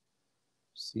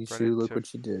 See, Shu, Brennan look to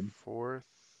what you did. 4th,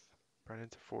 Brennan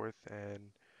to 4th, and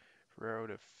Throw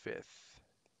to fifth.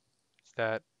 Is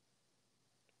that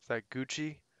is that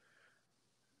Gucci?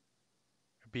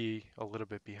 Be a little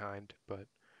bit behind, but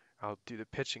I'll do the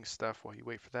pitching stuff while you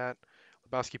wait for that.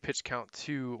 Lebowski pitch count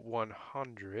to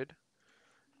 100.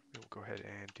 We'll go ahead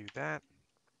and do that.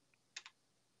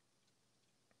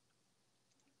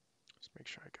 Just make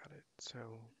sure I got it. So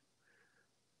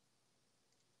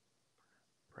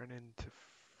Brennan to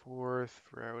fourth,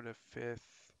 Ferraro to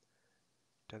fifth,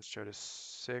 Denstro to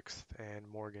sixth, and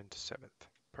Morgan to seventh.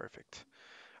 Perfect.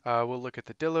 We'll look at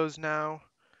the Dillos now.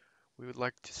 We would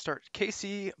like to start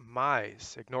Casey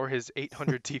Mize. Ignore his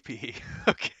 800 TPE.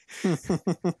 Okay.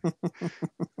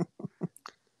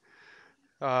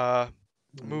 Uh,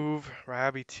 move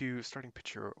Ryabi to starting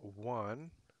pitcher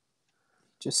one.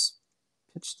 Just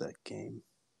pitch that game.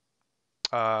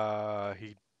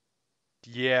 He,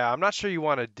 yeah, I'm not sure you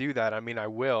want to do that. I mean, I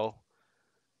will,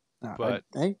 but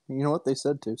Hey, you know what they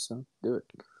said to, so do it.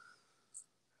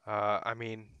 I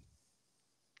mean,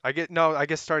 I get no. I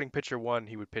guess starting pitcher one,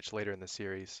 he would pitch later in the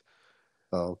series.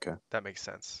 Oh, okay. That makes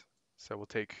sense. So we'll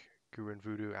take Guru and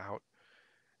Voodoo out,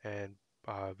 and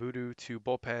Voodoo to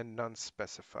bullpen, none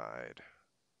specified.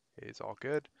 Is all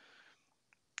good.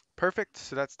 Perfect.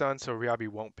 So that's done. So Ryabi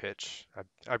won't pitch.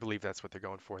 I believe that's what they're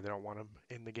going for. They don't want him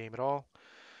in the game at all.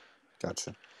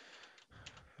 Gotcha.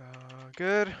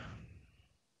 Good.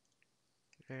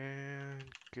 And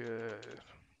good.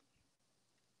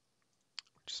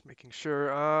 Just making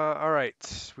sure. All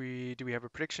right. Do we have a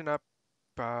prediction up?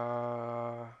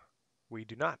 We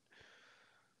do not.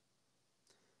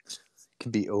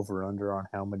 Could be over under on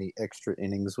how many extra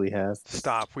innings we have.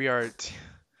 Stop. We are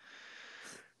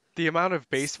the amount of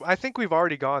base. I think we've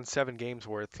already gone 7 games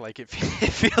worth. Like it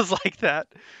feels like that.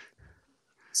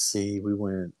 See, we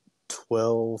went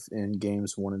 12 in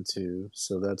games 1 and 2,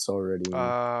 so that's already.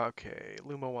 Okay.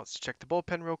 Lumo wants to check the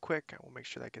bullpen real quick. I will make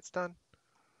sure that gets done.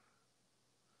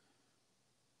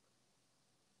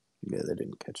 Yeah, they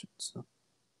didn't catch it. So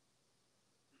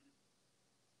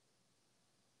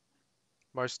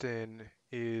Marston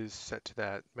is set to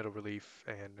that middle relief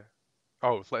and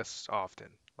oh, less often.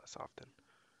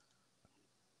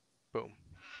 Boom.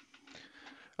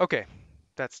 Okay,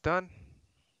 that's done.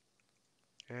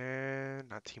 And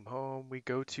not team home. We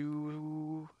go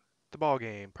to the ball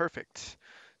game. Perfect.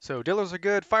 So Dillos are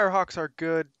good. Firehawks are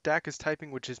good. Dak is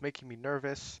typing, which is making me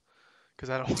nervous because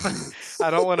I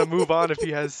don't want to move on if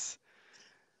he has.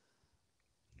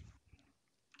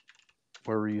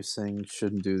 where were you saying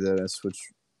shouldn't do that? I switched.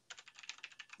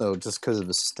 Oh, just because of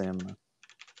his stamina.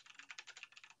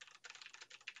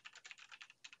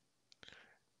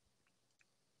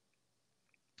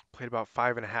 Played about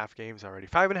 5.5 games already.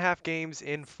 5.5 games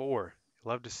in 4.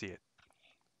 Love to see it.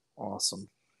 Awesome.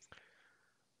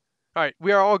 All right,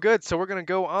 we are all good. So we're going to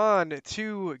go on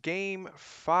to game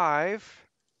 5.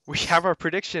 We have our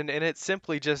prediction, and it's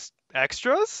simply just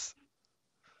extras.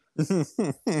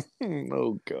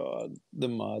 Oh God, the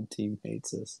mod team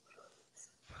hates us.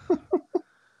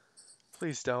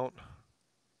 Please don't.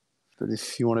 But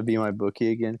if you want to be my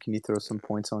bookie again, can you throw some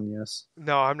points on yes?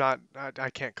 No, I'm not. I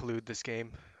can't collude this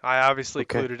game. I obviously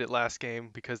Okay. colluded it last game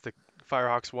because the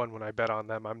Firehawks won when I bet on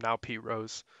them. I'm now Pete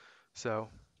Rose. So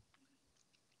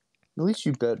At least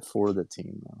you bet for the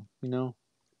team, though. You know,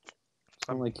 it's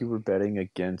not I'm, like you were betting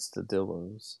against the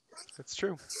Dillos. it's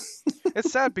true.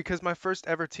 It's sad because my first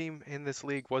ever team in this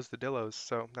league was the Dillos.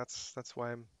 So that's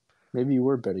why I'm. Maybe you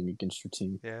were betting against your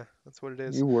team. Yeah, that's what it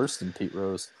is. You're worse than Pete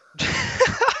Rose.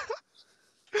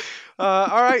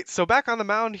 All right, so back on the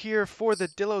mound here for the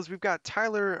Dillos, we've got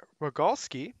Tyler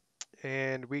Rogalski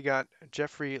and we got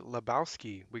Jeffrey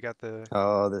Lebowski. We got the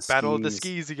Oh, the battle of the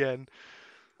skis. skis again.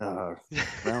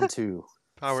 Round 2.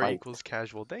 Power Fight. equals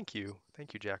casual. Thank you,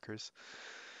 Jackers.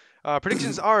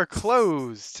 Predictions are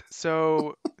closed.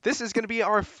 So this is going to be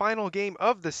our final game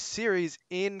of the series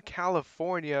in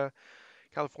California.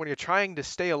 California trying to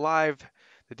stay alive.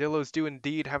 The Dillos do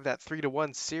indeed have that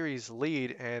 3-1 series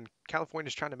lead, and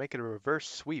California's trying to make it a reverse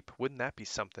sweep. Wouldn't that be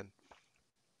something?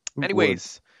 Who would?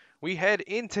 Anyways, we head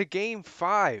into game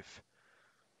 5.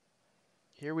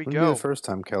 Here we Wouldn't be the go. first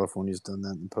time California's done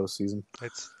that in postseason.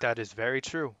 That is very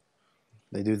true.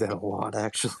 They do that a lot,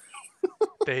 actually.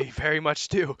 They very much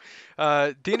do.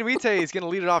 Dinamite is going to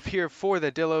lead it off here for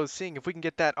the Dillos, seeing if we can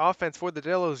get that offense for the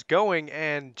Dillos going.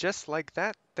 And just like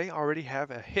that, they already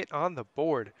have a hit on the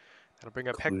board. That'll bring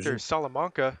up Hector Collusion.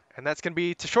 Salamanca. And that's going to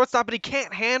be to shortstop, but he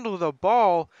can't handle the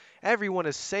ball. Everyone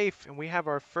is safe, and we have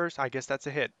our first. I guess that's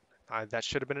a hit. That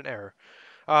should have been an error.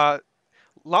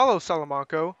 Lalo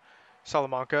Salamanca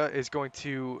is going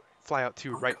to fly out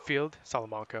to right field.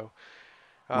 Salamanca.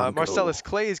 Come on, go. Marcellus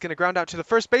Clay is going to ground out to the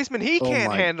first baseman. He Oh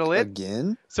can't my, handle it.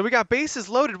 again? So we got bases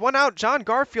loaded, one out. John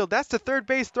Garfield, that's to third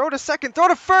base. Throw to second, throw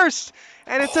to first,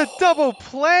 and it's a double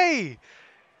play.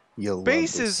 You'll love to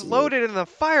Bases see it. loaded, and the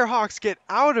Firehawks get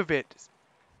out of it.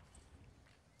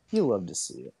 You'll love to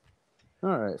see it.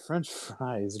 All right, French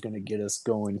Fry is going to get us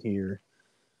going here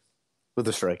with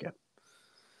a strikeout.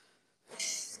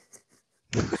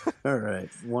 All right,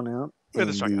 one out With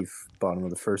a in strikeout. the bottom of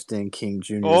the first inning. King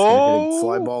Jr. is going to hit a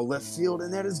fly Oh, ball left field,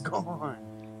 and that is gone.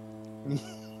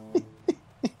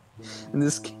 And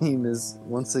this game is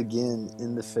once again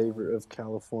in the favor of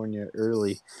California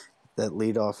early. That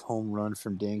leadoff home run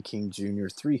from Dan King Jr.,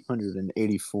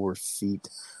 384 feet.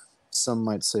 Some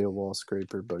might say a wall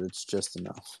scraper, but it's just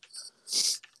enough.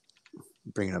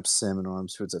 Bringing up Salmon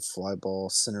Arms, who hits a fly ball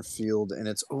center field, and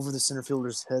it's over the center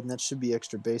fielder's head, and that should be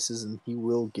extra bases, and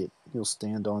he'll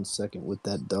stand on second with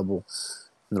that double.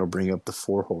 And that'll bring up the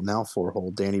four hole.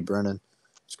 Danny Brennan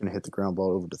is going to hit the ground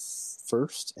ball over to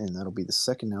first, and that'll be the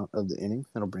second out of the inning.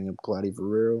 That'll bring up Gladdy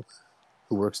Varero,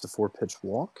 who works the 4-pitch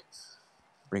walk.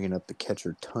 Bringing up the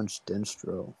catcher, Tunch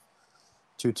Denstro.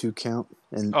 2-2 count,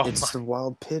 and oh it's my. the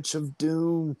wild pitch of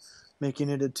doom, making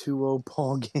it a 2-0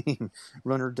 ball game.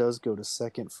 Runner does go to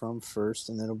second from first,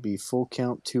 and that'll be full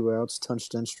count, 2 outs. Tunch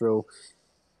Denstro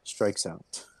strikes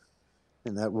out.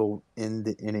 And that will end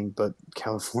the inning, but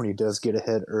California does get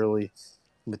ahead early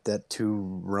with that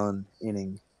 2-run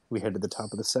inning. We head to the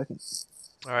top of the second.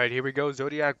 All right, here we go.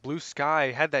 Zodiac Blue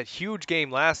Sky had that huge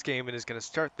game last game and is going to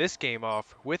start this game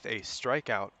off with a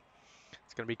strikeout.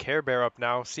 It's going to be Care Bear up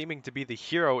now, seeming to be the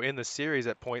hero in the series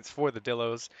at points for the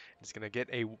Dillos. He's going to get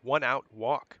a 1-out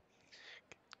walk.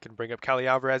 Can bring up Cali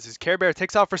Alvarez as Care Bear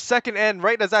takes off for second, and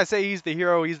right as I say he's the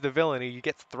hero, he's the villain. He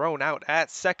gets thrown out at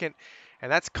second,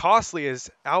 and that's costly as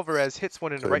Alvarez hits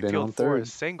one into Could have right been field on for a third.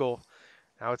 single.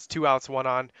 Now it's 2 outs, 1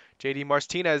 on. JD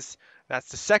Martinez, that's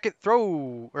the second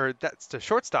throw, or that's the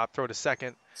shortstop throw to second,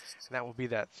 and that will be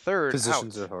that third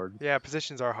Positions out. are hard. Yeah,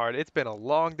 positions are hard. It's been a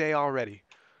long day already.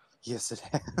 Yes, it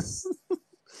has.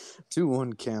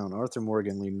 2-1 count. Arthur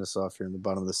Morgan leading us off here in the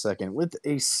bottom of the second with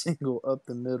a single up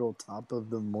the middle, top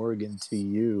of the Morgan to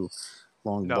you.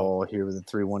 Long No, ball here with a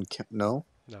 3-1 count. No?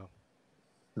 no.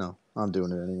 No. I'm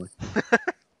doing it anyway.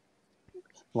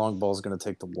 Long ball is going to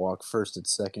take the walk first at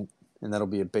second, and that'll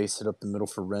be a base hit up the middle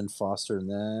for Ren Foster, and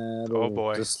Oh that'll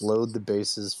boy. just load the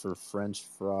bases for French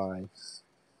Fry.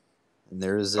 And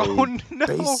there is Oh a no.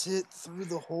 base hit through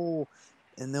the hole,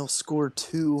 and they'll score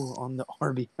 2 on the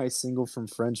RBI single from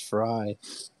French Fry,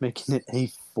 making it a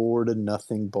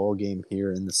 4-0 ball game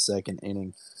here in the second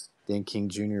inning. Dan King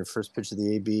Jr., first pitch of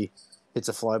the AB, hits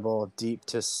a fly ball deep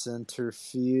to center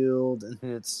field, and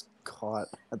it's caught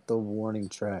at the warning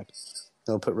track.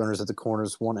 They'll put runners at the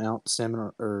corners, 1 out.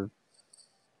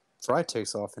 Fry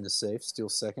takes off into safe,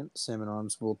 steals second. Salmon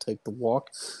Arms will take the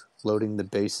walk, loading the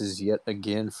bases yet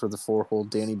again for the 4-hole.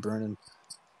 Danny Brennan,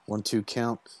 1-2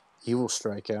 count. He will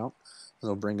strike out. And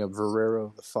they'll bring up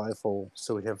Varero, the 5-hole.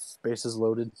 So we have bases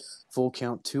loaded, full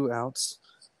count, 2 outs.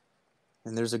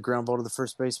 And there's a ground ball to the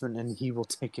first baseman, and he will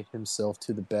take it himself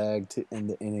to the bag to end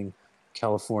the inning.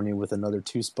 California with another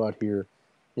 2 spot here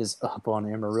is up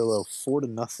on Amarillo,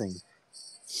 4-0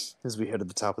 as we head to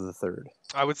the top of the third.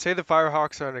 I would say the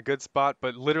Firehawks are in a good spot,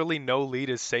 but literally no lead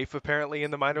is safe apparently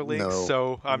in the minor leagues, No,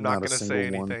 so I'm not not a going to say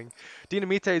single one. anything.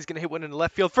 Dinamite is going to hit one in the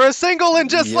left field for a single, and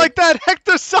just Yep. like that,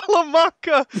 Hector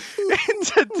Salamanca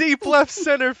into deep left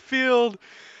center field.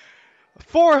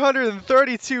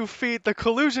 432 feet. The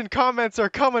collusion comments are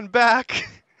coming back.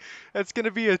 It's going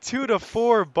to be a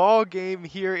 2-4 ball game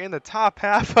here in the top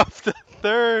half of the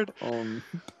third. Bauer.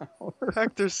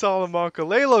 Hector Salamanca.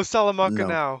 Lalo Salamanca No.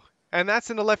 now. And that's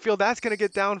in the left field. That's going to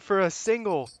get down for a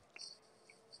single.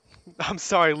 I'm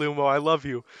sorry, Lumo. I love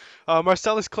you.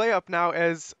 Marcellus Clay up now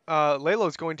as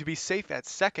Lalo's going to be safe at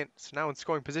second. So now in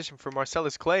scoring position for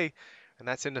Marcellus Clay. And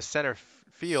that's in the center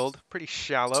field. Pretty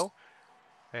shallow.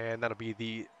 And that'll be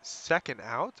the second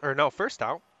out. Or no, first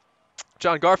out.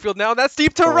 John Garfield now. That's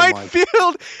deep to right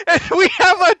field. And we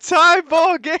have a tie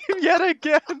ball game yet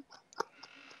again.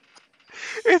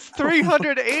 It's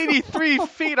 383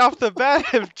 feet off the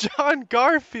bat of John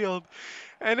Garfield.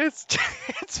 And it's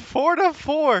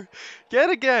 4-4. Yet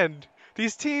again,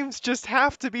 these teams just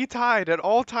have to be tied at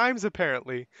all times,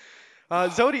 apparently.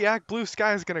 Zodiac Blue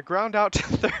Sky is going to ground out to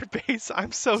third base.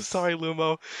 I'm so sorry,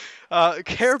 Lumo.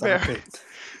 Care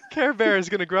Bear is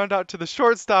going to ground out to the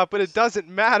shortstop, but it doesn't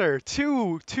matter.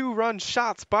 Two-run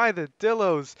shots by the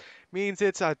Dillos means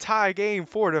it's a tie game,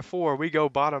 4-4. We go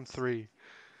bottom 3.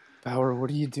 Bauer, what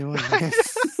are you doing, man?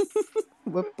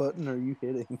 What button are you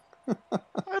hitting?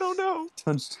 I don't know.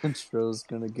 Tunch Denstro's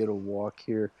going to get a walk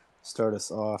here start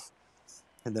us off.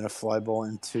 And then a fly ball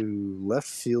into left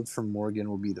field from Morgan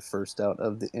will be the first out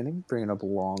of the inning, bringing up a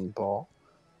long ball.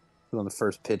 And on the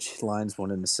first pitch, he lines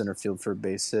one into center field for a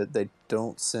base hit. They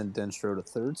don't send Denstro to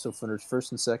third, so runners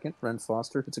first and second. Ren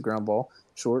Foster hits a ground ball,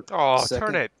 short, Oh, turn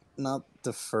second, it. not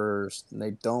the first. And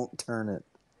they don't turn it.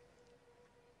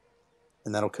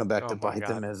 And that'll come back Oh to my bite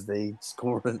them God. as they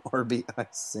score an RBI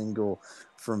single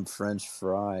from French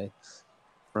Fry.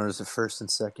 Runners at first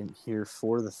and second here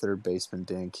for the third baseman,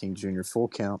 Dan King Jr. Full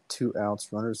count, 2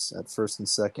 outs. Runners at first and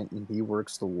second, and he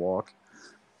works the walk.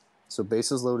 So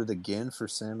bases loaded again for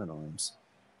Salmon Arms.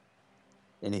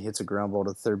 And he hits a ground ball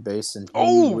to third base, and he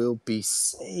Oh! will be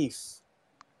safe.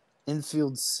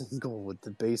 Infield single with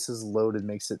the bases loaded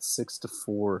makes it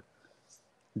 6-4.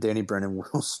 Danny Brennan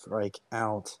will strike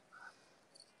out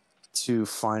to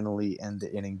finally end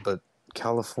the inning, but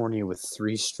California with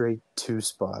 3 straight 2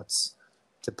 spots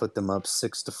to put them up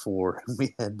 6-4, and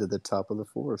we head to the top of the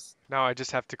fourth. Now I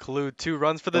just have to collude 2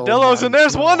 runs for the Oh Dillos, my and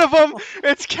there's one god! of them.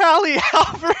 It's Cali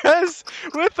Alvarez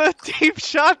with a deep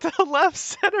shot to left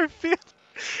center field.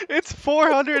 It's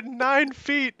 409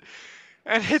 feet,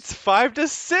 and it's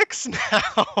 5-6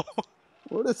 now.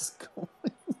 What is going?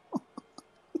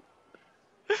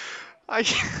 I,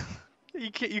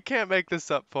 you can't make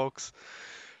this up, folks.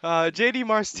 JD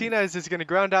Martinez is going to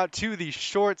ground out to the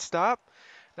shortstop.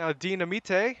 Now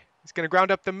Dinamite is going to ground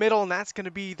up the middle, and that's going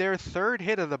to be their third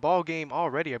hit of the ball game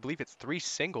already. I believe it's 3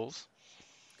 singles.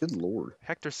 Good lord!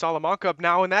 Hector Salamanca up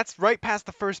now, and that's right past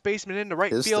the first baseman into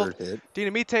right His field. third hit.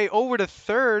 Dinamite over to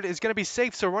third is going to be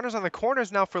safe, so runners on the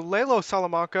corners now for Lelo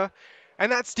Salamanca.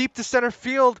 And that's deep to center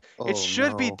field. It Oh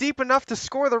should be no! deep enough to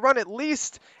score the run at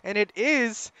least, and it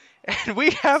is. And we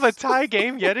have a tie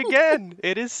game yet again.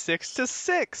 It is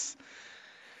 6-6.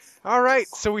 All right,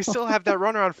 so we still have that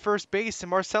runner on first base,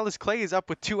 and Marcellus Clay is up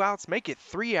with 2 outs. Make it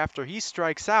 3 after he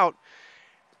strikes out.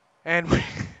 And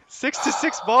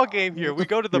 6-6 ball game here. We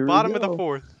go to the Here we bottom of the go.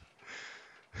 fourth.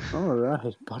 All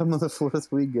right, bottom of the fourth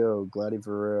we go. Gladdy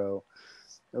Barrero,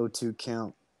 0-2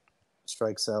 count,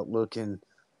 strikes out looking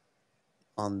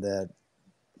on that.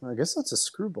 I guess that's a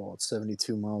screwball at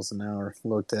 72 miles an hour.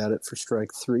 Looked at it for strike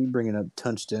 3, bringing up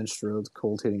Tunch Denstro, the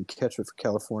cold hitting catcher for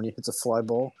California. Hits a fly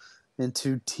ball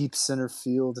into deep center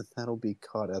field, and that'll be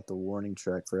caught at the warning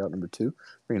track for out number 2,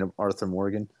 bringing up Arthur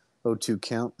Morgan. 0-2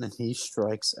 count, and he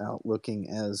strikes out looking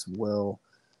as well.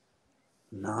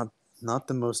 Not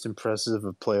the most impressive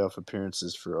of playoff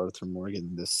appearances for Arthur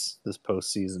Morgan this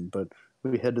postseason, but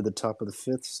we head to the top of the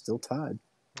fifth, still tied.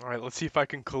 All right, let's see if I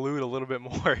can collude a little bit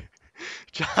more.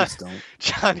 John, Please don't.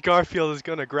 John Garfield is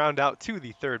going to ground out to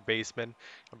the third baseman.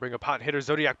 I'll bring up hot hitter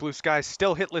Zodiac Blue Sky,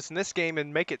 still hitless in this game,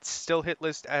 and make it still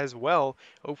hitless as well.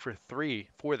 0 for 3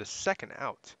 for the second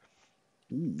out.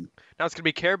 Now it's going to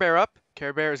be Care Bear up.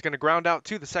 Care Bear is going to ground out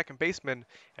to the second baseman,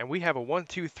 and we have a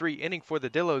 1-2-3 inning for the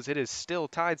Dillos. It is still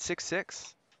tied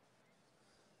 6-6.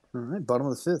 All right, bottom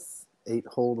of the fifth.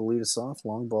 8-hole to lead us off.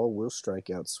 Long ball will strike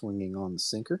out swinging on the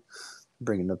sinker.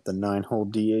 Bringing up the 9-hole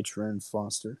DH, Ren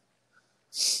Foster,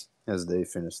 as they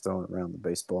finish throwing around the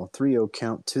baseball. 3-0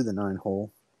 count to the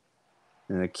 9-hole.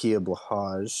 And Akia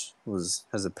Blahaj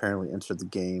has apparently entered the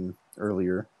game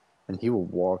earlier, and he will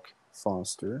walk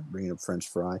Foster, bringing up French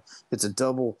Fry. It's a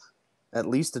double, at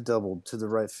least a double, to the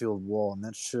right field wall, and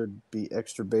that should be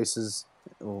extra bases.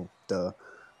 Oh, duh.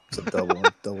 It's a double.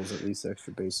 Doubles at least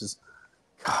extra bases.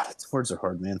 God, words are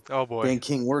hard, man. Oh boy. Dan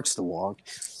King works the walk.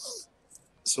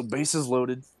 So bases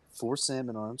loaded for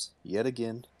Salmon Arms. Yet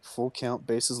again, full count,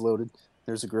 bases loaded.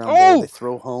 There's a ground ball. They Oh!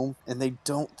 throw home, and they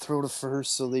don't throw to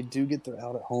first, so they do get their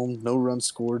out at home. No runs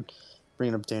scored.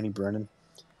 Bringing up Danny Brennan.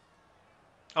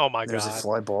 Oh my There's God. a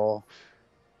fly ball.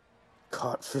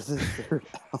 Caught for the third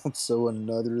out, so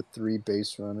another 3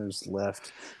 base runners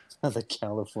left of the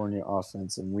California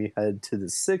offense, and we head to the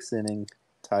 6th inning,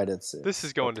 tied at 6. This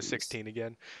is going to 16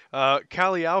 again.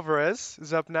 Cali Alvarez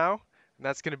is up now, and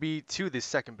that's going to be to the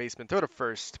second baseman. Throw to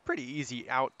first. Pretty easy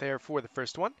out there for the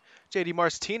first one. JD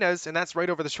Martinez, and that's right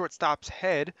over the shortstop's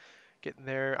head. Getting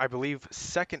there, I believe,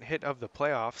 second hit of the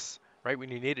playoffs, right when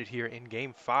you need it here in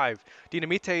Game 5.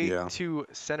 Dinamite Yeah. to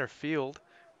center field,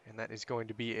 and that is going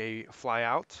to be a fly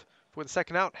out. For the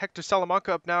second out, Hector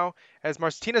Salamanca up now as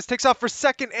Martinez takes off for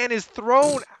second and is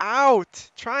thrown out,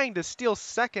 trying to steal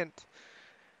second.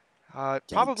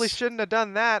 Probably Yikes. shouldn't have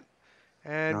done that.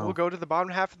 And we'll No. go to the bottom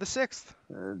half of the 6th.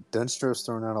 Denstro's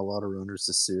thrown out a lot of runners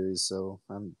this series, so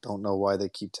I don't know why they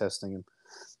keep testing him.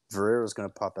 Varela's going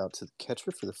to pop out to the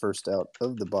catcher for the first out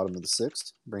of the bottom of the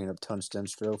 6th, bringing up Tunch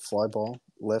Denstro. Fly ball,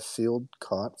 left field,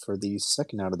 caught for the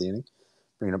second out of the inning.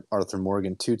 Bringing up Arthur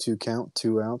Morgan, 2-2 count,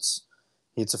 2 outs.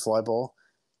 He hits a fly ball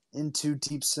into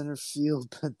deep center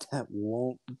field, but that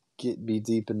won't be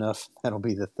deep enough. That'll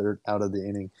be the third out of the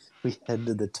inning. We head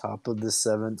to the top of the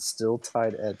seventh, still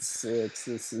tied at 6.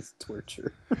 This is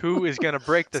torture. Who is going to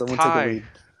break the Someone take a tie? lead.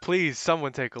 Please,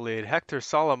 someone take a lead. Hector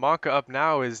Salamanca up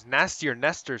now as Nastier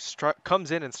Nestor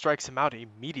comes in and strikes him out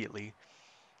immediately.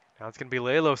 Now it's going to be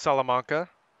Lelo Salamanca.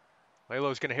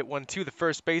 Lelo's going to hit one to the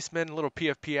first baseman. A little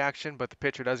PFP action, but the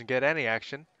pitcher doesn't get any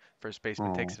action. First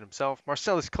baseman takes Oh, it himself.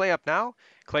 Marcellus Clay up now.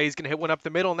 Clay's going to hit one up the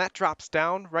middle, and that drops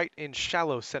down right in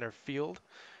shallow center field.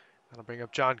 That'll bring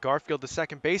up John Garfield, the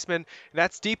second baseman. And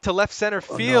that's deep to left center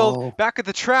oh field, no. back at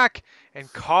the track,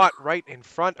 and caught right in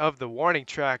front of the warning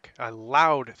track. A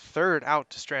loud third out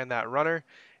to strand that runner.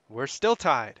 We're still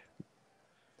tied.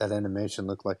 That animation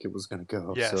looked like it was going to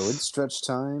go. So it's Yes. stretch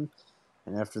time.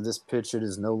 And after this pitch, it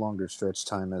is no longer stretch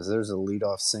time as there's a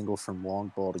leadoff single from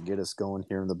long ball to get us going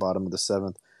here in the bottom of the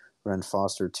seventh. Ren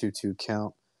Foster 2-2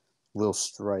 count will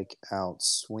strike out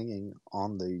swinging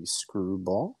on the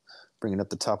screwball, bringing up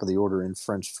the top of the order in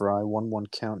French Fry.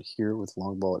 1-1 count here with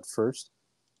long ball at first.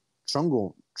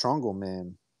 Trongle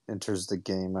Man enters the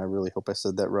game. I really hope I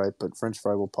said that right, but French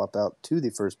Fry will pop out to the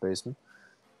first baseman.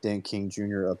 Dan King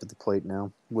Jr. up at the plate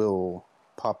now will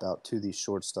pop out to the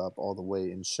shortstop all the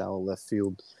way in shallow left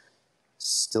field.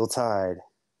 Still tied.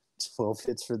 12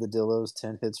 hits for the Dillos,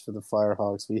 10 hits for the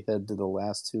Firehawks. We head to the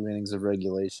last 2 innings of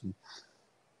regulation.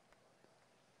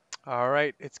 All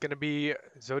right, it's going to be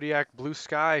Zodiac Blue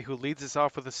Sky who leads us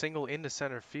off with a single into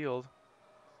center field.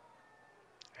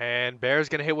 And Bear's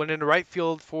going to hit one into right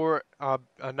field for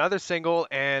another single,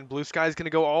 and Blue Sky's going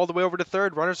to go all the way over to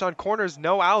third. Runners on corners,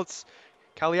 no outs.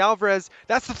 Cali Alvarez,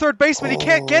 that's the third baseman. He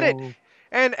can't get it. Oh,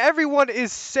 And everyone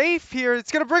is safe here.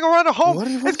 It's going to bring a runner home. what?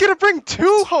 It's going to bring two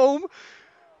What? home.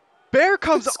 Bear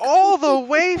comes What's all going the on?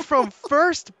 way from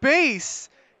first base.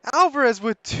 Alvarez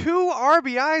with 2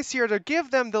 RBIs here to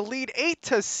give them the lead,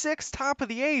 8-6, top of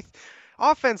the eighth.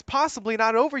 Offense possibly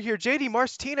not over here. JD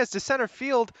Martinez to center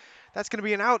field. That's going to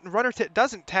be an out, and runner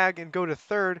doesn't tag and go to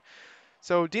third.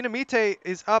 So Dinamite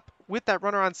is up with that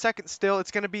runner on second still.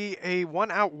 It's going to be a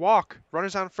 1-out walk.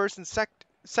 Runners on first and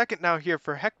second now here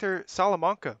for Hector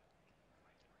Salamanca.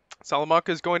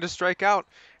 Salamanca is going to strike out,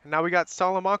 and now we got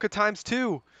Salamanca times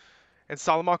 2. And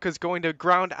Salamanca is going to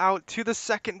ground out to the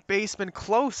second baseman.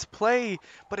 Close play,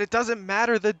 but it doesn't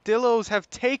matter. The Dillos have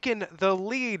taken the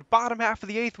lead. Bottom half of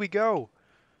the eighth we go.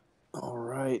 All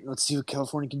right, let's see what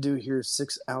California can do here.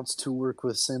 6 outs to work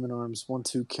with. Salmon Arms,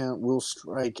 1-2 count. Will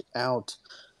strike out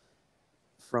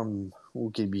from,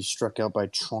 will be struck out by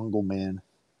Trungle Man.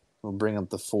 We'll bring up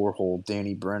the 4-hole,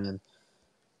 Danny Brennan.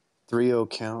 3-0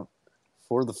 count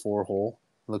for the 4-hole.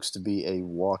 Looks to be a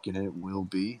walk, and it will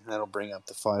be. That'll bring up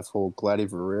the 5-hole, Gladdy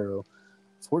Ferrero.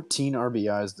 14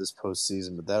 RBIs this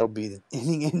postseason, but that'll be the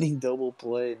inning-ending double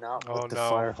play, not Oh what the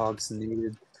no. Firehawks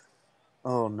needed.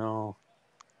 Oh, no.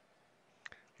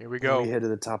 Here we And we go. head to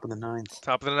the top of the ninth.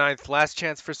 Top of the ninth. Last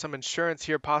chance for some insurance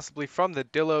here, possibly from the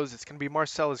Dillos. It's going to be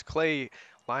Marcellus Clay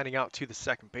lining out to the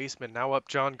second baseman. Now up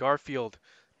John Garfield.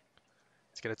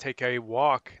 It's going to take a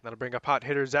walk. That'll bring up hot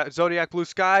hitter Zodiac Blue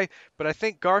Sky. But I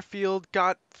think Garfield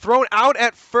got thrown out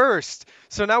at first.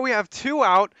 So now we have 2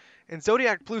 out. And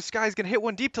Zodiac Blue Sky is going to hit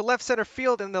one deep to left center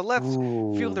field. And the left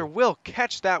fielder Ooh. will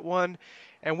catch that one.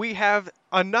 And we have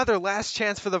another last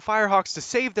chance for the Firehawks to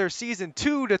save their season.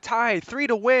 2 to tie, 3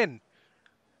 to win.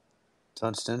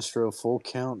 Touch Denstro, full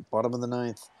count, bottom of the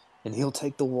ninth. And he'll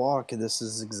take the walk. And this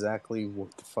is exactly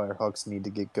what the Firehawks need to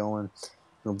get going.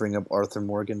 We'll bring up Arthur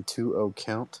Morgan, 2-0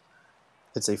 count.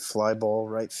 It's a fly ball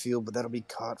right field, but that'll be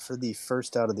caught for the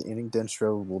first out of the inning.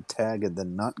 Denstro will tag and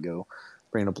then not go.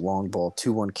 Bringing up long ball,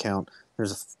 2-1 count.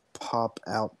 There's a pop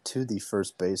out to the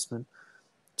first baseman.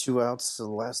 2 outs, so the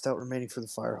last out remaining for the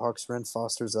Firehawks. Ren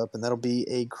Foster's up, and that'll be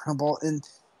a ground ball. And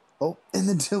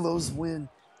the Dillos win.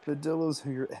 The Dillos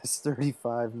are your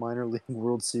S35 minor league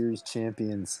World Series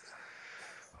champions.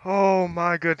 Oh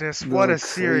my goodness, what The a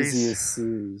series. craziest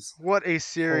series. What a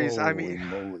series. I Holy mean,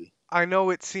 moly. I know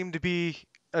it seemed to be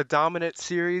a dominant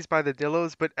series by the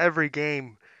Dillos, but every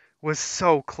game was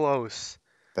so close.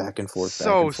 Back and forth, back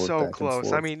So, and forth, so back and close. I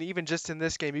forth. mean, even just in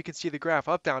this game, you can see the graph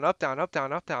up, down, up, down, up,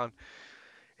 down, up, down.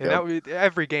 And Yep, that was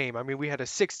every game. I mean, we had a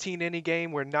 16 inning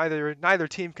game where neither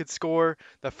team could score.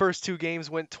 The first 2 games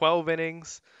went 12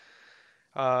 innings.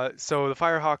 So the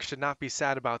Firehawks should not be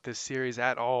sad about this series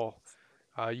at all.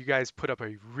 You guys put up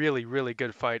a really, really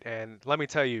good fight, and let me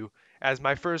tell you, as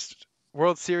my first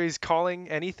World Series calling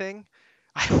anything,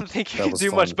 I don't think you that can was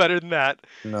do much fun. better than that.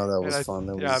 No, that And was fun.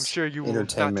 That yeah, I'm was sure you will not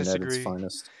entertainment at its disagree.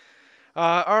 finest.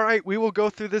 All right, we will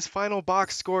go through this final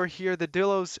box score here. The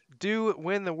Dillos do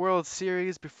win the World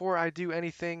Series. Before I do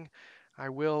anything, I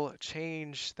will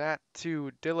change that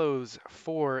to Dillos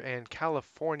 4 and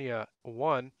California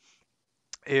 1.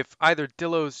 If either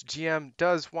Dillos GM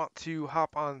does want to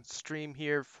hop on stream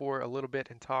here for a little bit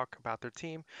and talk about their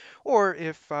team, or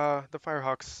if the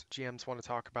Firehawks GMs want to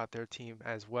talk about their team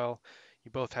as well. You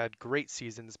both had great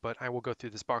seasons, but I will go through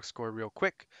this box score real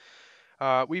quick.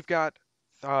 We've got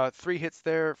 3 hits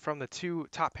there from the 2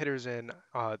 top hitters in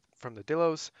from the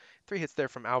Dillos, 3 hits there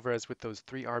from Alvarez with those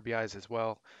 3 RBIs as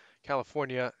well.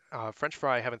 California, French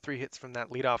Fry having 3 hits from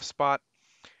that leadoff spot.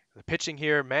 The pitching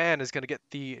here, man, is going to get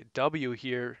the W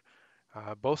here.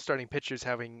 Both starting pitchers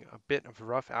having a bit of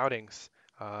rough outings.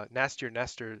 Nastier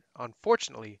Nestor,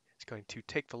 unfortunately, is going to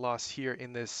take the loss here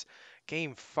in this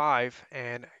game 5,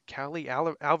 and Cali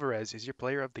Alvarez is your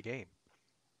player of the game.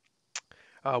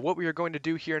 What we are going to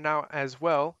do here now as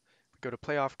well, we go to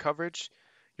playoff coverage.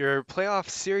 Your playoff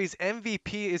series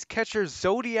MVP is catcher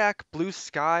Zodiac Blue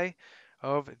Sky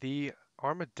of the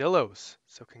Armadillos.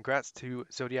 So congrats to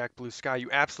Zodiac Blue Sky. You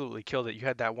absolutely killed it. You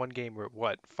had that one game where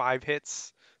what, 5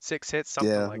 hits, 6 hits,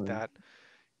 something Yeah, like that.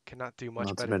 Cannot do much not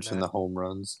to better than mention that. the home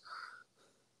runs.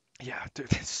 Yeah, dude,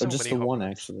 there's Or so just many the home one,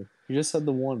 runs. actually. You just had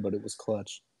the one, but it was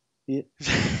clutch. He hit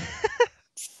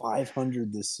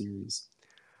 500 this series.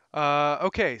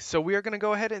 Okay, so we are going to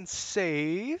go ahead and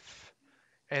save.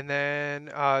 And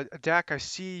then, Dak, I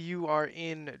see you are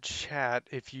in chat.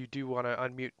 If you do want to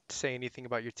unmute, say anything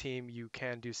about your team, you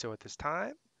can do so at this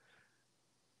time.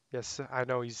 Yes, I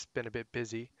know he's been a bit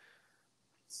busy.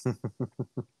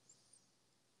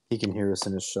 He can hear us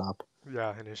in his shop.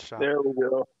 Yeah, in his shop. There we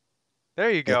go. There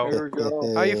you go. There we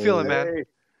go. How you feeling, man? Hey.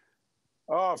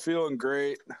 Oh, feeling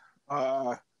great.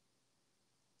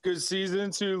 Good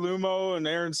season to Lumo and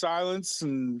Aaron Silence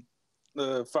and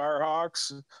the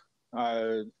Firehawks.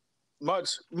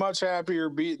 Much happier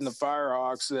beating the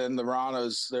Firehawks than the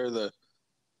Ranas. They're the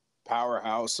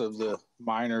powerhouse of the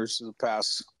minors the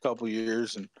past couple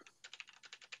years. And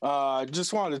I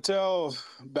just wanted to tell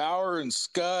Bauer and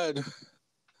Scud.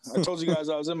 I told you guys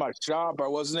I was in my shop. I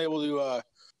wasn't able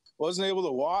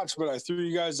to watch, but I threw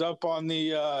you guys up on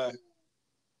the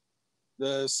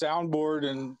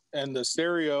soundboard and the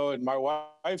stereo, and my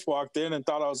wife walked in and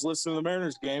thought I was listening to the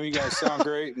Mariners game. You guys sound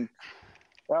great, and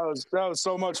that was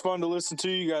so much fun to listen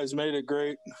to. You guys made it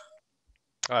great.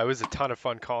 It was a ton of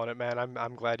fun calling it, man.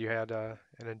 I'm glad you had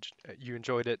you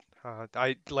enjoyed it.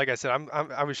 Like I said,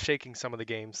 I was shaking some of the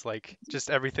games, like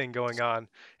just everything going on.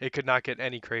 It could not get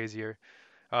any crazier.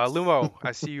 Lumo,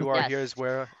 I see you are Yes. here as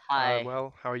well. Hi.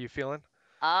 Well, how are you feeling?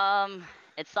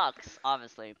 It sucks,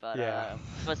 obviously, but Yeah.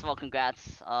 first of all,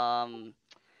 congrats.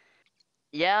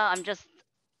 Yeah,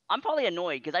 I'm probably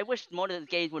annoyed because I wish more of the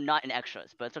games were not in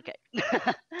extras, but it's okay.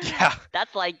 Yeah.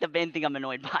 That's like the main thing I'm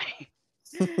annoyed by.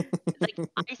 It's like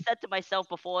I said to myself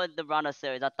before the Runner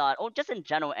series, I thought, oh, just in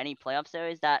general, any playoff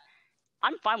series, that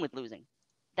I'm fine with losing.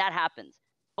 That happens.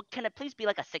 But can it please be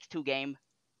like a 6-2 game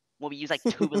where we use like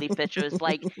 2 relief pitchers?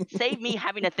 Like, save me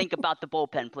having to think about the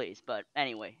bullpen, please. But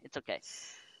anyway, it's okay.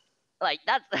 Like,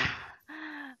 that's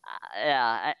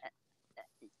yeah,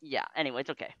 yeah. Anyway, it's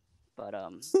okay. But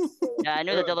yeah, I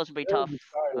knew the Dildos would be tough.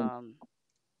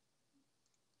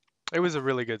 It was a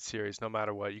really good series, no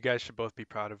matter what. You guys should both be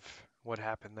proud of what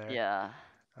happened there. Yeah.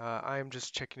 I am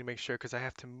just checking to make sure because I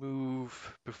have to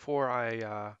move before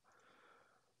I.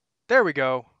 There we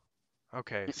go.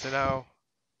 Okay, so now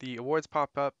the awards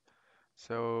pop up,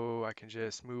 so I can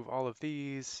just move all of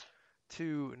these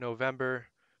to November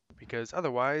because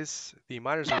otherwise the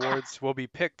Minors Awards will be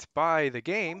picked by the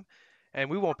game and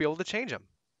we won't be able to change them.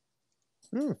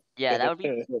 Yeah, that would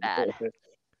be bad.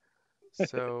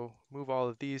 So move all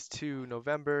of these to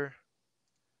November.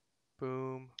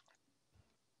 Boom.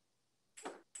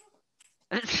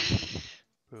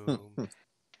 Boom.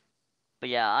 But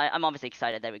yeah, I'm obviously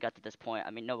excited that we got to this point.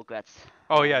 I mean, no regrets.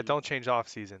 Oh yeah, don't change off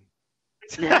season.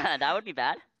 Yeah, that would be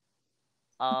bad.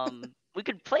 We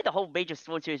could play the whole major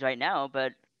sports series right now,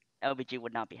 but LBG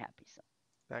would not be happy. So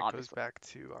That obviously. goes back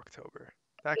to October.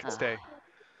 That can stay.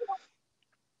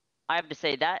 I have to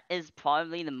say that is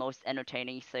probably the most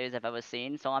entertaining series I've ever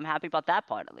seen. So I'm happy about that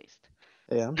part at least.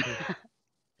 Yeah, I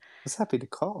was happy to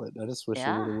call it. I just wish it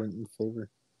would have went in favor.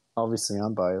 Obviously,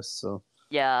 I'm biased, so.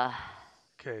 Yeah.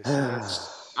 Okay, so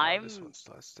that's this one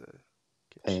still has to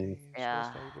get changed. Yeah.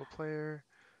 Most valuable player.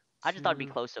 I just thought it'd be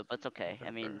closer, but it's okay. November.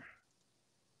 I mean,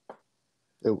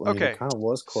 it kind of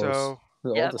was close. So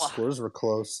all the scores were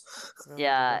close.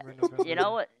 Yeah. November. You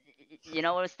know what? You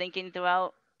know what I was thinking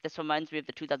throughout? This reminds me of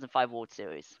the 2005 World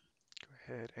Series.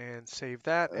 Go ahead and save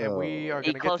that, and we are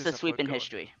going to get closest this sweep in going.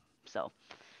 history. So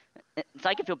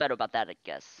I can feel better about that, I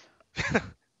guess.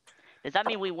 Does that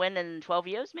mean we win in 12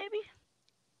 years, maybe?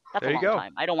 That's There a you long go.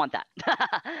 time. I don't want that.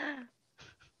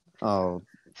 Oh,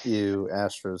 you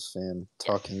Astros fan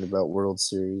talking about World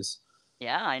Series.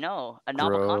 Yeah, I know. A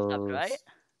novel concept, right?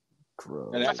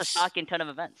 Gross. And Such a that's shocking turn of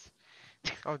events.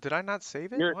 Oh, did I not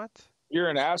save it? you're What? you're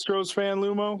an Astros fan,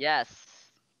 Lumo? Yes.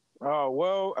 Oh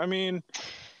well, I mean,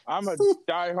 I'm a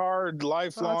diehard, Oh, it's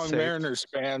lifelong saved. Mariners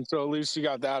fan, so at least you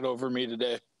got that over me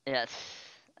today. Yes.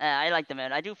 I like them,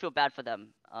 man. I do feel bad for them.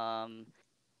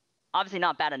 Obviously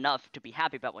not bad enough to be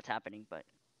happy about what's happening, but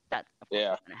that of course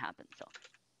Yeah, is gonna happen. So.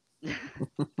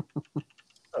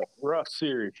 rough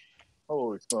series.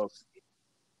 Holy smokes!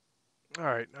 All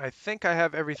right. I think I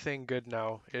have everything good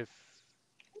now. If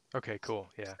okay, cool.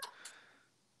 Yeah.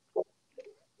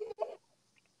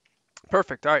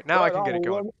 Perfect. All right. Now I Right can get it on.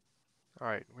 going. All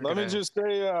right. We're Let me gonna. just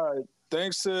say,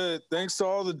 thanks to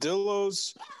all the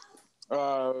Dillos,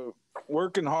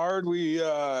 working hard. We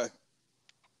had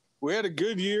a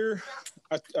good year.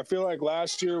 I feel like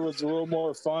last year was a little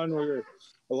more fun. We were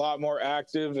a lot more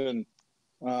active and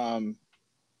um,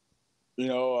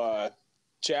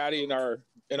 chatty in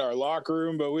our locker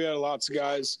room. But we had lots of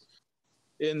guys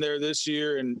in there this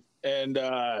year, and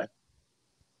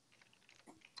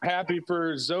happy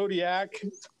for Zodiac.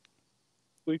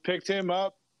 We picked him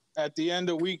up at the end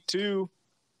of week 2,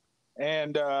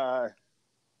 and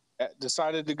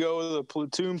decided to go with a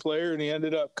platoon player, and he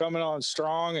ended up coming on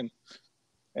strong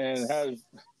and had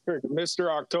Mr.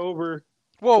 October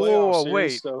Whoa, whoa, playoff whoa! series.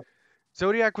 Wait. So,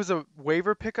 Zodiac was a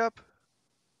waiver pickup?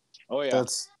 oh yeah,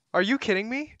 That's Are you kidding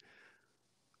me?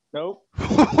 nope.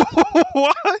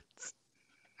 What?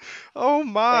 Oh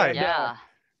my! And Yeah.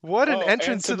 What an and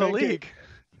entrance to the league!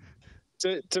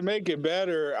 to make it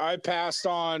better, I passed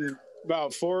on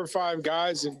about 4 or 5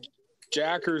 guys, and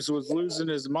Jackers was losing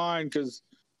his mind because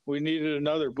we needed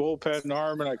another bullpen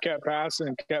arm, and I kept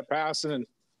passing, and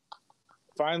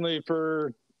finally,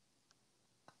 for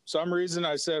some reason,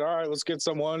 I said, "All right, let's get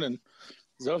someone," and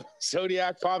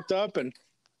Zodiac popped up and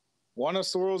won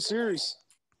us the World Series.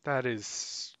 That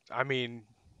is, I mean,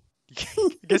 I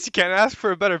guess you can't ask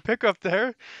for a better pickup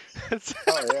there. That's,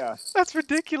 Oh yeah, that's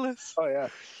ridiculous. oh yeah.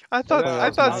 I And thought then I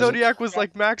playoff thought I was magic. Zodiac was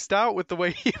like maxed out with the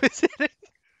way he was hitting.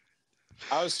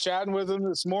 I was chatting with him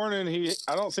this morning.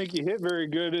 I don't think he hit very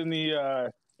good in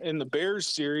the Bears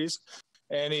series,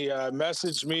 and he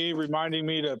messaged me reminding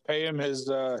me to pay him his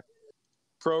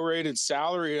prorated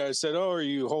salary. I said, "Oh, are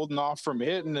you holding off from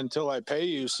hitting until I pay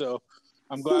you?" So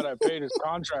I'm glad I paid his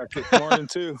contract this morning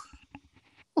too.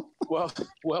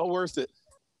 Well worth it.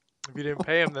 If you didn't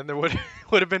pay him, then there would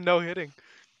have been no hitting.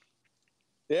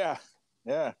 Yeah,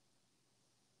 yeah.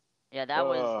 Yeah, that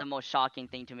was the most shocking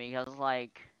thing to me. I was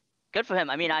like, good for him.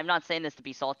 I mean, I'm not saying this to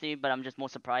be salty, but I'm just more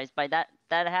surprised by that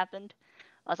happened.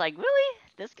 I was like, really?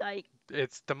 This guy?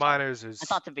 It's the Sorry. minors I is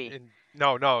thought to be.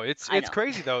 no, I it's know.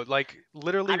 crazy though. Like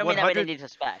literally I don't mean that with 100 any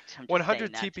disrespect. I'm just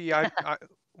saying 100 that. TPI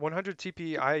 100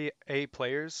 TPIA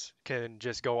players can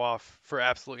just go off for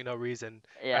absolutely no reason,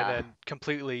 and Yeah. then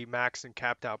completely maxed and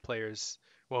capped out players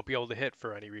won't be able to hit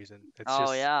for any reason. It's Oh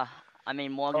just yeah. I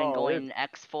mean, Morgan Oh, going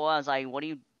X4. I was like, what do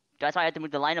you? That's why I had to move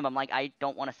the lineup. I'm like, I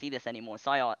don't want to see this anymore.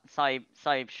 Sorry,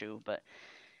 Shu, but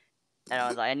and I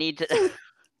was like, I need to.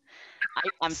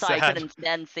 I'm sorry, I sad. couldn't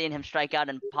stand seeing him strike out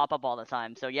and pop up all the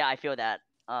time. So yeah, I feel that.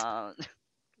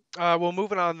 Well,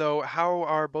 moving on though, how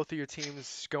are both of your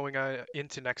teams going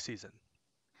into next season?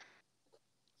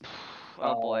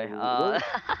 Oh boy.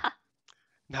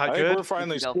 Not I think good. we're You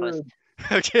finally can go first. screwed.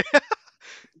 Okay. Finally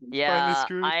Yeah,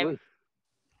 screwed.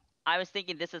 I was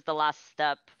thinking this is the last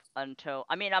step until.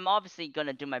 I mean, I'm obviously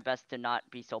gonna do my best to not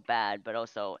be so bad, but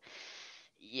also,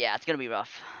 yeah, it's gonna be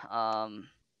rough.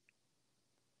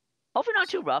 Hopefully not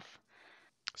too rough.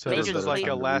 So Never this a Majors, is better like please. a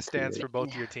time to last dance recreate. for both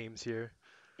of your teams here.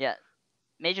 Yeah,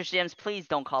 Major GMs, please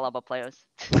don't call up our players.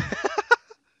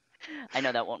 I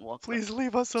know that won't work, but Please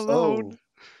leave us Oh, alone.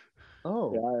 Yeah,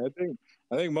 oh,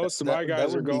 I think most of my that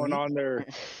guys are would be going me. on their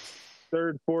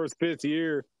third, fourth, fifth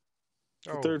year,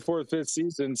 Oh, third, fourth, fifth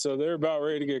season, so they're about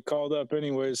ready to get called up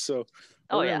anyways. So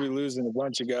oh we're yeah, gonna be losing a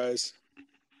bunch of guys.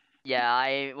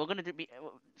 yeah. We're gonna be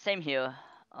same here.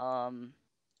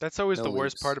 that's always No the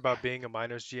worst part leagues. about being a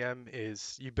minors GM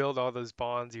is you build all those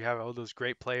bonds, you have all those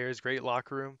great players, great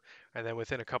locker room, and then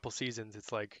within a couple seasons,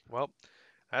 it's like, well,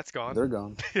 that's gone. They're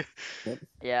gone. Yep.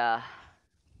 Yeah,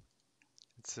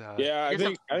 It's Yeah, it is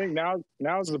a. I think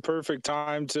now's the perfect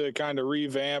time to kind of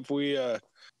revamp. We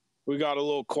got a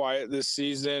little quiet this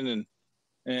season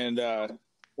and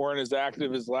weren't as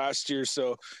active as last year.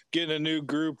 So getting a new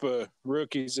group of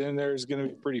rookies in there is going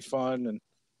to be pretty fun, and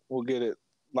we'll get it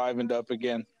livened up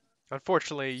again.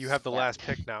 unfortunately you have the Yeah. last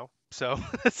pick now. So.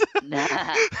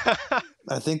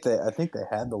 I think they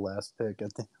had the last pick.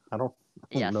 I don't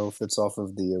Yes. know if it's off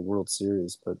of the World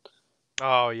Series, but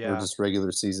Oh or yeah. just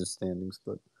regular season standings,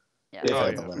 but Yeah. they've Oh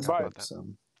had yeah. the I last forgot By, about pick. that. So,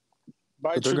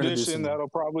 by but they're going to do tradition, some. that'll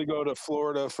probably go to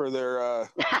Florida for their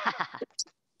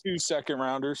 2 second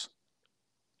rounders.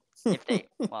 If they,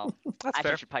 well, That's I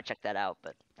fair. should probably check that out,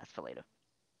 but that's for later.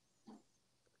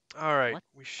 All right, What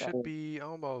we the- should be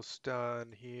almost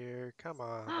done here. Come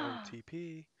on,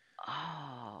 OTP.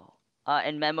 Oh.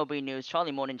 In MLB news,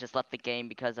 Charlie Morton just left the game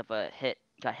because of a hit.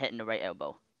 Got hit in the right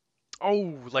elbow.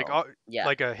 Oh, So yeah,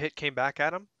 like a hit came back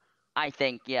at him. I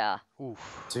think yeah,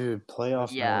 Oof. Dude,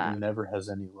 playoff Yeah. Morton never has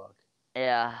any luck.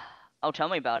 yeah. Oh, tell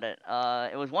me about it.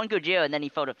 It was one good year, and then he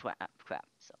fell to crap.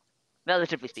 So,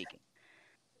 relatively speaking.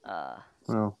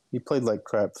 Well, he played like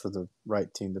crap for the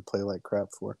right team to play like crap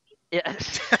for. Yeah.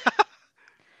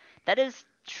 That is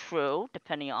true,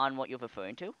 depending on what you're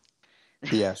referring to.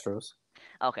 The Astros.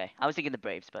 Okay, I was thinking the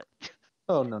Braves, but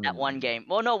Oh no, that one no. game.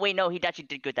 Well, no, wait, no, he actually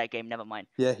did good that game. Never mind.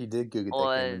 Yeah, he did good at that game,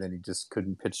 Or and then he just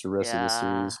couldn't pitch the rest of the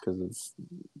yeah, series because of.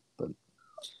 But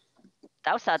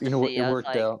that was sad to you know what? see. It I was worked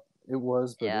like, out. It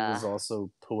was, but it yeah, was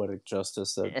also poetic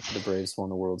justice that the Braves won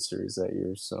the World Series that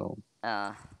year. So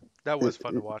uh, That was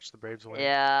fun to watch the Braves win.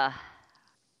 yeah.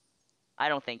 I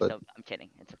don't think But so. I'm kidding.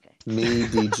 It's okay. me,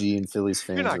 DG, and Phillies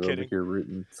You're fans not are over kidding. here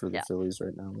rooting for the Yeah. Phillies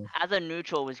right now. Though. As a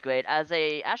neutral, it was great. As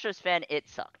a Astros fan, it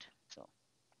sucked. So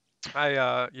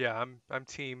I'm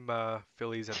team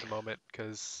Phillies at the moment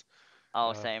because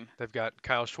same. they've got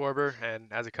Kyle Schwarber, and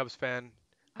as a Cubs fan,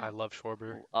 I love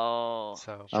Schwarber. Oh,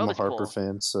 So I'm a Schwarber's Harper cool.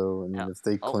 fan, so I mean, Yeah. if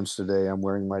they Oh, clinch today, I'm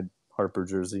wearing my Harper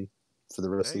jersey for the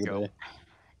there rest you of the go. day.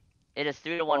 it is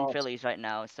 3-1 Well, Phillies right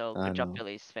now. So I good job, know.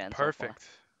 Phillies fans so far. Perfect.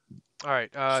 All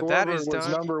right, that Schwarber is was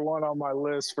done. number 1 on my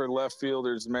list for left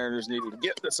fielders the Mariners needed to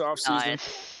get this offseason.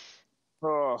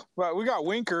 Oh, but we got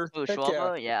Winker. Ooh, Heck yeah.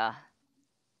 Schwarber, yeah.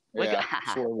 Winker, Yeah,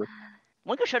 Schwarber.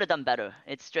 Winker should have done better.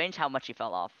 It's strange how much he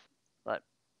fell off, but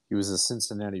He was a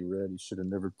Cincinnati Red. He should have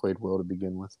never played well to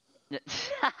begin with.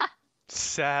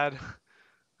 Sad.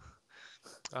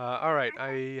 All right,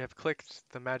 I have clicked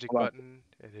the magic Hold on. button.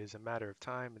 It is a matter of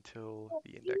time until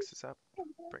the index is up.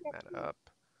 Bring that up.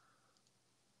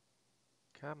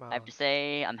 Come I have on. to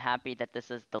say I'm happy that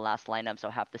this is the last lineup, so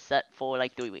I have to set for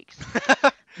like 3 weeks.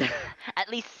 At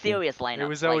least serious lineups. It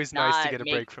was like always nice to not get a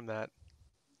make, break from that.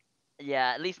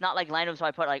 Yeah, at least not like lineups where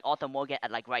I put like Arthur Morgan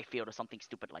at like right field or something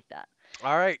stupid like that.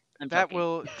 All right, I'm that joking.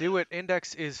 will do it.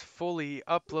 Index is fully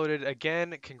uploaded.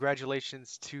 Again,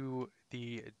 congratulations to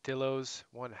the Dillos.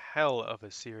 One hell of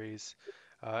a series.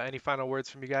 Any final words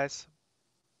from you guys?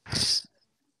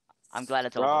 I'm glad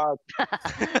it's over.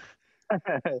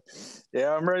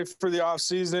 Yeah, I'm ready for the off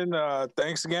season.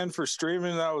 Thanks again for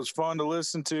streaming. That was fun to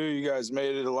listen to. You guys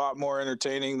made it a lot more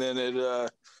entertaining than it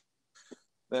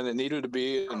needed to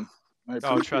be, and I Oh,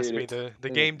 appreciate trust me, it. the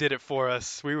game did it for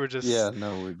us. We were just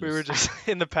we were just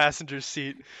in the passenger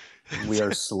seat. We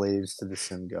are slaves to the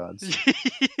sim gods.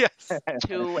 Yes.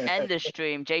 To end the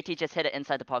stream, JT just hit it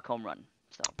inside the park home run.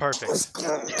 So Perfect.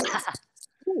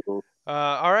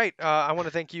 All right. I want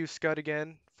to thank you, Scud,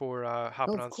 again for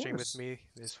hopping of on stream with course. me.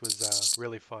 This was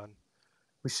really fun.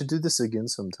 We should do this again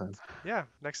sometime. Yeah,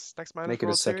 next Miners Make it a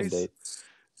World second Series.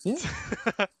 date.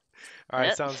 Yeah. All right,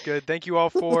 Yep. sounds good. Thank you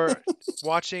all for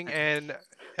watching, and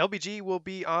LBG will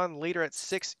be on later at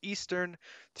 6 Eastern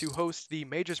to host the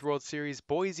Majors World Series.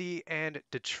 Boise and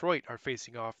Detroit are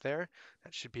facing off there.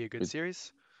 That should be a good With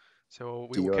series. So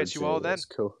we will catch you all DRJ then. as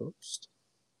co-host.